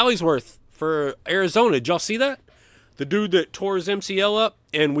Allsworth for Arizona. Did y'all see that? The dude that tore his MCL up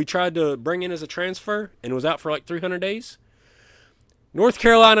and we tried to bring in as a transfer and was out for like 300 days. North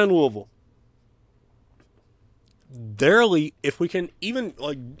Carolina and Louisville. They're elite. If we can even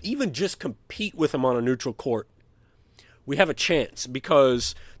just compete with them on a neutral court, we have a chance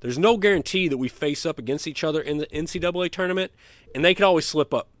because there's no guarantee that we face up against each other in the NCAA tournament, and they could always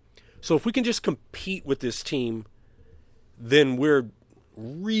slip up. So if we can just compete with this team, then we're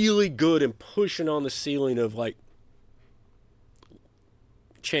really good and pushing on the ceiling of like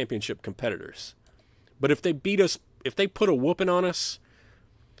championship competitors. But if they beat us, if they put a whooping on us,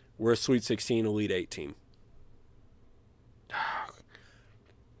 we're a Sweet 16 Elite 8 team.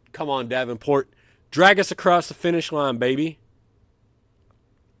 Come on, Davenport. Drag us across the finish line, baby.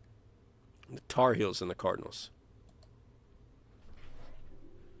 The Tar Heels and the Cardinals.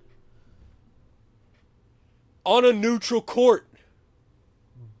 On a neutral court.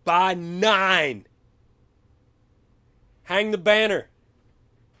 By 9. Hang the banner.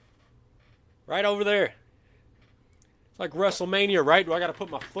 Right over there. It's like WrestleMania, right? Do I got to put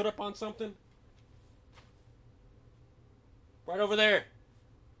my foot up on something? Right over there.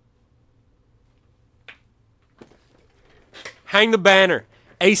 Hang the banner.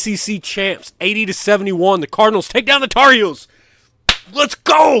 ACC champs, 80-71. The Cardinals take down the Tar Heels. Let's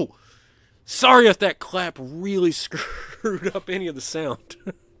go! Sorry if that clap really screwed up any of the sound.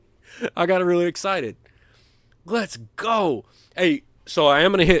 I got really excited. Let's go. Hey, so I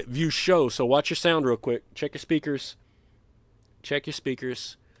am going to hit view show, so watch your sound real quick. Check your speakers. Check your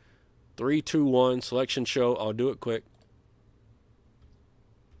speakers. 3, 2, 1, selection show. I'll do it quick.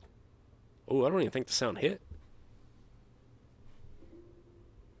 Oh, I don't even think the sound hit.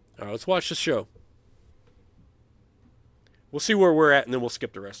 All right, let's watch the show. We'll see where we're at, and then we'll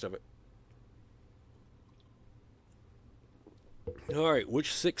skip the rest of it. All right,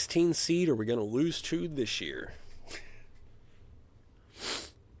 which 16 seed are we going to lose to this year?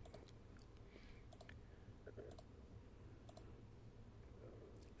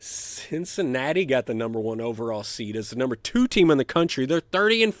 Cincinnati got the number 1 overall seed as the number 2 team in the country. They're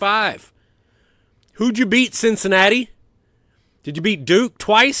 30-5. Who'd you beat, Cincinnati? Did you beat Duke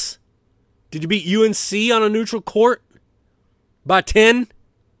twice? Did you beat UNC on a neutral court by 10?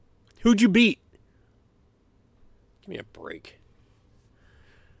 Who'd you beat? Give me a break.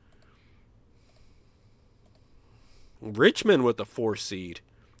 Richmond with the 4 seed.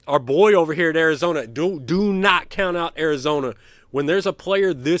 Our boy over here at Arizona. Do not count out Arizona. When there's a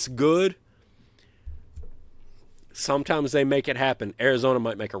player this good, sometimes they make it happen. Arizona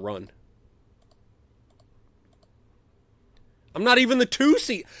might make a run. I'm not even the 2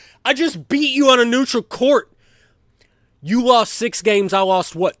 seed. I just beat you on a neutral court. You lost 6 games. I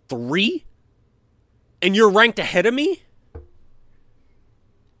lost, what, 3? And you're ranked ahead of me?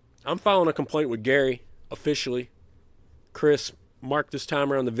 I'm filing a complaint with Gary, officially. Chris, mark this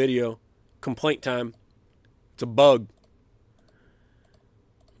timer on the video. Complaint time. It's a bug.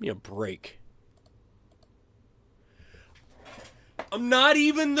 Give me a break. I'm not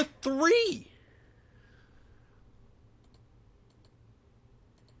even the 3.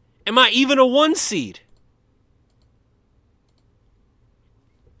 Am I even a 1 seed?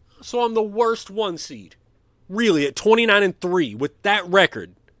 So I'm the worst 1 seed. Really, at 29-3 with that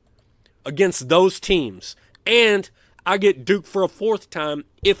record against those teams. And I get Duke for a 4th time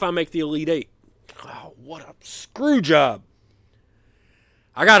if I make the Elite 8. Oh, what a screw job.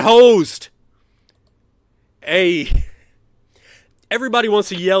 I got hosed. Hey, everybody wants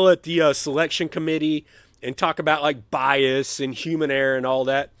to yell at the selection committee and talk about like bias and human error and all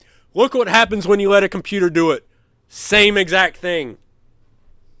that. Look what happens when you let a computer do it. Same exact thing.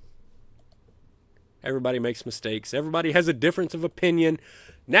 Everybody makes mistakes. Everybody has a difference of opinion.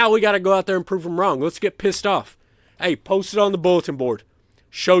 Now we got to go out there and prove them wrong. Let's get pissed off. Hey, post it on the bulletin board.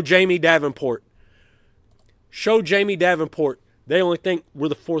 Show Jamie Davenport. Show Jamie Davenport. They only think we're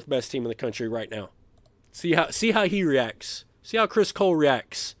the 4th best team in the country right now. See how he reacts. See how Chris Cole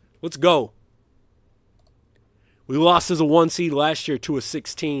reacts. Let's go. We lost as a 1 seed last year to a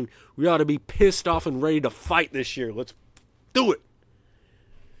 16. We ought to be pissed off and ready to fight this year. Let's do it.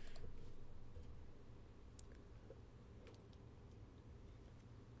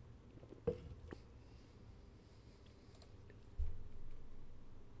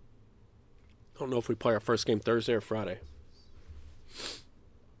 I don't know if we play our first game Thursday or Friday.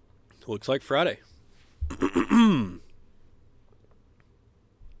 Looks like Friday. I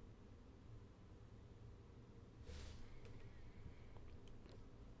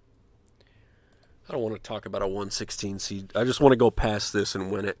don't want to talk about a 116 seed. I just want to go past this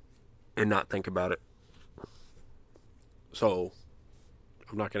and win it and not think about it. So,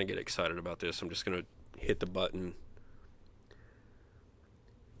 I'm not going to get excited about this. I'm just going to hit the button.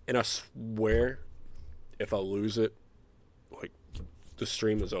 And I swear, if I lose it, like, the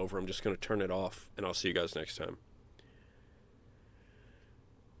stream is over. I'm just going to turn it off, and I'll see you guys next time.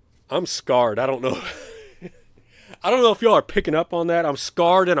 I'm scarred. I don't know. I don't know if y'all are picking up on that. I'm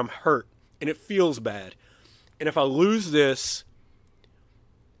scarred and I'm hurt. And it feels bad. And if I lose this,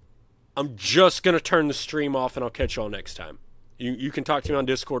 I'm just going to turn the stream off and I'll catch y'all next time. You can talk to me on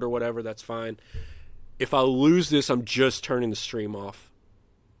Discord or whatever. That's fine. If I lose this, I'm just turning the stream off.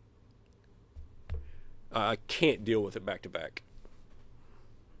 I can't deal with it back to back.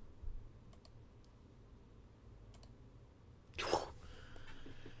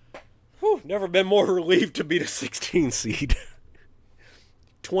 Whew, never been more relieved to beat a 16 seed.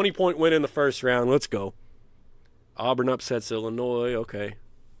 20-point win in the first round. Let's go. Auburn upsets Illinois. Okay.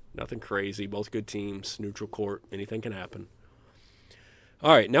 Nothing crazy. Both good teams. Neutral court. Anything can happen.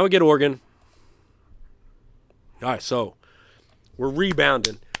 All right. Now we get Oregon. All right. So we're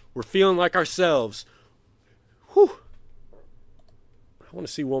rebounding. We're feeling like ourselves. Whew. I want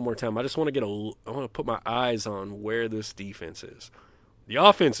to see one more time. I just want to I want to put my eyes on where this defense is. The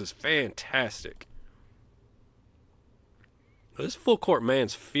offense is fantastic. This full court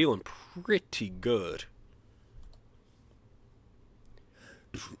man's feeling pretty good.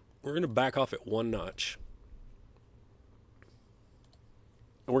 We're going to back off at one notch.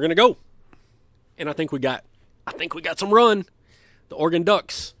 And we're going to go. And I think we got some run. The Oregon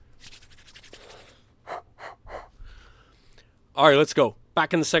Ducks. All right, let's go.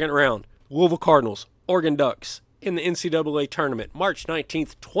 Back in the second round. Louisville Cardinals, Oregon Ducks in the NCAA tournament, March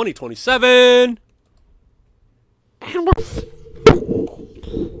 19th, 2027. And we're...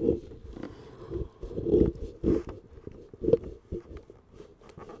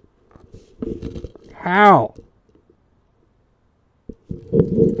 How?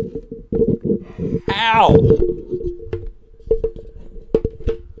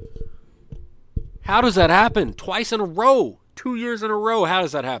 How does that happen? Twice in a row. 2 years in a row. How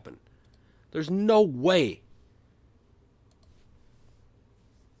does that happen? There's no way.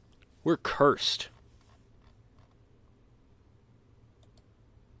 We're cursed.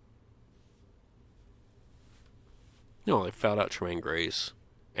 No, they fouled out Tremaine Grace.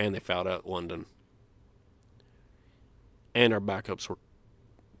 And they fouled out London. And our backups were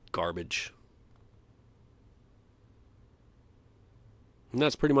garbage. And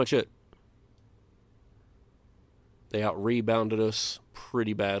that's pretty much it. They out-rebounded us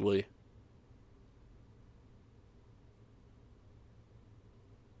pretty badly.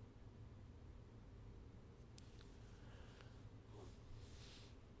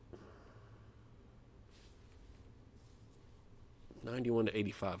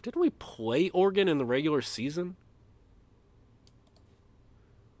 $91-85. Didn't we play Oregon in the regular season?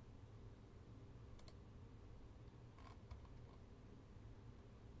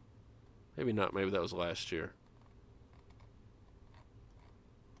 Maybe not. Maybe that was last year.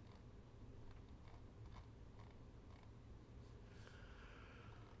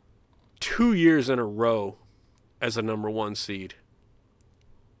 Two years in a row as a number one seed.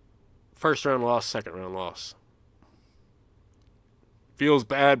 First round loss, second round loss. Feels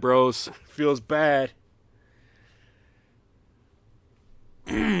bad, bros. Feels bad.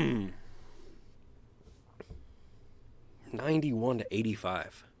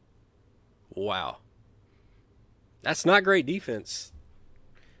 91-85. Wow. That's not great defense.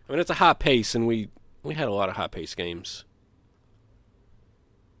 I mean, it's a high pace, and we had a lot of high pace games.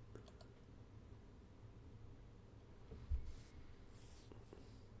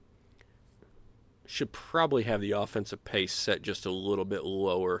 Should probably have the offensive pace set just a little bit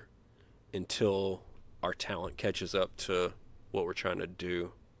lower until our talent catches up to what we're trying to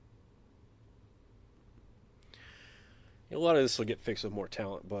do. A lot of this will get fixed with more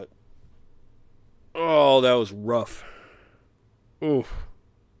talent, but oh, that was rough. Oof.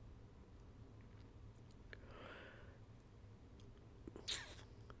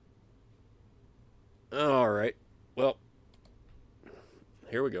 All right. Well,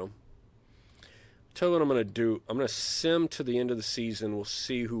 here we go. Tell you what I'm going to do. I'm going to sim to the end of the season. We'll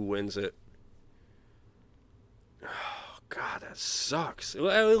see who wins it. Oh, God, that sucks.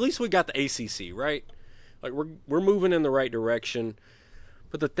 Well, at least we got the ACC, right? Like, we're moving in the right direction.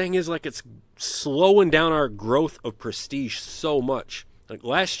 But the thing is, like, it's slowing down our growth of prestige so much. Like,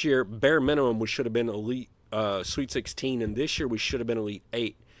 last year, bare minimum, we should have been Elite Sweet 16. And this year, we should have been Elite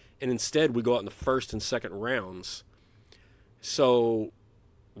 8. And instead, we go out in the first and second rounds. So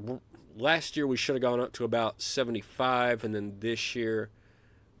last year, we should have gone up to about 75, and then this year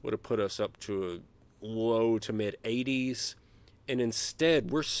would have put us up to a low to mid 80s. And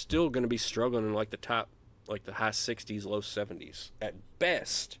instead, we're still going to be struggling in like the top, like the high 60s, low 70s at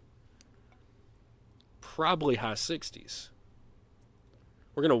best. Probably high 60s.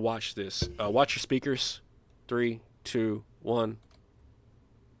 We're going to watch this. Watch your speakers. 3, 2, 1.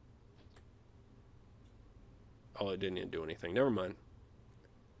 Oh, it didn't even do anything. Never mind.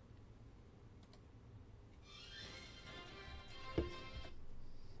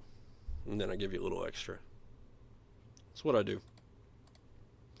 And then I give you a little extra. That's what I do.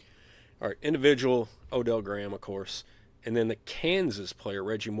 All right, individual, Odell Graham, of course. And then the Kansas player,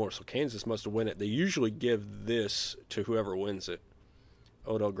 Reggie Moore. So Kansas must have won it. They usually give this to whoever wins it.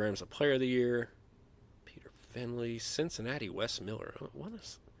 Odell Graham's a player of the year. Peter Finley, Cincinnati, Wes Miller. What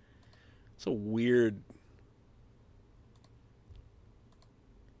is... It's a weird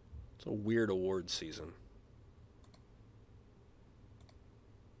award season.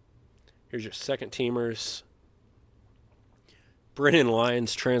 Here's your second teamers. Brennan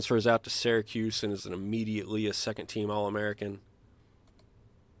Lyons transfers out to Syracuse and is immediately a second-team All-American.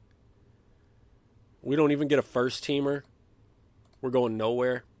 We don't even get a first-teamer. We're going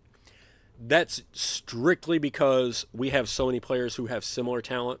nowhere. That's strictly because we have so many players who have similar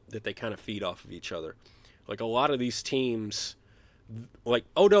talent that they kind of feed off of each other. Like a lot of these teams, like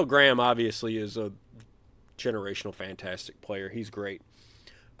Odell Graham obviously is a generational fantastic player. He's great.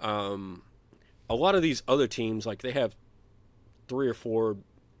 A lot of these other teams, like they have 3 or 4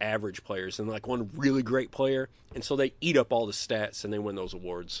 average players and like one really great player, and so they eat up all the stats and they win those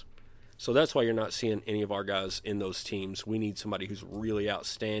awards. So that's why you're not seeing any of our guys in those teams. We need somebody who's really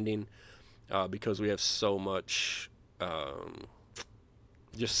outstanding because we have so much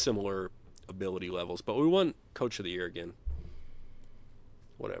just similar ability levels. But we won Coach of the Year again.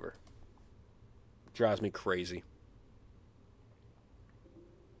 Whatever. Drives me crazy.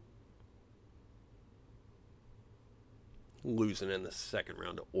 Losing in the second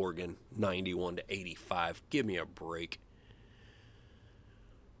round to Oregon, 91-85. Give me a break.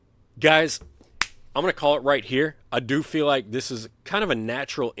 Guys, I'm going to call it right here. I do feel like this is kind of a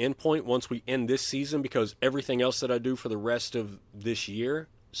natural endpoint once we end this season because everything else that I do for the rest of this year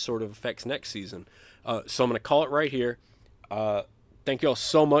sort of affects next season. So I'm going to call it right here. Thank you all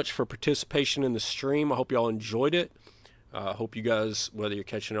so much for participation in the stream. I hope you all enjoyed it. I hope you guys, whether you're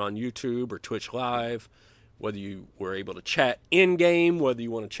catching it on YouTube or Twitch Live, whether you were able to chat in-game, whether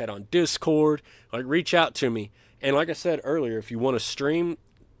you want to chat on Discord, like reach out to me. And like I said earlier, if you want to stream,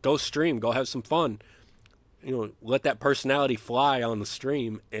 go have some fun. You know, let that personality fly on the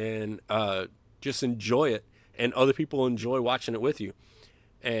stream and just enjoy it. And other people enjoy watching it with you.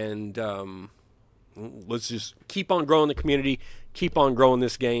 And let's just keep on growing the community, keep on growing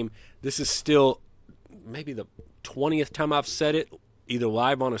this game. This is still maybe the 20th time I've said it, either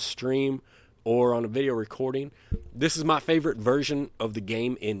live on a stream or on a video recording. This is my favorite version of the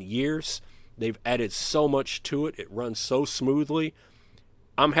game in years. They've added so much to it. It runs so smoothly.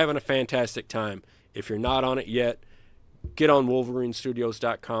 I'm having a fantastic time. If you're not on it yet, get on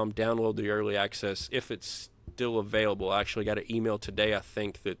WolverineStudios.com, download the early access if it's still available. I actually got an email today. I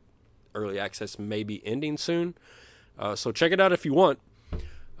think that early access may be ending soon. So check it out if you want.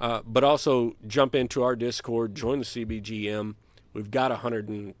 But also jump into our Discord, join the CBGM. We've got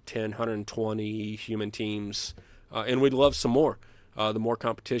 110, 120 human teams, and we'd love some more. The more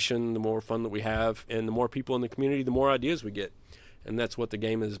competition, the more fun that we have, and the more people in the community, the more ideas we get. And that's what the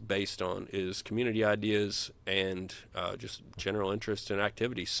game is based on, is community ideas and just general interest and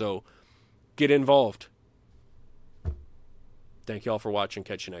activity. So get involved. Thank you all for watching.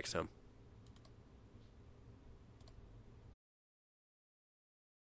 Catch you next time.